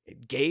 Fields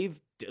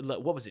gave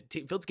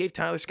Fields gave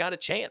Tyler Scott a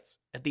chance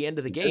at the end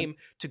of the He did. game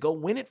to go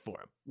win it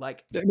for him. I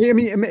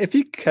mean, if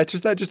he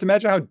catches that, just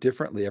imagine how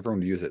differently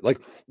everyone would use it.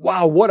 Like,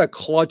 wow, what a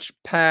clutch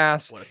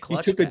pass. What a He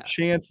clutch took a pass.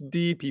 chance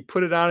deep. He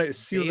put it on it,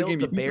 sealed the game. Bailed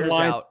He the beat the Bears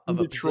Lions out in of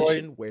a Detroit.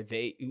 position where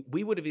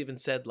we would have even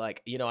said,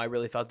 like, I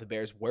really thought the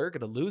Bears were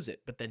going to lose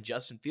it, but then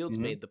Justin Fields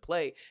Mhm. made the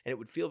play, and it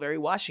would feel very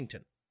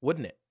Washington,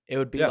 wouldn't it? It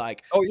would be Yeah.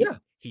 like, Oh, yeah.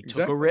 he took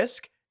a Exactly.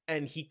 risk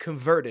and he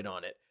converted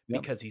on it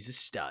Yep. because he's a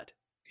stud.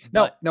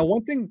 Now, But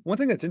one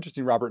thing that's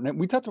interesting, Robert, and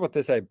we talked about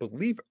this, I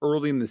believe,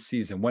 early in the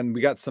season when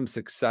we got some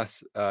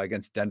success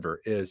against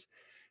Denver, is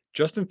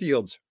Justin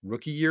Fields'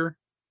 rookie year,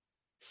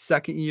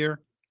 second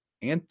year,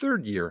 and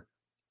third year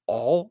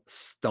all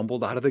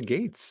stumbled out of the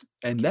gates.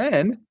 And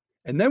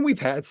then we've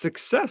had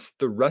success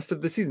the rest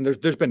of the season.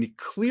 There's been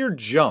clear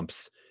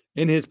jumps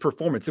in his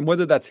performance. And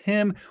whether that's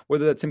him,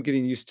 whether that's him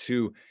getting used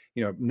to,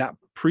 not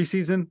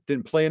preseason,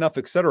 didn't play enough,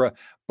 etc.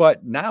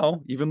 But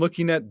now, even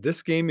looking at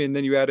this game, and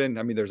then you add in,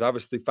 I mean, there's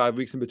obviously 5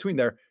 weeks in between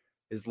there,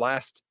 his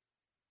last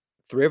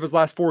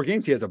 4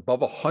 games, he has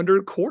above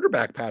 100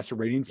 quarterback passer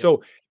rating. Yep.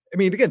 So, I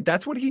mean, again,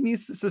 that's what he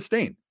needs to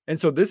sustain. And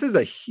so this is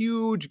a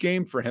huge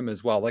game for him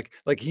as well.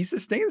 Like he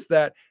sustains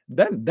that,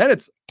 then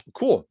it's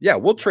cool. Yeah,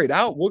 we'll trade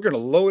out. We're going to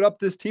load up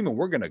this team and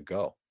we're going to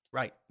go.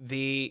 right,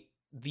 the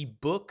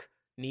book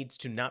needs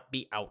to not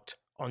be out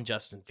on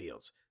Justin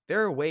Fields.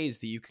 There are ways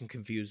that you can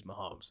confuse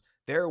Mahomes.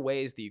 There are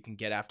ways that you can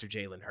get after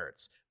Jalen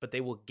Hurts, but they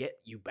will get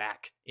you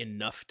back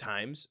enough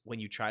times when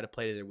you try to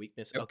play to their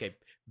weakness. Yep. Okay,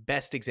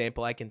 best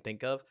example I can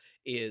think of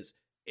is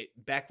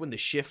back when the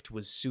shift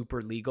was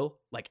super legal,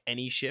 like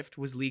any shift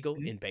was legal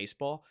Mhm. in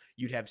baseball.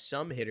 You'd have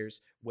some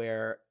hitters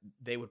where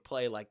they would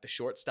play like the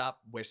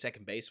shortstop where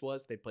second base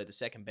was. They'd play the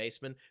second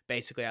baseman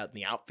basically out in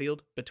the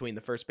outfield between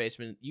the first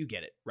baseman. You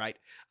get it, right?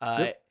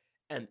 Yep.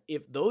 And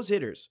if those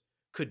hitters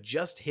could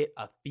just hit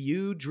a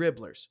few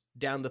dribblers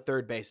down the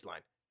third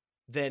baseline,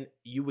 then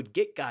you would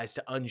get guys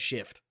to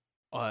unshift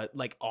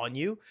on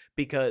you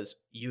because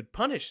you'd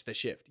punish the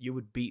shift. You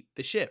would beat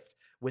the shift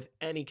with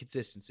any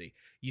consistency.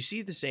 You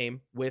see the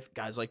same with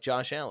guys like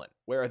Josh Allen,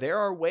 where there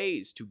are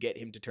ways to get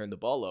him to turn the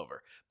ball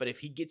over. But if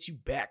he gets you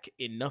back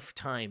enough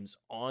times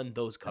on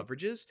those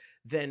coverages,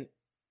 then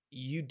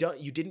you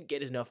didn't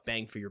get enough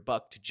bang for your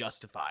buck to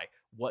justify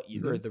what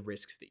you or the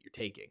risks that you're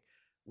taking.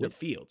 With Yep.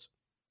 Fields,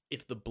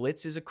 if the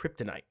blitz is a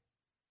kryptonite,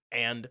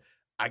 and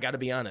I got to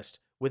be honest,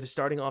 with a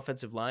starting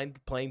offensive line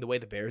playing the way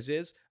the Bears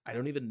is, I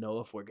don't even know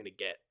if we're going to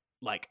get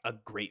like a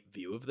great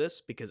view of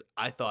this because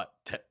I thought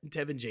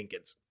Tevin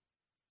Jenkins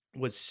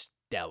was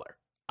stellar.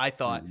 I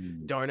thought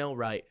Mhm. Darnell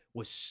Wright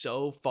was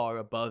so far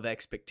above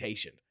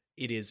expectation.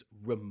 It is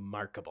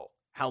remarkable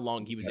how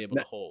long he was able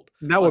to hold.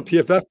 Not what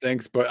PFF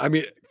thinks, but I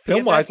mean,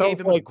 film PFF wise, I gave was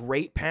him a like,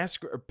 great pass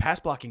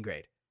blocking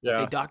grade. They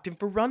yeah, docked him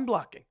for run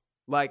blocking.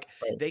 Like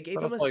right. they gave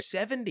But I him a was like,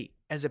 70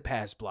 as a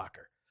pass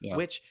blocker, yeah.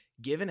 which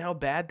given how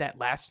bad that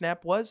last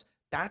snap was,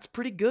 that's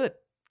pretty good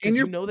And because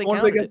you're they going up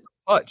counted it. against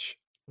Hutch.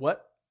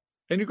 What?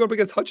 And you're going up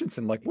against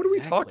Hutchinson. Like, what are we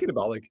Exactly. talking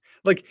about?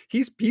 Like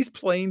he's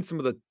playing some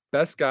of the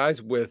best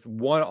guys with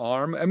one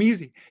arm. I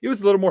mean, he was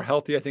a little more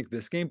healthy, I think,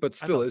 this game, but I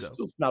still, thought it's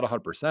so. still not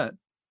 100%.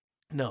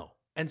 No.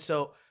 And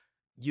so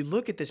you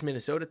look at this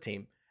Minnesota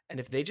team, and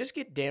if they just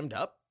get dammed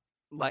up,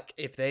 like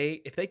if they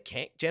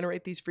can't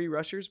generate these free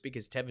rushers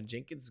because Tevin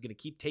Jenkins is going to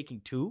keep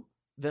taking two,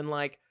 then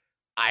like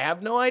I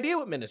have no idea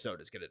what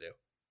Minnesota's going to do.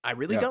 I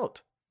really Yeah.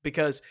 don't.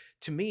 Because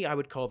to me, I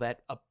would call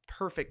that a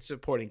perfect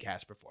supporting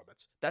cast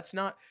performance. That's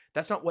not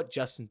what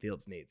Justin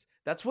Fields needs.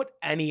 That's what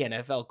any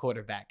NFL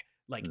quarterback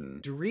like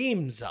Mm.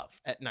 dreams of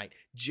at night.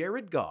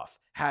 Jared Goff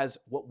has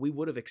what we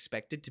would have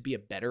expected to be a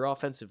better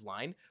offensive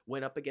line,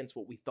 went up against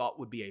what we thought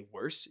would be a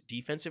worse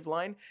defensive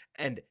line,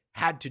 and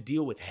had to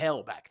deal with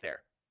hell back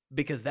there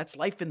because that's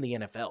life in the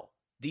NFL.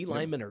 D Yeah.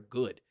 linemen are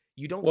good.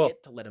 You don't Well,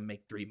 get to let them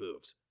make three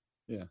moves.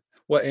 yeah.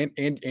 Well,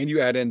 and you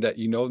add in that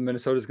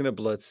Minnesota's going to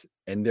blitz,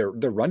 and their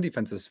run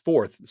defense is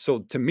fourth. So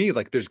to me,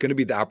 like there's going to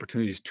be the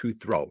opportunities to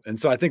throw, and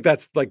so I think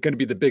that's like going to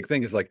be the big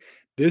thing. Is like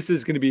this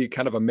is going to be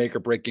kind of a make or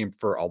break game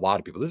for a lot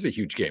of people. This is a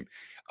huge game.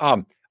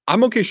 Um,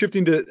 I'm okay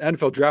shifting to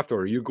NFL draft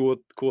order. You cool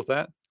with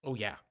that? Oh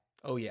yeah.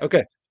 Oh yeah.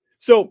 Okay.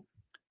 So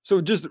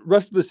just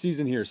rest of the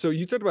season here. So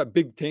you talked about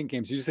Big Ten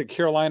games. You just said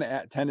Carolina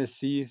at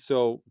Tennessee.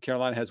 So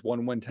Carolina has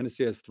 1 win,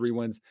 Tennessee has 3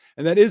 wins.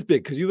 And that is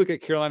big because you look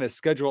at Carolina's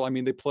schedule. I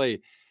mean, they play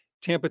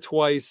Tampa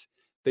twice,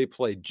 they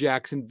play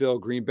Jacksonville,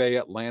 Green Bay,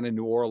 Atlanta,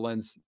 New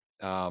Orleans.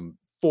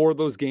 4 of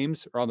those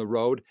games are on the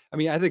road. I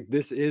mean, I think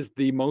this is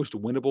the most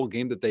winnable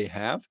game that they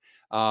have.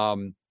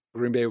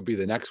 Green Bay would be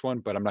the next one,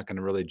 but I'm not going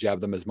to really jab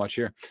them as much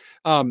here.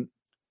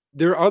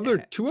 There are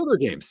Yeah. 2 other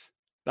games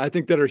I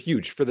think that are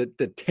huge for the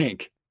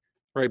tank,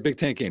 right? Big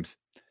tank games.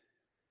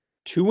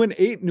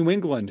 2-8 New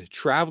England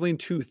traveling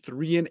to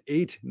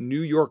 3-8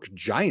 New York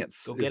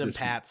Giants. Go Is get them, this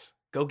Pats.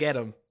 Go get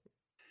them.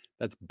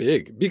 That's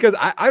big because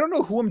I don't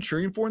know who I'm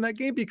cheering for in that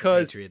game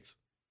Patriots.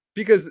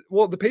 because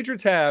well the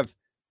Patriots have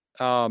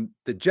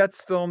the Jets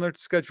still on their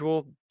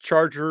schedule,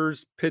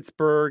 Chargers,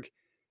 Pittsburgh.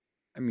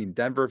 I mean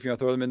Denver if you want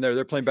to throw them in there,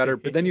 they're playing better.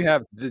 But then you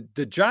have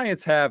the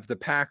Giants have the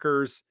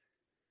Packers,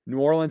 New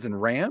Orleans,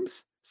 and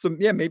Rams. So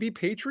yeah, maybe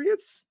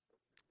Patriots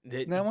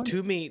in that one.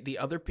 To me, the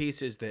other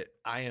piece is that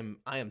I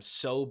am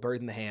so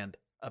bird in the hand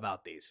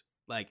about these.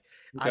 Like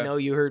I Okay. know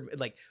you heard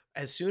like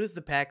as soon as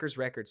the Packers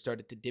record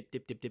started to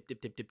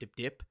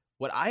dip,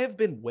 what I have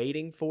been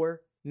waiting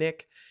for,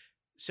 Nick.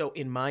 So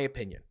in my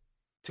opinion,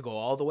 to go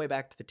all the way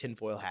back to the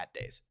tinfoil hat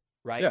days,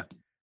 right? Yeah.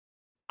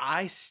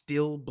 I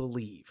still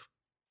believe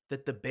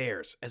that the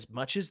Bears, as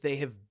much as they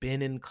have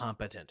been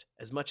incompetent,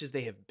 as much as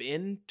they have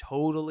been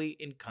totally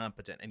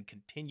incompetent and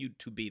continued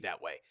to be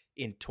that way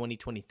in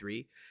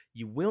 2023,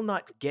 you will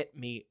not get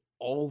me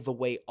all the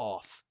way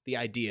off the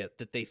idea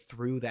that they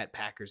threw that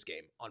Packers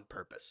game on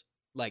purpose.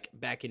 Like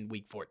back in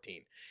week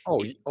 14.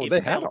 Oh, It oh, it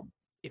they had felt them.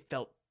 it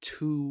felt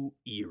too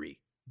eerie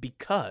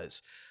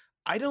because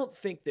I don't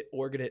think that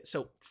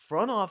so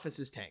front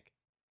offices tank.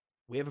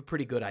 We have a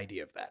pretty good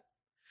idea of that.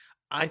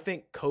 I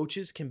think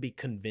coaches can be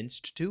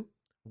convinced to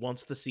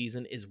once the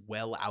season is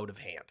well out of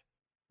hand,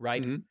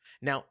 right? Mhm.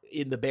 Now,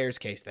 in the Bears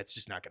case, that's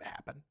just not going to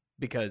happen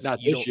because Not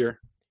this year.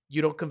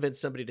 you don't convince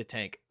somebody to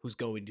tank who's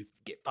going to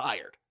get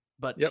fired.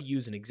 But to Yep.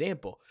 use an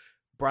example,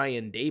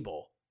 Brian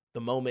Dable,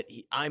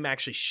 I'm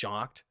actually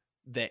shocked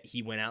that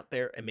he went out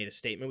there and made a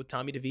statement with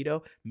Tommy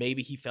DeVito.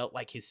 Maybe he felt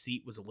like his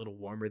seat was a little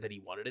warmer than he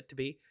wanted it to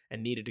be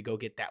and needed to go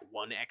get that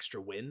one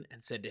extra win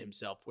and said to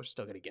himself, we're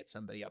still going to get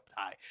somebody up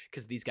high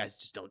because these guys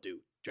just don't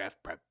do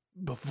draft prep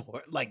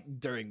before, like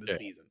during the Yeah.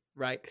 season,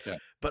 right? Yeah.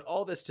 But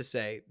all this to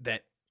say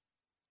that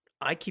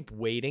I keep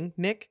waiting,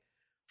 Nick,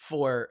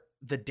 for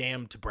the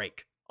dam to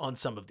break on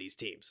some of these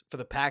teams, for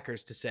the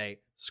Packers to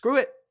say, screw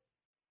it,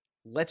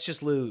 let's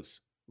just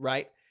lose,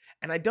 right?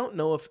 And I don't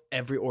know if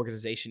every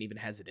organization even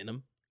has it in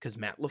them because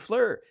Matt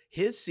LaFleur,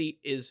 his seat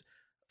is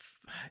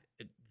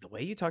the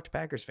way you talk to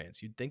Packers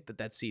fans, you'd think that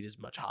that seat is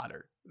much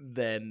hotter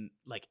than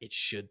like it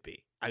should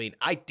be. I mean,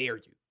 I dare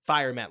you,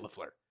 fire Matt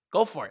LaFleur,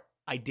 go for it.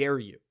 I dare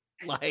you.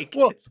 Like,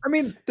 Well, I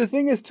mean, the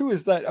thing is too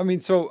is that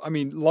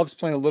Love's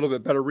playing a little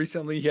bit better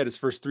recently. He had his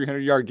first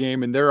 300-yard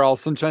game, and they're all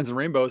sunshines and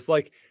rainbows.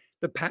 Like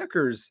the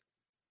Packers,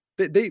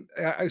 so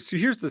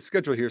here's the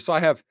schedule here. So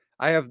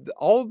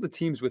all of the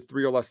teams with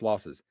 3 or less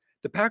losses.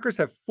 The Packers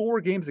have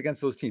 4 games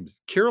against those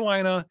teams.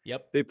 Carolina,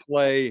 yep. they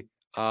play.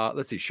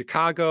 Let's see,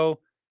 Chicago,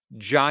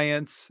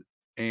 Giants,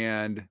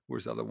 and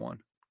where's the other one?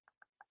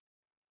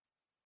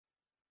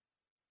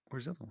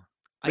 Where's the other one?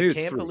 Maybe I it's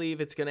can't 3.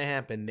 believe it's going to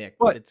happen, Nick,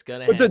 but But it's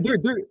going to but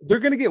happen. they're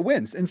gonna get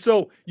wins, and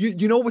so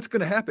you know what's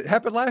gonna happen. It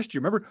happened last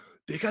year. Remember,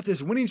 they got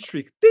this winning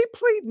streak. They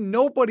played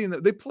nobody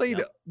they played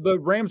Yep. the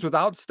Rams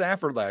without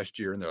Stafford last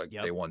year, and they're like,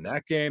 Yep. they won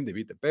that game. They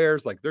beat the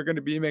Bears. Like they're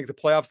gonna make the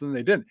playoffs, and then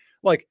they didn't.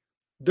 Like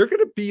they're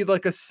gonna be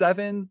like a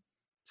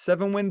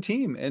 7-win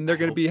team, and they're I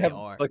gonna hope they have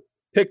are. like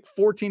pick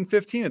 14,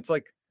 15. It's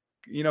like,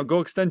 go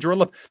extend Jordan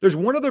Love. There's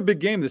one other big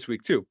game this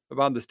week too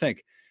about this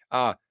tank.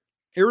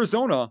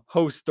 Arizona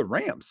hosts the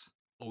Rams.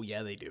 Oh,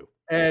 yeah, they do.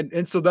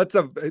 And so that's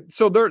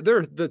so they're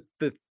the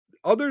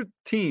other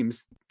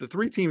teams, the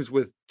 3 teams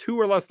with 2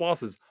 or less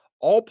losses,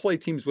 all play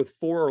teams with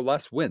 4 or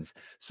less wins.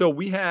 So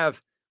we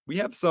have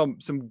some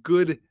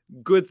good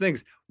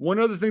things. One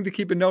other thing to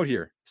keep a note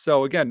here.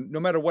 So again, no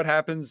matter what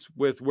happens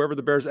with wherever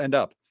the Bears end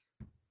up,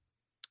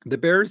 the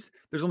Bears,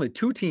 there's only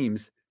 2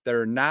 teams that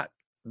are not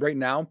right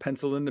now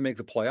penciled in to make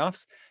the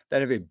playoffs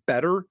that have a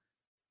better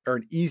or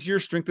an easier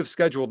strength of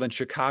schedule than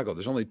Chicago.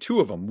 There's only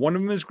 2 of them. One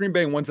of them is Green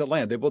Bay and one's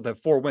Atlanta. They both have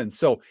 4 wins.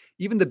 So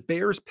even the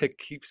Bears pick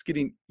keeps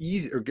getting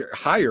easy or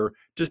higher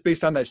just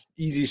based on that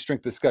easy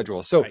strength of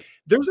schedule. So Right.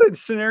 there's a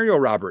scenario,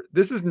 Robert.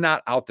 This is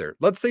not out there.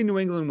 Let's say New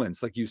England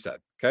wins, like you said.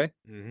 Okay.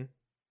 Hmm.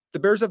 The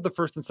Bears have the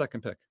first and second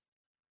pick.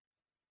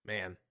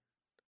 Man,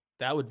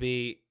 that would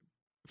be,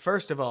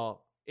 first of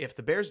all, if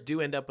the Bears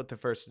do end up with the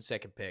first and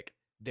second pick,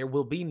 there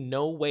will be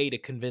no way to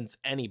convince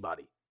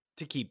anybody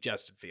to keep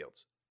Justin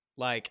Fields.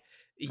 Like,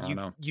 I don't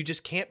know. you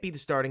just can't be the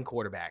starting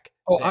quarterback.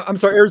 Oh, That I'm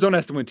sorry. Arizona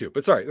has to win too,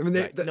 but sorry. I mean,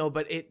 right. No,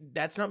 but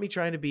that's not me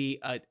trying to be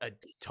a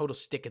total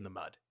stick in the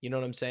mud. You know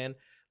what I'm saying?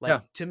 Like, yeah.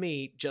 to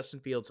me, Justin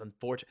Fields,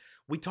 unfortunately,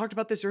 we talked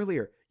about this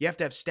earlier. You have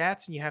to have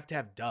stats and you have to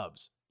have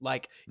dubs.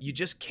 Like, you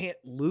just can't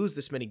lose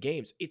this many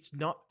games. It's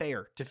not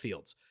fair to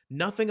Fields.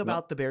 Nothing No,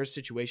 about the Bears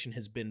situation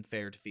has been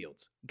fair to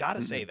Fields.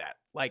 Gotta say mm-mm. that.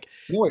 Like,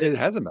 No, the it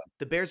hasn't been.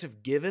 the Bears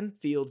have given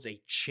Fields a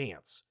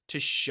chance to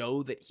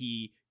show that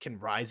he can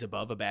rise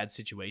above a bad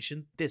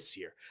situation this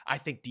year. I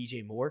think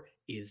DJ Moore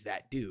is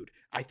that dude.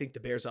 I think the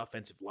Bears'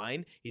 offensive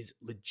line is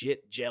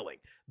legit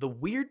gelling. The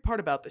weird part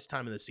about this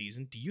time of the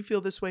season, do you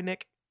feel this way,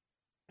 Nick?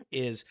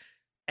 Is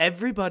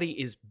everybody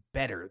is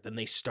better than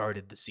they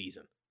started the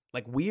season.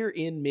 Like, we're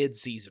in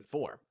mid-season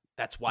form.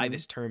 That's why Mhm.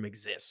 this term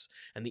exists.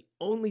 And the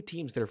only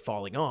teams that are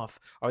falling off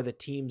are the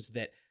teams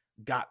that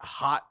got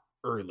hot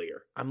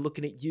earlier. I'm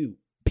looking at you,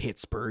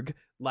 Pittsburgh.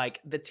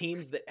 Like, the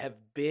teams that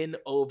have been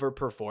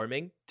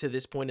overperforming to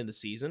this point in the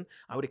season,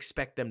 I would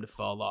expect them to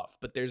fall off.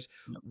 But there's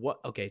Yep. what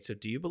okay, so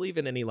do you believe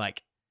in any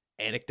like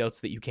anecdotes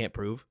that you can't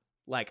prove?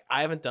 Like,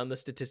 I haven't done the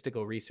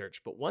statistical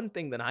research, but one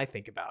thing that I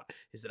think about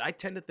is that I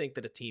tend to think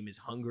that a team is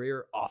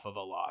hungrier off of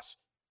a loss.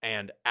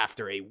 And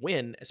after a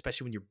win,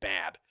 especially when you're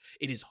bad,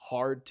 it is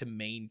hard to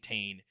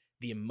maintain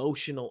the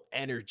emotional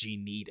energy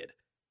needed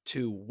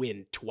to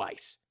win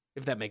twice,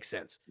 if that makes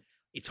sense.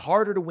 It's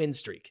harder to win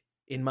streak,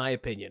 in my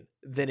opinion,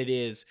 than it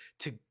is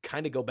to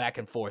kind of go back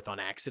and forth on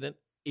accident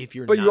if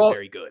you're But you not all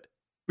very good.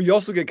 But you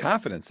also get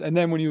confidence, and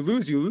then when you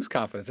lose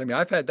confidence. I mean,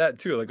 I've had that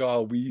too, like,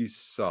 "Oh, we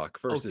suck,"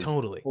 Oh, versus,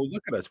 totally. "Well,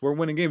 look at us, we're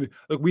winning games.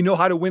 Look, we know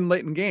how to win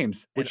late in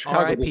games," which And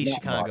Chicago does RIP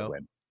not know how to Chicago.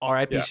 win.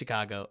 RIP Yeah.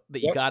 Chicago. That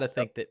you Yep, got to yep,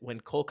 think that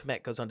when Cole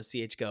Kmet goes on to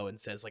CHGO and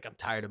says, like, I'm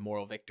tired of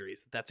moral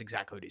victories, that's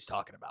exactly what he's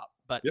talking about.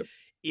 But yep.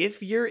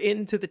 if you're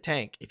into the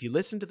tank, if you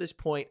listen to this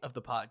point of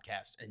the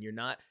podcast and you're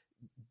not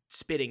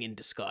spitting in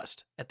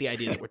disgust at the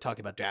idea that we're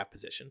talking about draft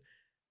position,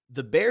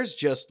 the Bears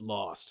just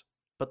lost,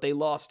 but they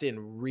lost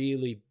in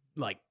really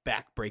like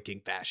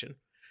back-breaking fashion.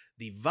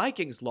 The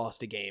Vikings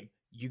lost a game.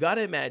 You got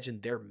to imagine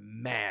they're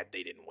mad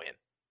they didn't win.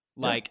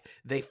 Yeah. Like,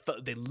 they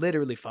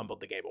literally fumbled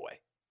the game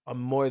away on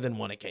more than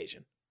one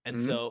occasion. And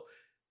Mhm. so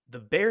the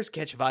Bears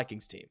catch a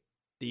Vikings team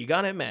that you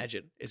got to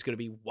imagine is going to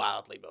be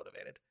wildly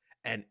motivated.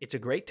 And it's a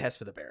great test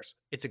for the Bears.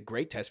 It's a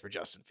great test for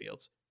Justin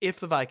Fields. If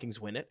the Vikings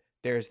win it,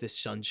 there's this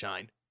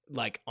sunshine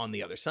like on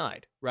the other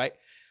side, right?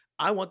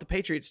 I want the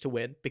Patriots to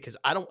win because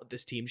I don't want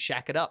this team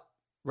shack it up,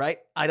 right?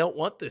 I don't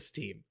want this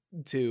team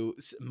to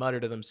mutter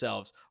to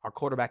themselves, our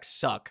quarterbacks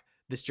suck.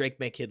 This Drake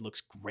May kid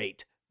looks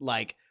great.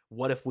 Like,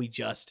 what if we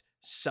just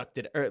sucked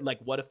it? Or like,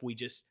 what if we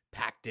just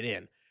packed it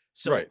in?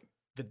 So Right.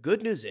 the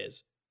good news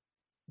is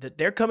that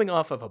they're coming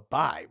off of a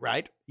bye,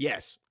 right?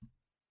 Yes.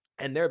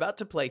 And they're about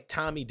to play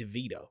Tommy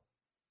DeVito,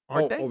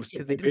 aren't they? So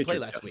Because they the didn't play Patriots,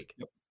 last yes. week.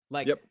 Yep,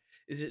 Like,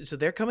 yep. so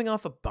they're coming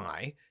off a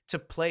bye to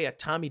play a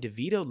Tommy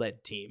DeVito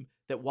led team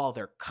that, while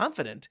they're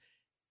confident,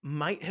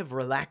 might have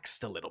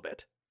relaxed a little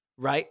bit,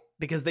 right?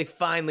 Because they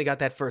finally got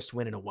that first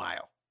win in a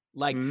while.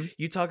 Like, Mhm.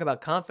 you talk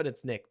about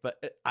confidence, Nick,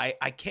 but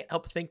I can't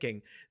help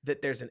thinking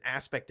that there's an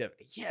aspect of,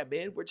 yeah,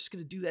 man, we're just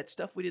going to do that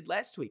stuff we did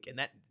last week. And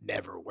that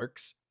never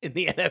works in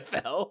the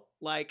NFL.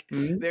 Like,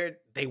 Mhm.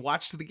 they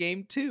watched the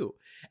game too.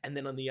 And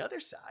then on the other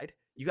side,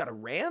 you got a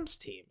Rams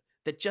team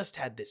that just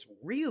had this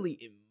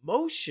really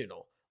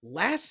emotional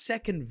last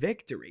second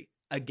victory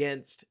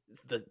against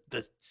the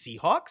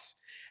Seahawks.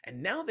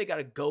 And now they got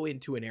to go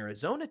into an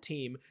Arizona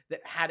team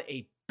that had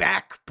a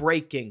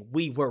back-breaking,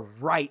 we were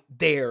right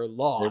there They were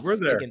loss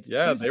there. against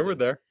Yeah, they were Houston.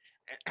 there.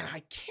 And I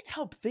can't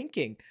help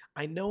thinking,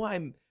 I know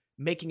I'm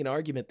making an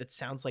argument that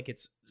sounds like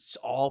it's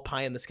all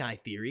pie in the sky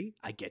theory.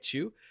 I get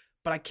you.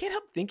 But I can't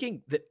help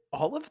thinking that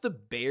all of the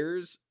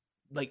Bears,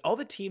 like all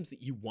the teams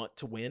that you want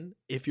to win,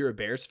 if you're a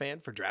Bears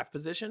fan for draft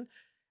position,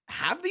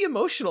 have the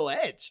emotional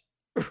edge,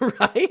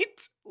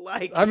 right?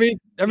 Like, I mean,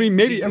 do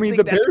maybe. I you mean,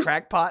 think the that's Bears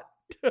crackpot?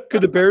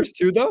 could the Bears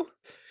too, though.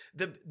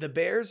 The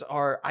Bears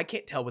are, I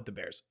can't tell with the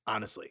Bears,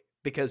 honestly,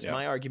 because Yeah.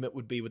 my argument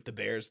would be with the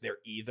Bears, they're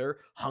either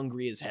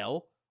hungry as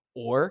hell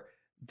or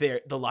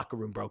the locker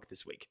room broke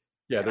this week.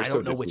 Yeah, And they're I so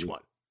don't know which depleted.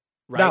 one,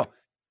 right? Now,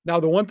 Now,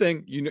 the one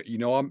thing,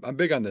 I'm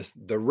big on this,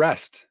 the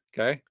rest,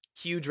 okay?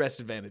 Huge rest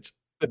advantage.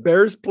 The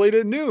Bears played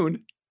at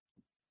noon,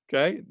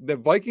 okay? The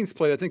Vikings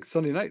played, I think,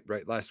 Sunday night,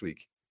 right, last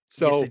week. Yes,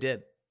 they So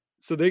did.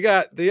 so they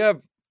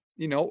have,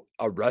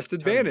 a rest Ton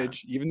of time.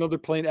 advantage, even though they're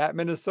playing at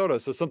Minnesota.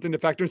 So something to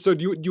factor in. So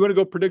do you wanna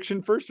go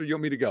prediction first, or you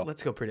want me to go?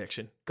 Let's go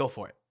prediction. Go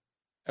for it.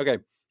 Okay.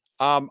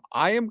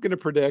 I am gonna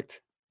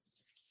predict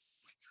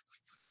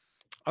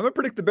I'm gonna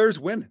predict the Bears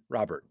win,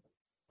 Robert,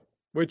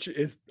 which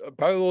is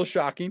probably a little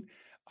shocking.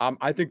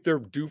 I think they're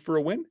due for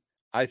a win.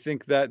 I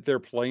think that they're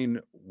playing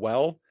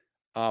well.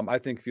 I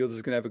think Fields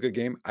is gonna have a good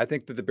game. I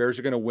think that the Bears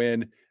are gonna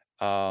win,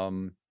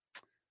 um,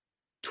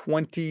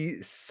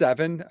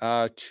 27,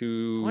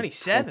 to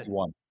 27.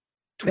 21.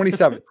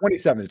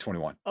 27 to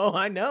 21. Oh,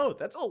 I know.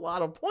 That's a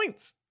lot of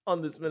points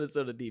on this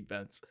Minnesota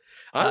defense.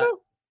 I Uh,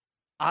 know.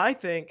 I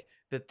think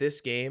that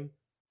this game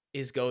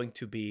is going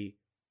to be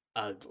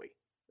ugly.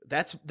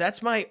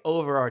 That's my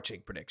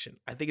overarching prediction.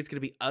 I think it's going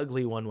to be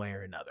ugly one way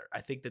or another. I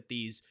think that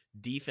these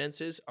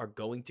defenses are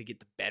going to get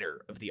the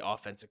better of the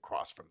offense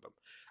across from them.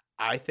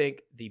 I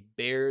think the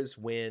Bears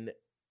win.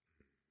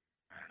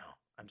 I don't know.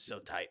 I'm so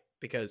tight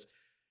because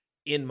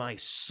in my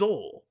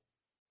soul,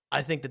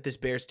 I think that this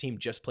Bears team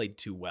just played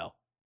too well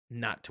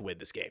not to win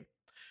this game.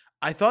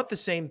 I thought the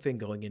same thing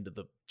going into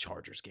the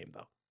Chargers game,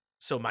 though.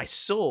 So my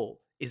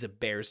soul is a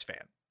Bears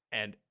fan.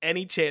 And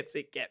any chance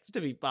it gets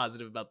to be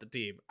positive about the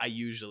team, I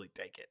usually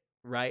take it,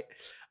 right?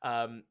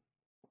 Um,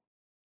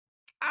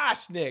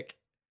 Nick,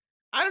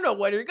 I don't know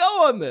where to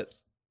go on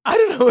this. I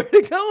don't know where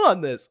to go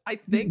on this. I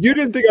think You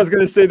didn't think I was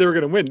gonna say they were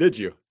gonna win, did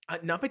you?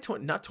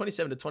 not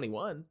 27 to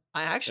 21.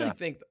 I actually Yeah.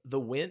 think the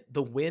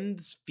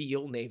winds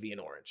feel navy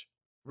and orange,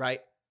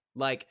 right?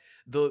 Like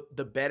the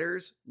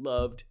betters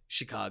loved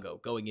Chicago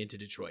going into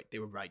Detroit. They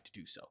were right to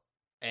do so.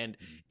 And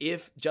Mhm.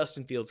 if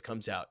Justin Fields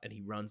comes out and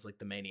he runs like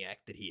the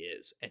maniac that he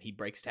is and he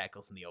breaks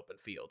tackles in the open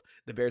field,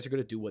 the Bears are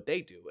going to do what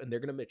they do and they're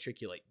going to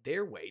matriculate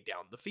their way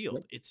down the field.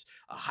 Yep. It's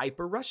a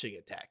hyper rushing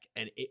attack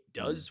and it Mhm.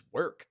 does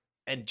work.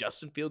 And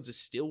Justin Fields is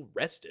still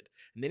rested.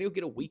 And then he'll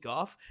get a week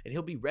off and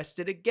he'll be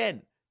rested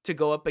again to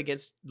go up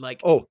against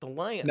like Oh, the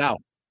Lions. now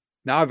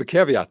now I have a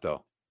caveat,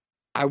 though.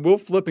 I will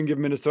flip and give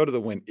Minnesota the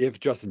win if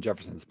Justin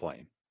Jefferson's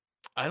playing.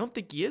 I don't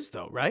think he is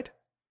though, right?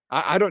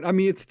 I don't I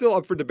mean, it's still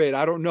up for debate.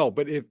 I don't know,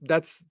 but if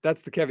that's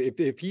the caveat.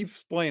 If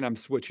he's playing, I'm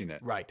switching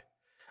it. Right.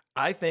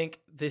 I think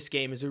this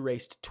game is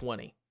erased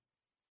 20.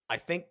 I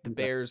think the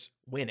Okay. Bears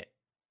win it,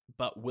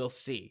 but we'll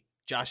see.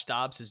 Josh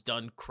Dobbs has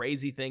done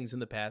crazy things in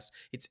the past.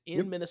 It's in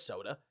Yep.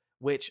 Minnesota,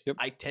 which Yep.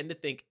 I tend to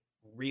think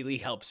really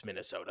helps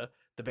Minnesota.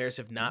 The Bears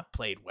have not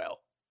played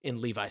well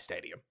in Levi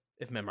Stadium,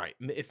 if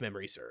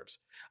memory serves.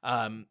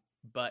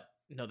 But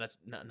no, that's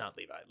not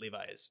Levi.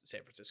 Levi is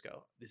San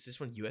Francisco. Is this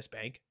one US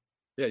Bank?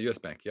 Yeah, US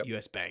Bank. Yep.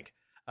 US Bank.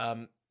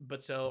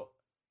 But so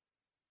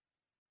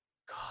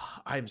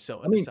I'm so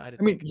I mean undecided,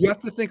 I mean, Nick. you have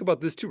to think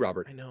about this too,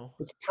 Robert. I know.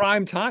 It's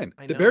prime time.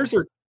 I The know. Bears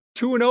are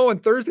 2-0 on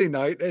Thursday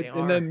night They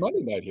and then are.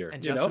 Monday night here,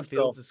 And you know? Justin So,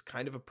 Fields is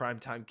kind of a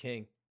primetime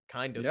king,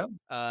 kind of.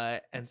 yeah.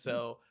 And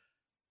so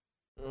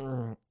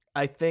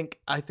I think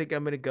I'm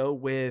gonna go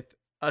with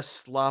a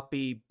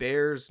sloppy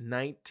Bears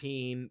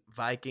 19,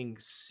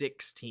 Vikings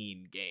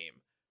 16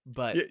 game.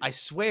 But Yeah. I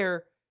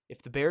swear,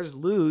 if the Bears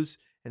lose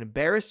and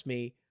embarrass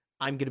me,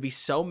 I'm gonna be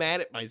so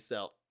mad at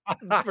myself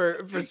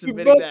for You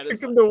submitting both that as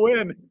picked them to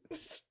win.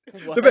 The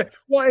Be what?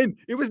 well, and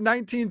it was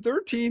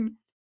 19-13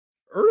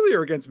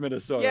 earlier against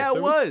Minnesota, Yeah, so it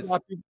it was was.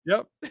 sloppy.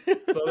 Yep.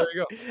 So there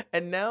you go.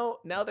 And now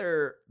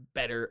they're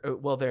better.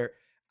 Well, they're.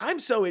 I'm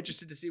so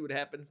interested to see what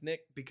happens,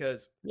 Nick,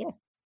 because Yeah.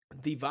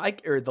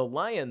 the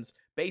Lions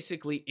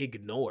basically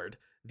ignored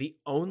the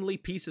only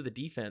piece of the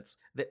defense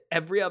that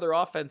every other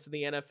offense in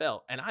the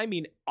NFL, and I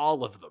mean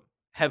all of them,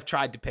 have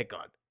tried to pick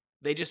on.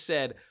 They just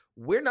said,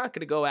 we're not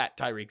going to go at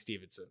Tyreek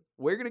Stevenson.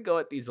 We're going to go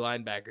at these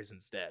linebackers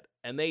instead.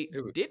 And they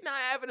It was did not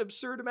have an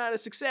absurd amount of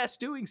success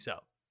doing so.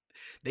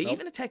 They Nope.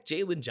 even attacked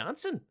Jalen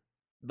Johnson.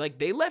 Like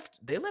they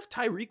left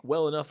Tyreek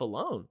well enough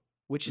alone,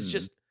 which is Mhm.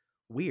 just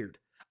weird.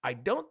 I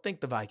don't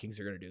think the Vikings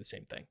are going to do the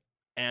same thing.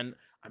 And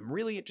I'm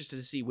really interested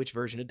to see which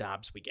version of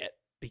Dobbs we get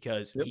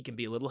because Yep. he can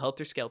be a little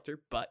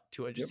helter-skelter, but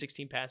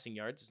 216 passing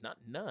yards is not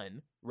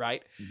none,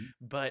 right? Mhm.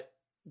 But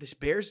this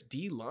Bears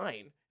D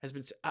line has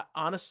been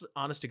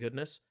honest to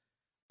goodness.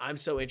 I'm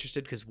so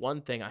interested because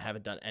one thing I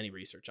haven't done any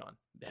research on.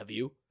 Have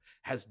you?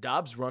 Has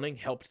Dobbs running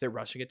helped their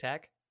rushing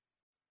attack?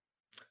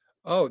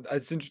 Oh,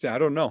 that's interesting. I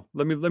don't know.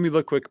 Let me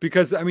look quick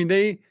because, I mean,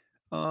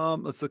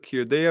 let's look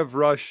here. They have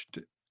rushed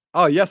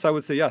Oh, yes, I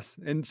would say yes.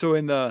 And so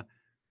in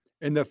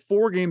the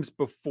 4 games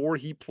before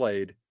he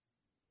played,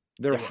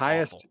 their They were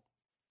highest awful.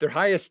 their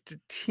highest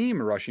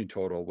team rushing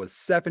total was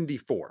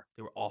 74.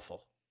 They were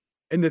awful.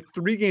 In the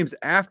 3 games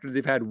after,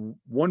 they've had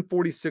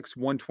 146,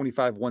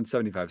 125,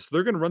 175. So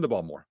they're gonna run the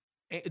ball more.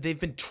 They've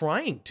been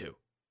trying to,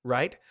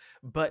 right?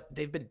 But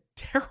they've been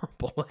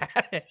terrible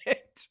at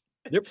it.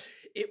 Yep.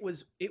 It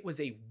was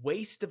a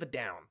waste of a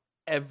down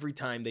every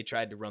time they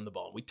tried to run the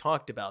ball. We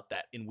talked about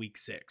that in week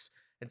 6.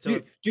 And so Do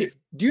you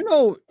do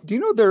you do you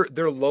know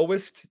their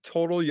lowest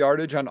total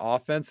yardage on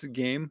offense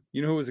game?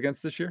 You know who it was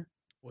against this year?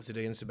 Was it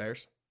against the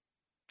Bears?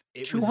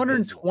 It was abysmal.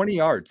 220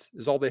 yards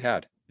is all they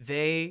had.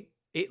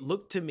 It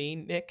looked to me,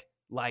 Nick,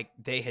 like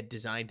they had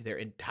designed their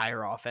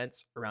entire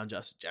offense around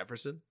Justin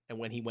Jefferson. And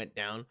when he went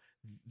down,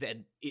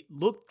 then it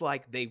looked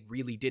like they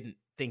really didn't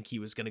think he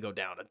was going to go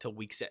down until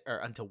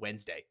until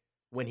Wednesday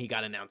when he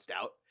got announced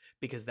out,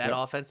 because that Yep.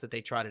 offense that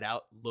they trotted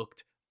out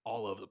looked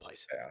all over the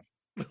place. Yeah.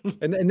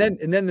 And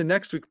then the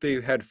next week they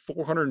had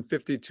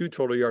 452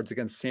 total yards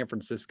against San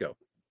Francisco.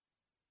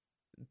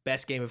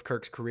 Best game of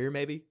Kirk's career,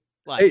 maybe?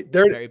 Hey,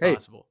 Very hey,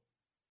 possible.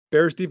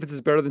 Bears defense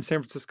is better than San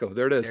Francisco.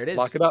 There it is. There it is.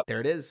 Lock it up. There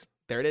it is.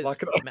 There it is.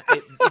 Lock it up.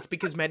 It's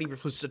because Matty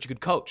Eberflus was such a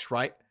good coach,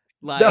 right?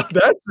 No,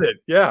 that's it.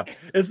 Yeah.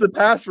 It's the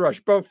pass rush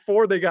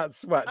before they got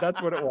sweat.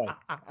 That's what it was.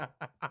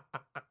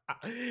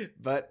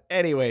 But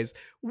anyways,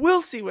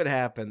 we'll see what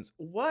happens.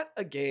 What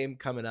a game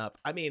coming up.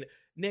 I mean,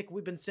 Nick,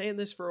 we've been saying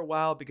this for a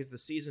while because the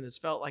season has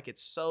felt like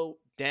it's so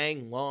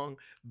dang long,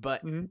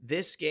 but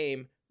this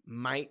game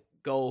might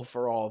go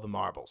for all the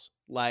marbles.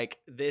 Like,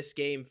 this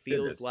game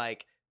feels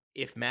like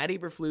if Matt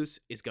Eberflus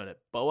is going to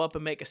bow up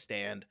and make a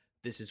stand,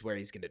 this is where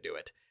he's going to do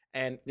it.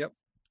 And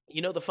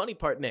you know, the funny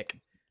part, Nick,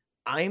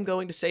 I am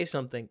going to say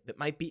something that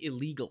might be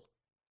illegal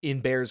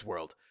in Bears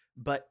world,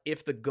 but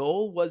if the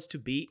goal was to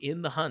be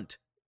in the hunt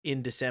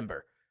in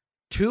December,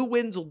 2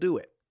 wins will do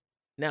it.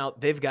 Now,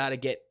 they've got to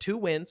get 2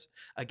 wins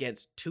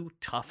against 2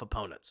 tough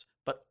opponents.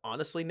 But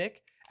honestly,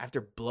 Nick,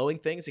 after blowing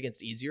things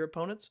against easier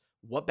opponents,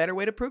 what better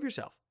way to prove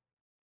yourself?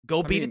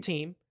 Go beat a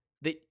team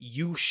that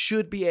you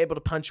should be able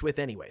to punch with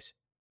anyways,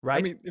 right?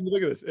 I mean,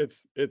 look at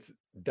this. It's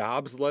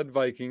Dobbs-led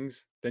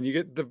Vikings. Then you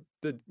get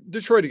the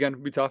Detroit again.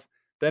 Would be tough.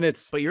 Then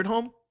it's But you're at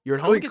home. You're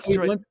at home against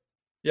Cleveland. Detroit.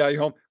 Yeah,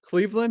 you're home.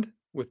 Cleveland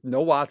with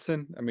no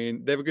Watson. I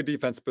mean, they have a good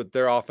defense, but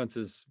their offense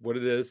is what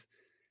it is.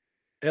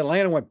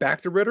 Atlanta went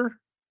back to Ritter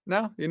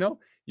now, you know.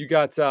 You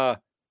got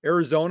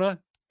Arizona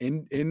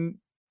in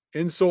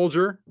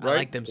Soldier, right? I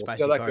like them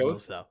spicy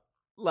Cardinals, though.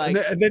 Like,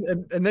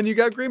 and then you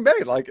got Green Bay.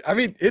 Like, I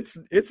mean,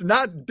 it's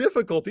not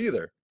difficult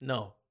either.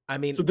 No, I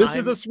mean, so this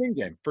is a swing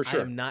game for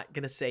sure. I'm not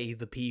gonna say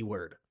the P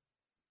word.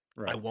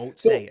 Right. I won't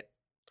say it.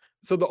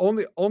 So the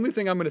only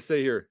thing I'm going to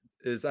say here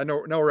is, I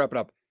know we're wrapping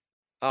up.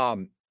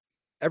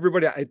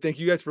 Everybody, I thank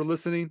you guys for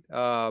listening.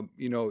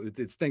 You know,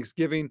 it's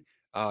Thanksgiving.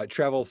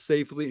 Travel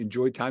safely,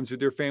 enjoy times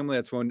with your family.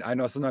 That's when, I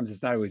know sometimes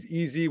it's not always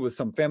easy with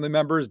some family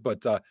members,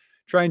 but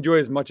try and enjoy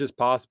as much as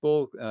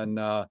possible. And, you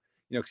know,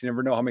 because you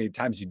never know how many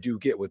times you do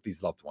get with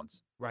these loved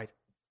ones. Right.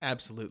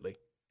 Absolutely.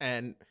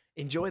 And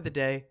enjoy the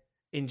day.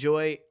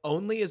 Enjoy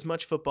only as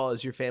much football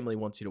as your family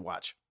wants you to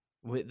watch.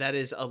 That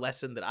is a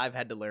lesson that I've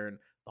had to learn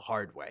the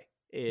hard way,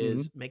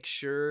 is make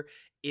sure,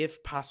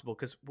 if possible,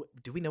 because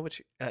do we know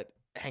which,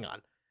 hang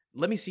on.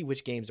 Let me see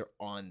which games are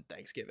on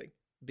Thanksgiving,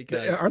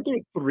 because aren't there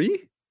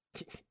 3?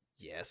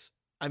 Yes.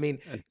 I mean,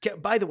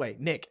 by the way,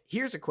 Nick,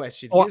 here's a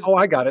question.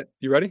 I got it.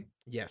 You ready?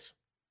 Yes.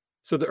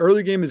 So the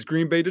early game is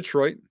Green Bay,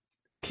 Detroit.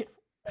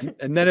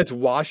 And then it's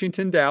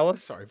Washington,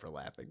 Dallas. Sorry for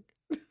laughing.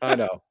 I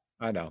know.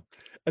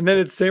 And then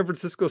it's San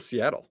Francisco,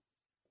 Seattle.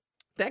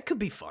 That could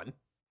be fun.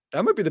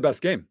 That might be the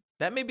best game.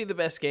 That may be the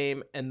best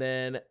game. And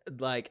then,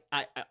 like,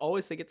 I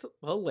always think it's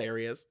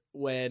hilarious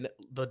when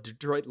the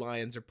Detroit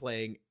Lions are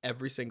playing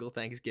every single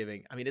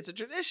Thanksgiving. I mean, it's a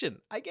tradition.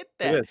 I get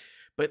that. It is.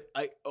 But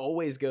I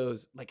always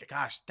goes like,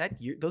 gosh,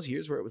 those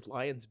years where it was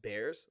Lions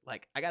Bears,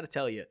 like, I got to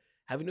tell you,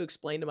 having to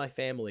explain to my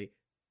family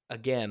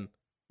again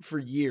for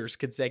years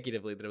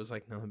consecutively that it was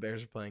like, no, the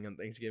Bears are playing on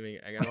Thanksgiving.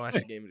 I got to watch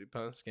the game and do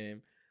post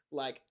game.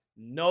 Like,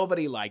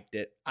 nobody liked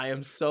it. I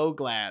am so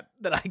glad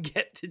that I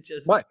get to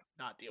just not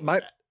deal with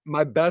that.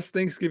 My best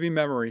Thanksgiving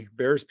memory,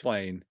 Bears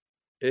playing,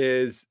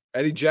 is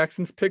Eddie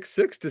Jackson's pick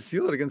 6 to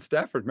seal it against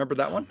Stafford. Remember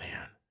that one?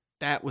 Man,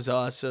 that was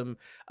awesome.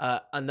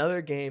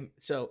 Another game.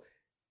 So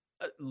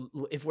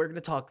if we're going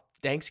to talk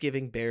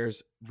Thanksgiving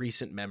Bears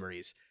recent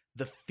memories,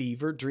 the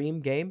Fever Dream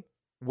game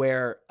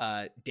where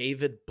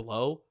David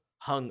Blow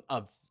hung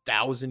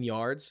 1,000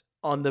 yards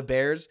on the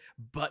Bears,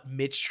 but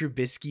Mitch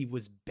Trubisky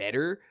was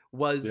better,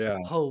 was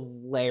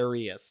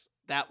hilarious.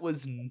 That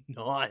was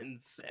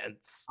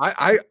nonsense.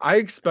 I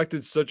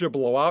expected such a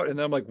blowout, and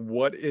then I'm like,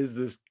 what is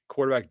this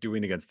quarterback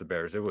doing against the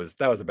Bears? That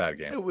was a bad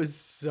game. It was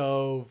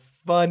so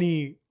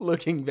funny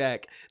looking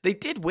back. They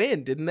did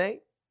win, didn't they?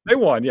 They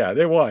won, yeah,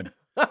 they won.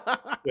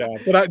 Yeah,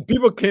 but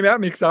people came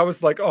at me because I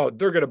was like, oh,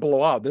 they're going to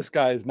blow out. This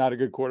guy is not a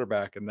good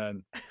quarterback. And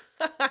then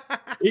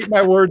eat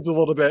my words a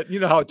little bit.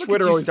 You know how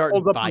Twitter always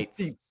pulls up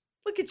receipts.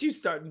 Look at you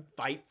starting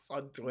fights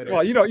on Twitter.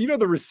 Well, you know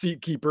the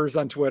receipt keepers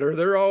on Twitter.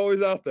 They're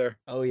always out there.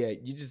 Oh yeah,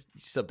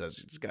 sometimes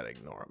you just gotta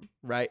ignore them,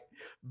 right?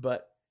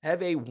 But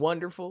have a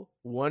wonderful,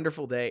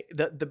 wonderful day.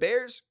 The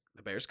Bears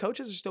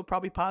coaches are still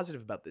probably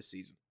positive about this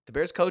season. The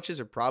Bears coaches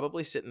are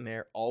probably sitting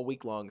there all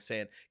week long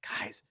saying,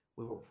 "Guys,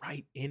 we were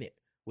right in it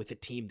with a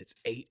team that's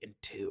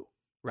 8-2,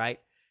 right?"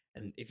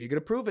 And if you're gonna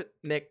prove it,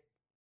 Nick,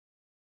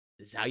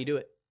 this is how you do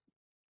it.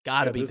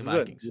 Gotta beat the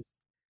Vikings.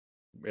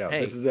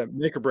 This is it.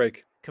 Make or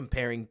break.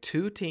 Comparing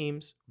 2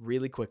 teams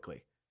really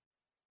quickly.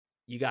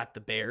 You got the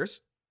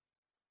Bears,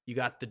 you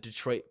got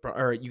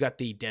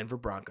the Denver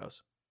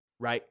Broncos,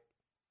 right?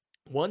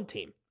 One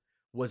team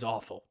was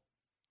awful.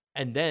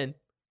 And then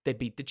they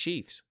beat the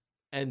Chiefs.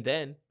 And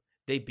then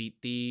they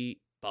beat the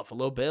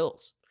Buffalo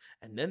Bills.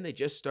 And then they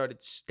just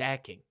started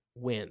stacking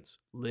wins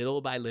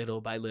little by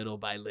little by little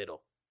by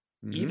little.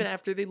 Mhm. Even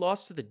after they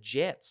lost to the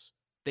Jets,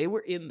 they were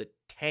in the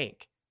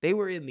tank. They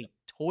were in the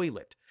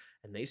toilet.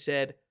 And they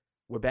said,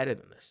 we're better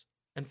than this,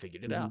 and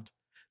figured it Mhm. out.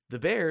 The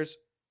Bears,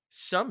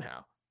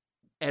 somehow,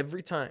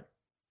 every time,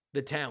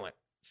 the talent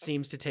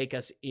seems to take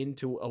us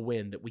into a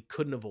win that we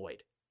couldn't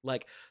avoid.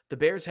 Like, the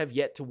Bears have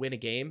yet to win a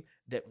game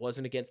that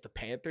wasn't against the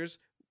Panthers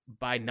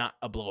by not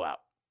a blowout,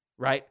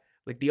 right?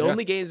 Like, the Yeah.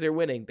 only games they're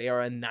winning, they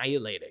are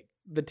annihilating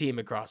the team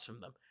across from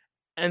them.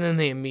 And then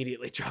they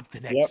immediately drop the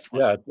Yep. next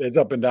one. Yeah, it's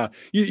up and down.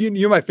 You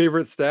know my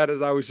favorite stat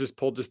is I always just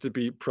pulled just to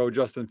be pro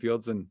Justin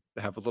Fields and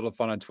have a little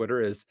fun on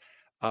Twitter is,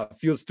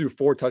 Fields threw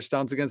 4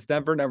 touchdowns against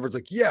Denver, and everyone's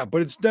like, "Yeah,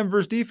 but it's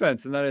Denver's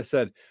defense." And then I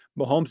said,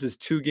 Mahomes'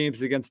 2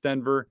 games against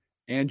Denver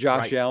and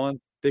Josh Right. Allen,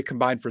 they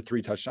combined for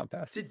 3 touchdown It's a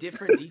passes.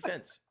 different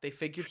defense. They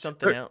figured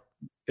something out.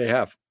 They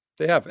have.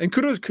 They have. And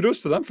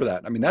kudos to them for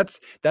that. I mean, that's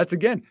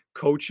again,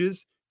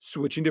 coaches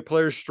switching to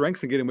players'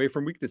 strengths and getting away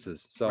from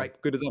weaknesses. So,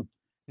 Right. good to them.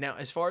 Now,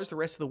 as far as the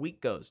rest of the week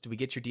goes, do we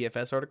get your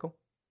DFS article?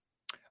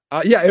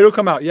 Yeah, it'll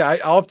come out. Yeah,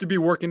 I'll have to be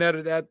working at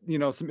it at,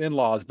 some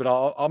in-laws, but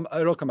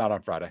it'll come out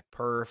on Friday.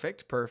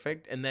 Perfect,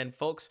 perfect. And then,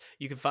 folks,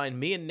 you can find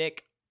me and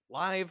Nick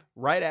live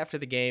right after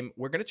the game.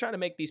 We're going to try to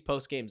make these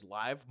post games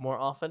live more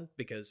often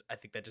because I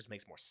think that just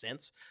makes more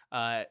sense.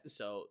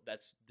 So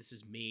this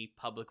is me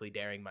publicly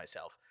daring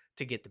myself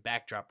to get the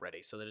backdrop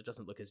ready so that it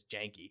doesn't look as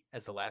janky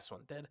as the last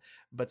one did.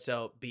 But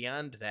so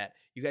beyond that,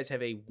 you guys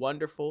have a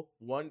wonderful,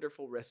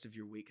 wonderful rest of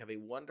your week. Have a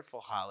wonderful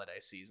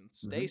holiday season.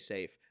 Stay Mhm.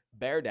 safe,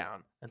 bear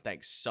down, and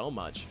thanks so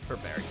much for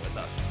bearing with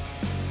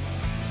us.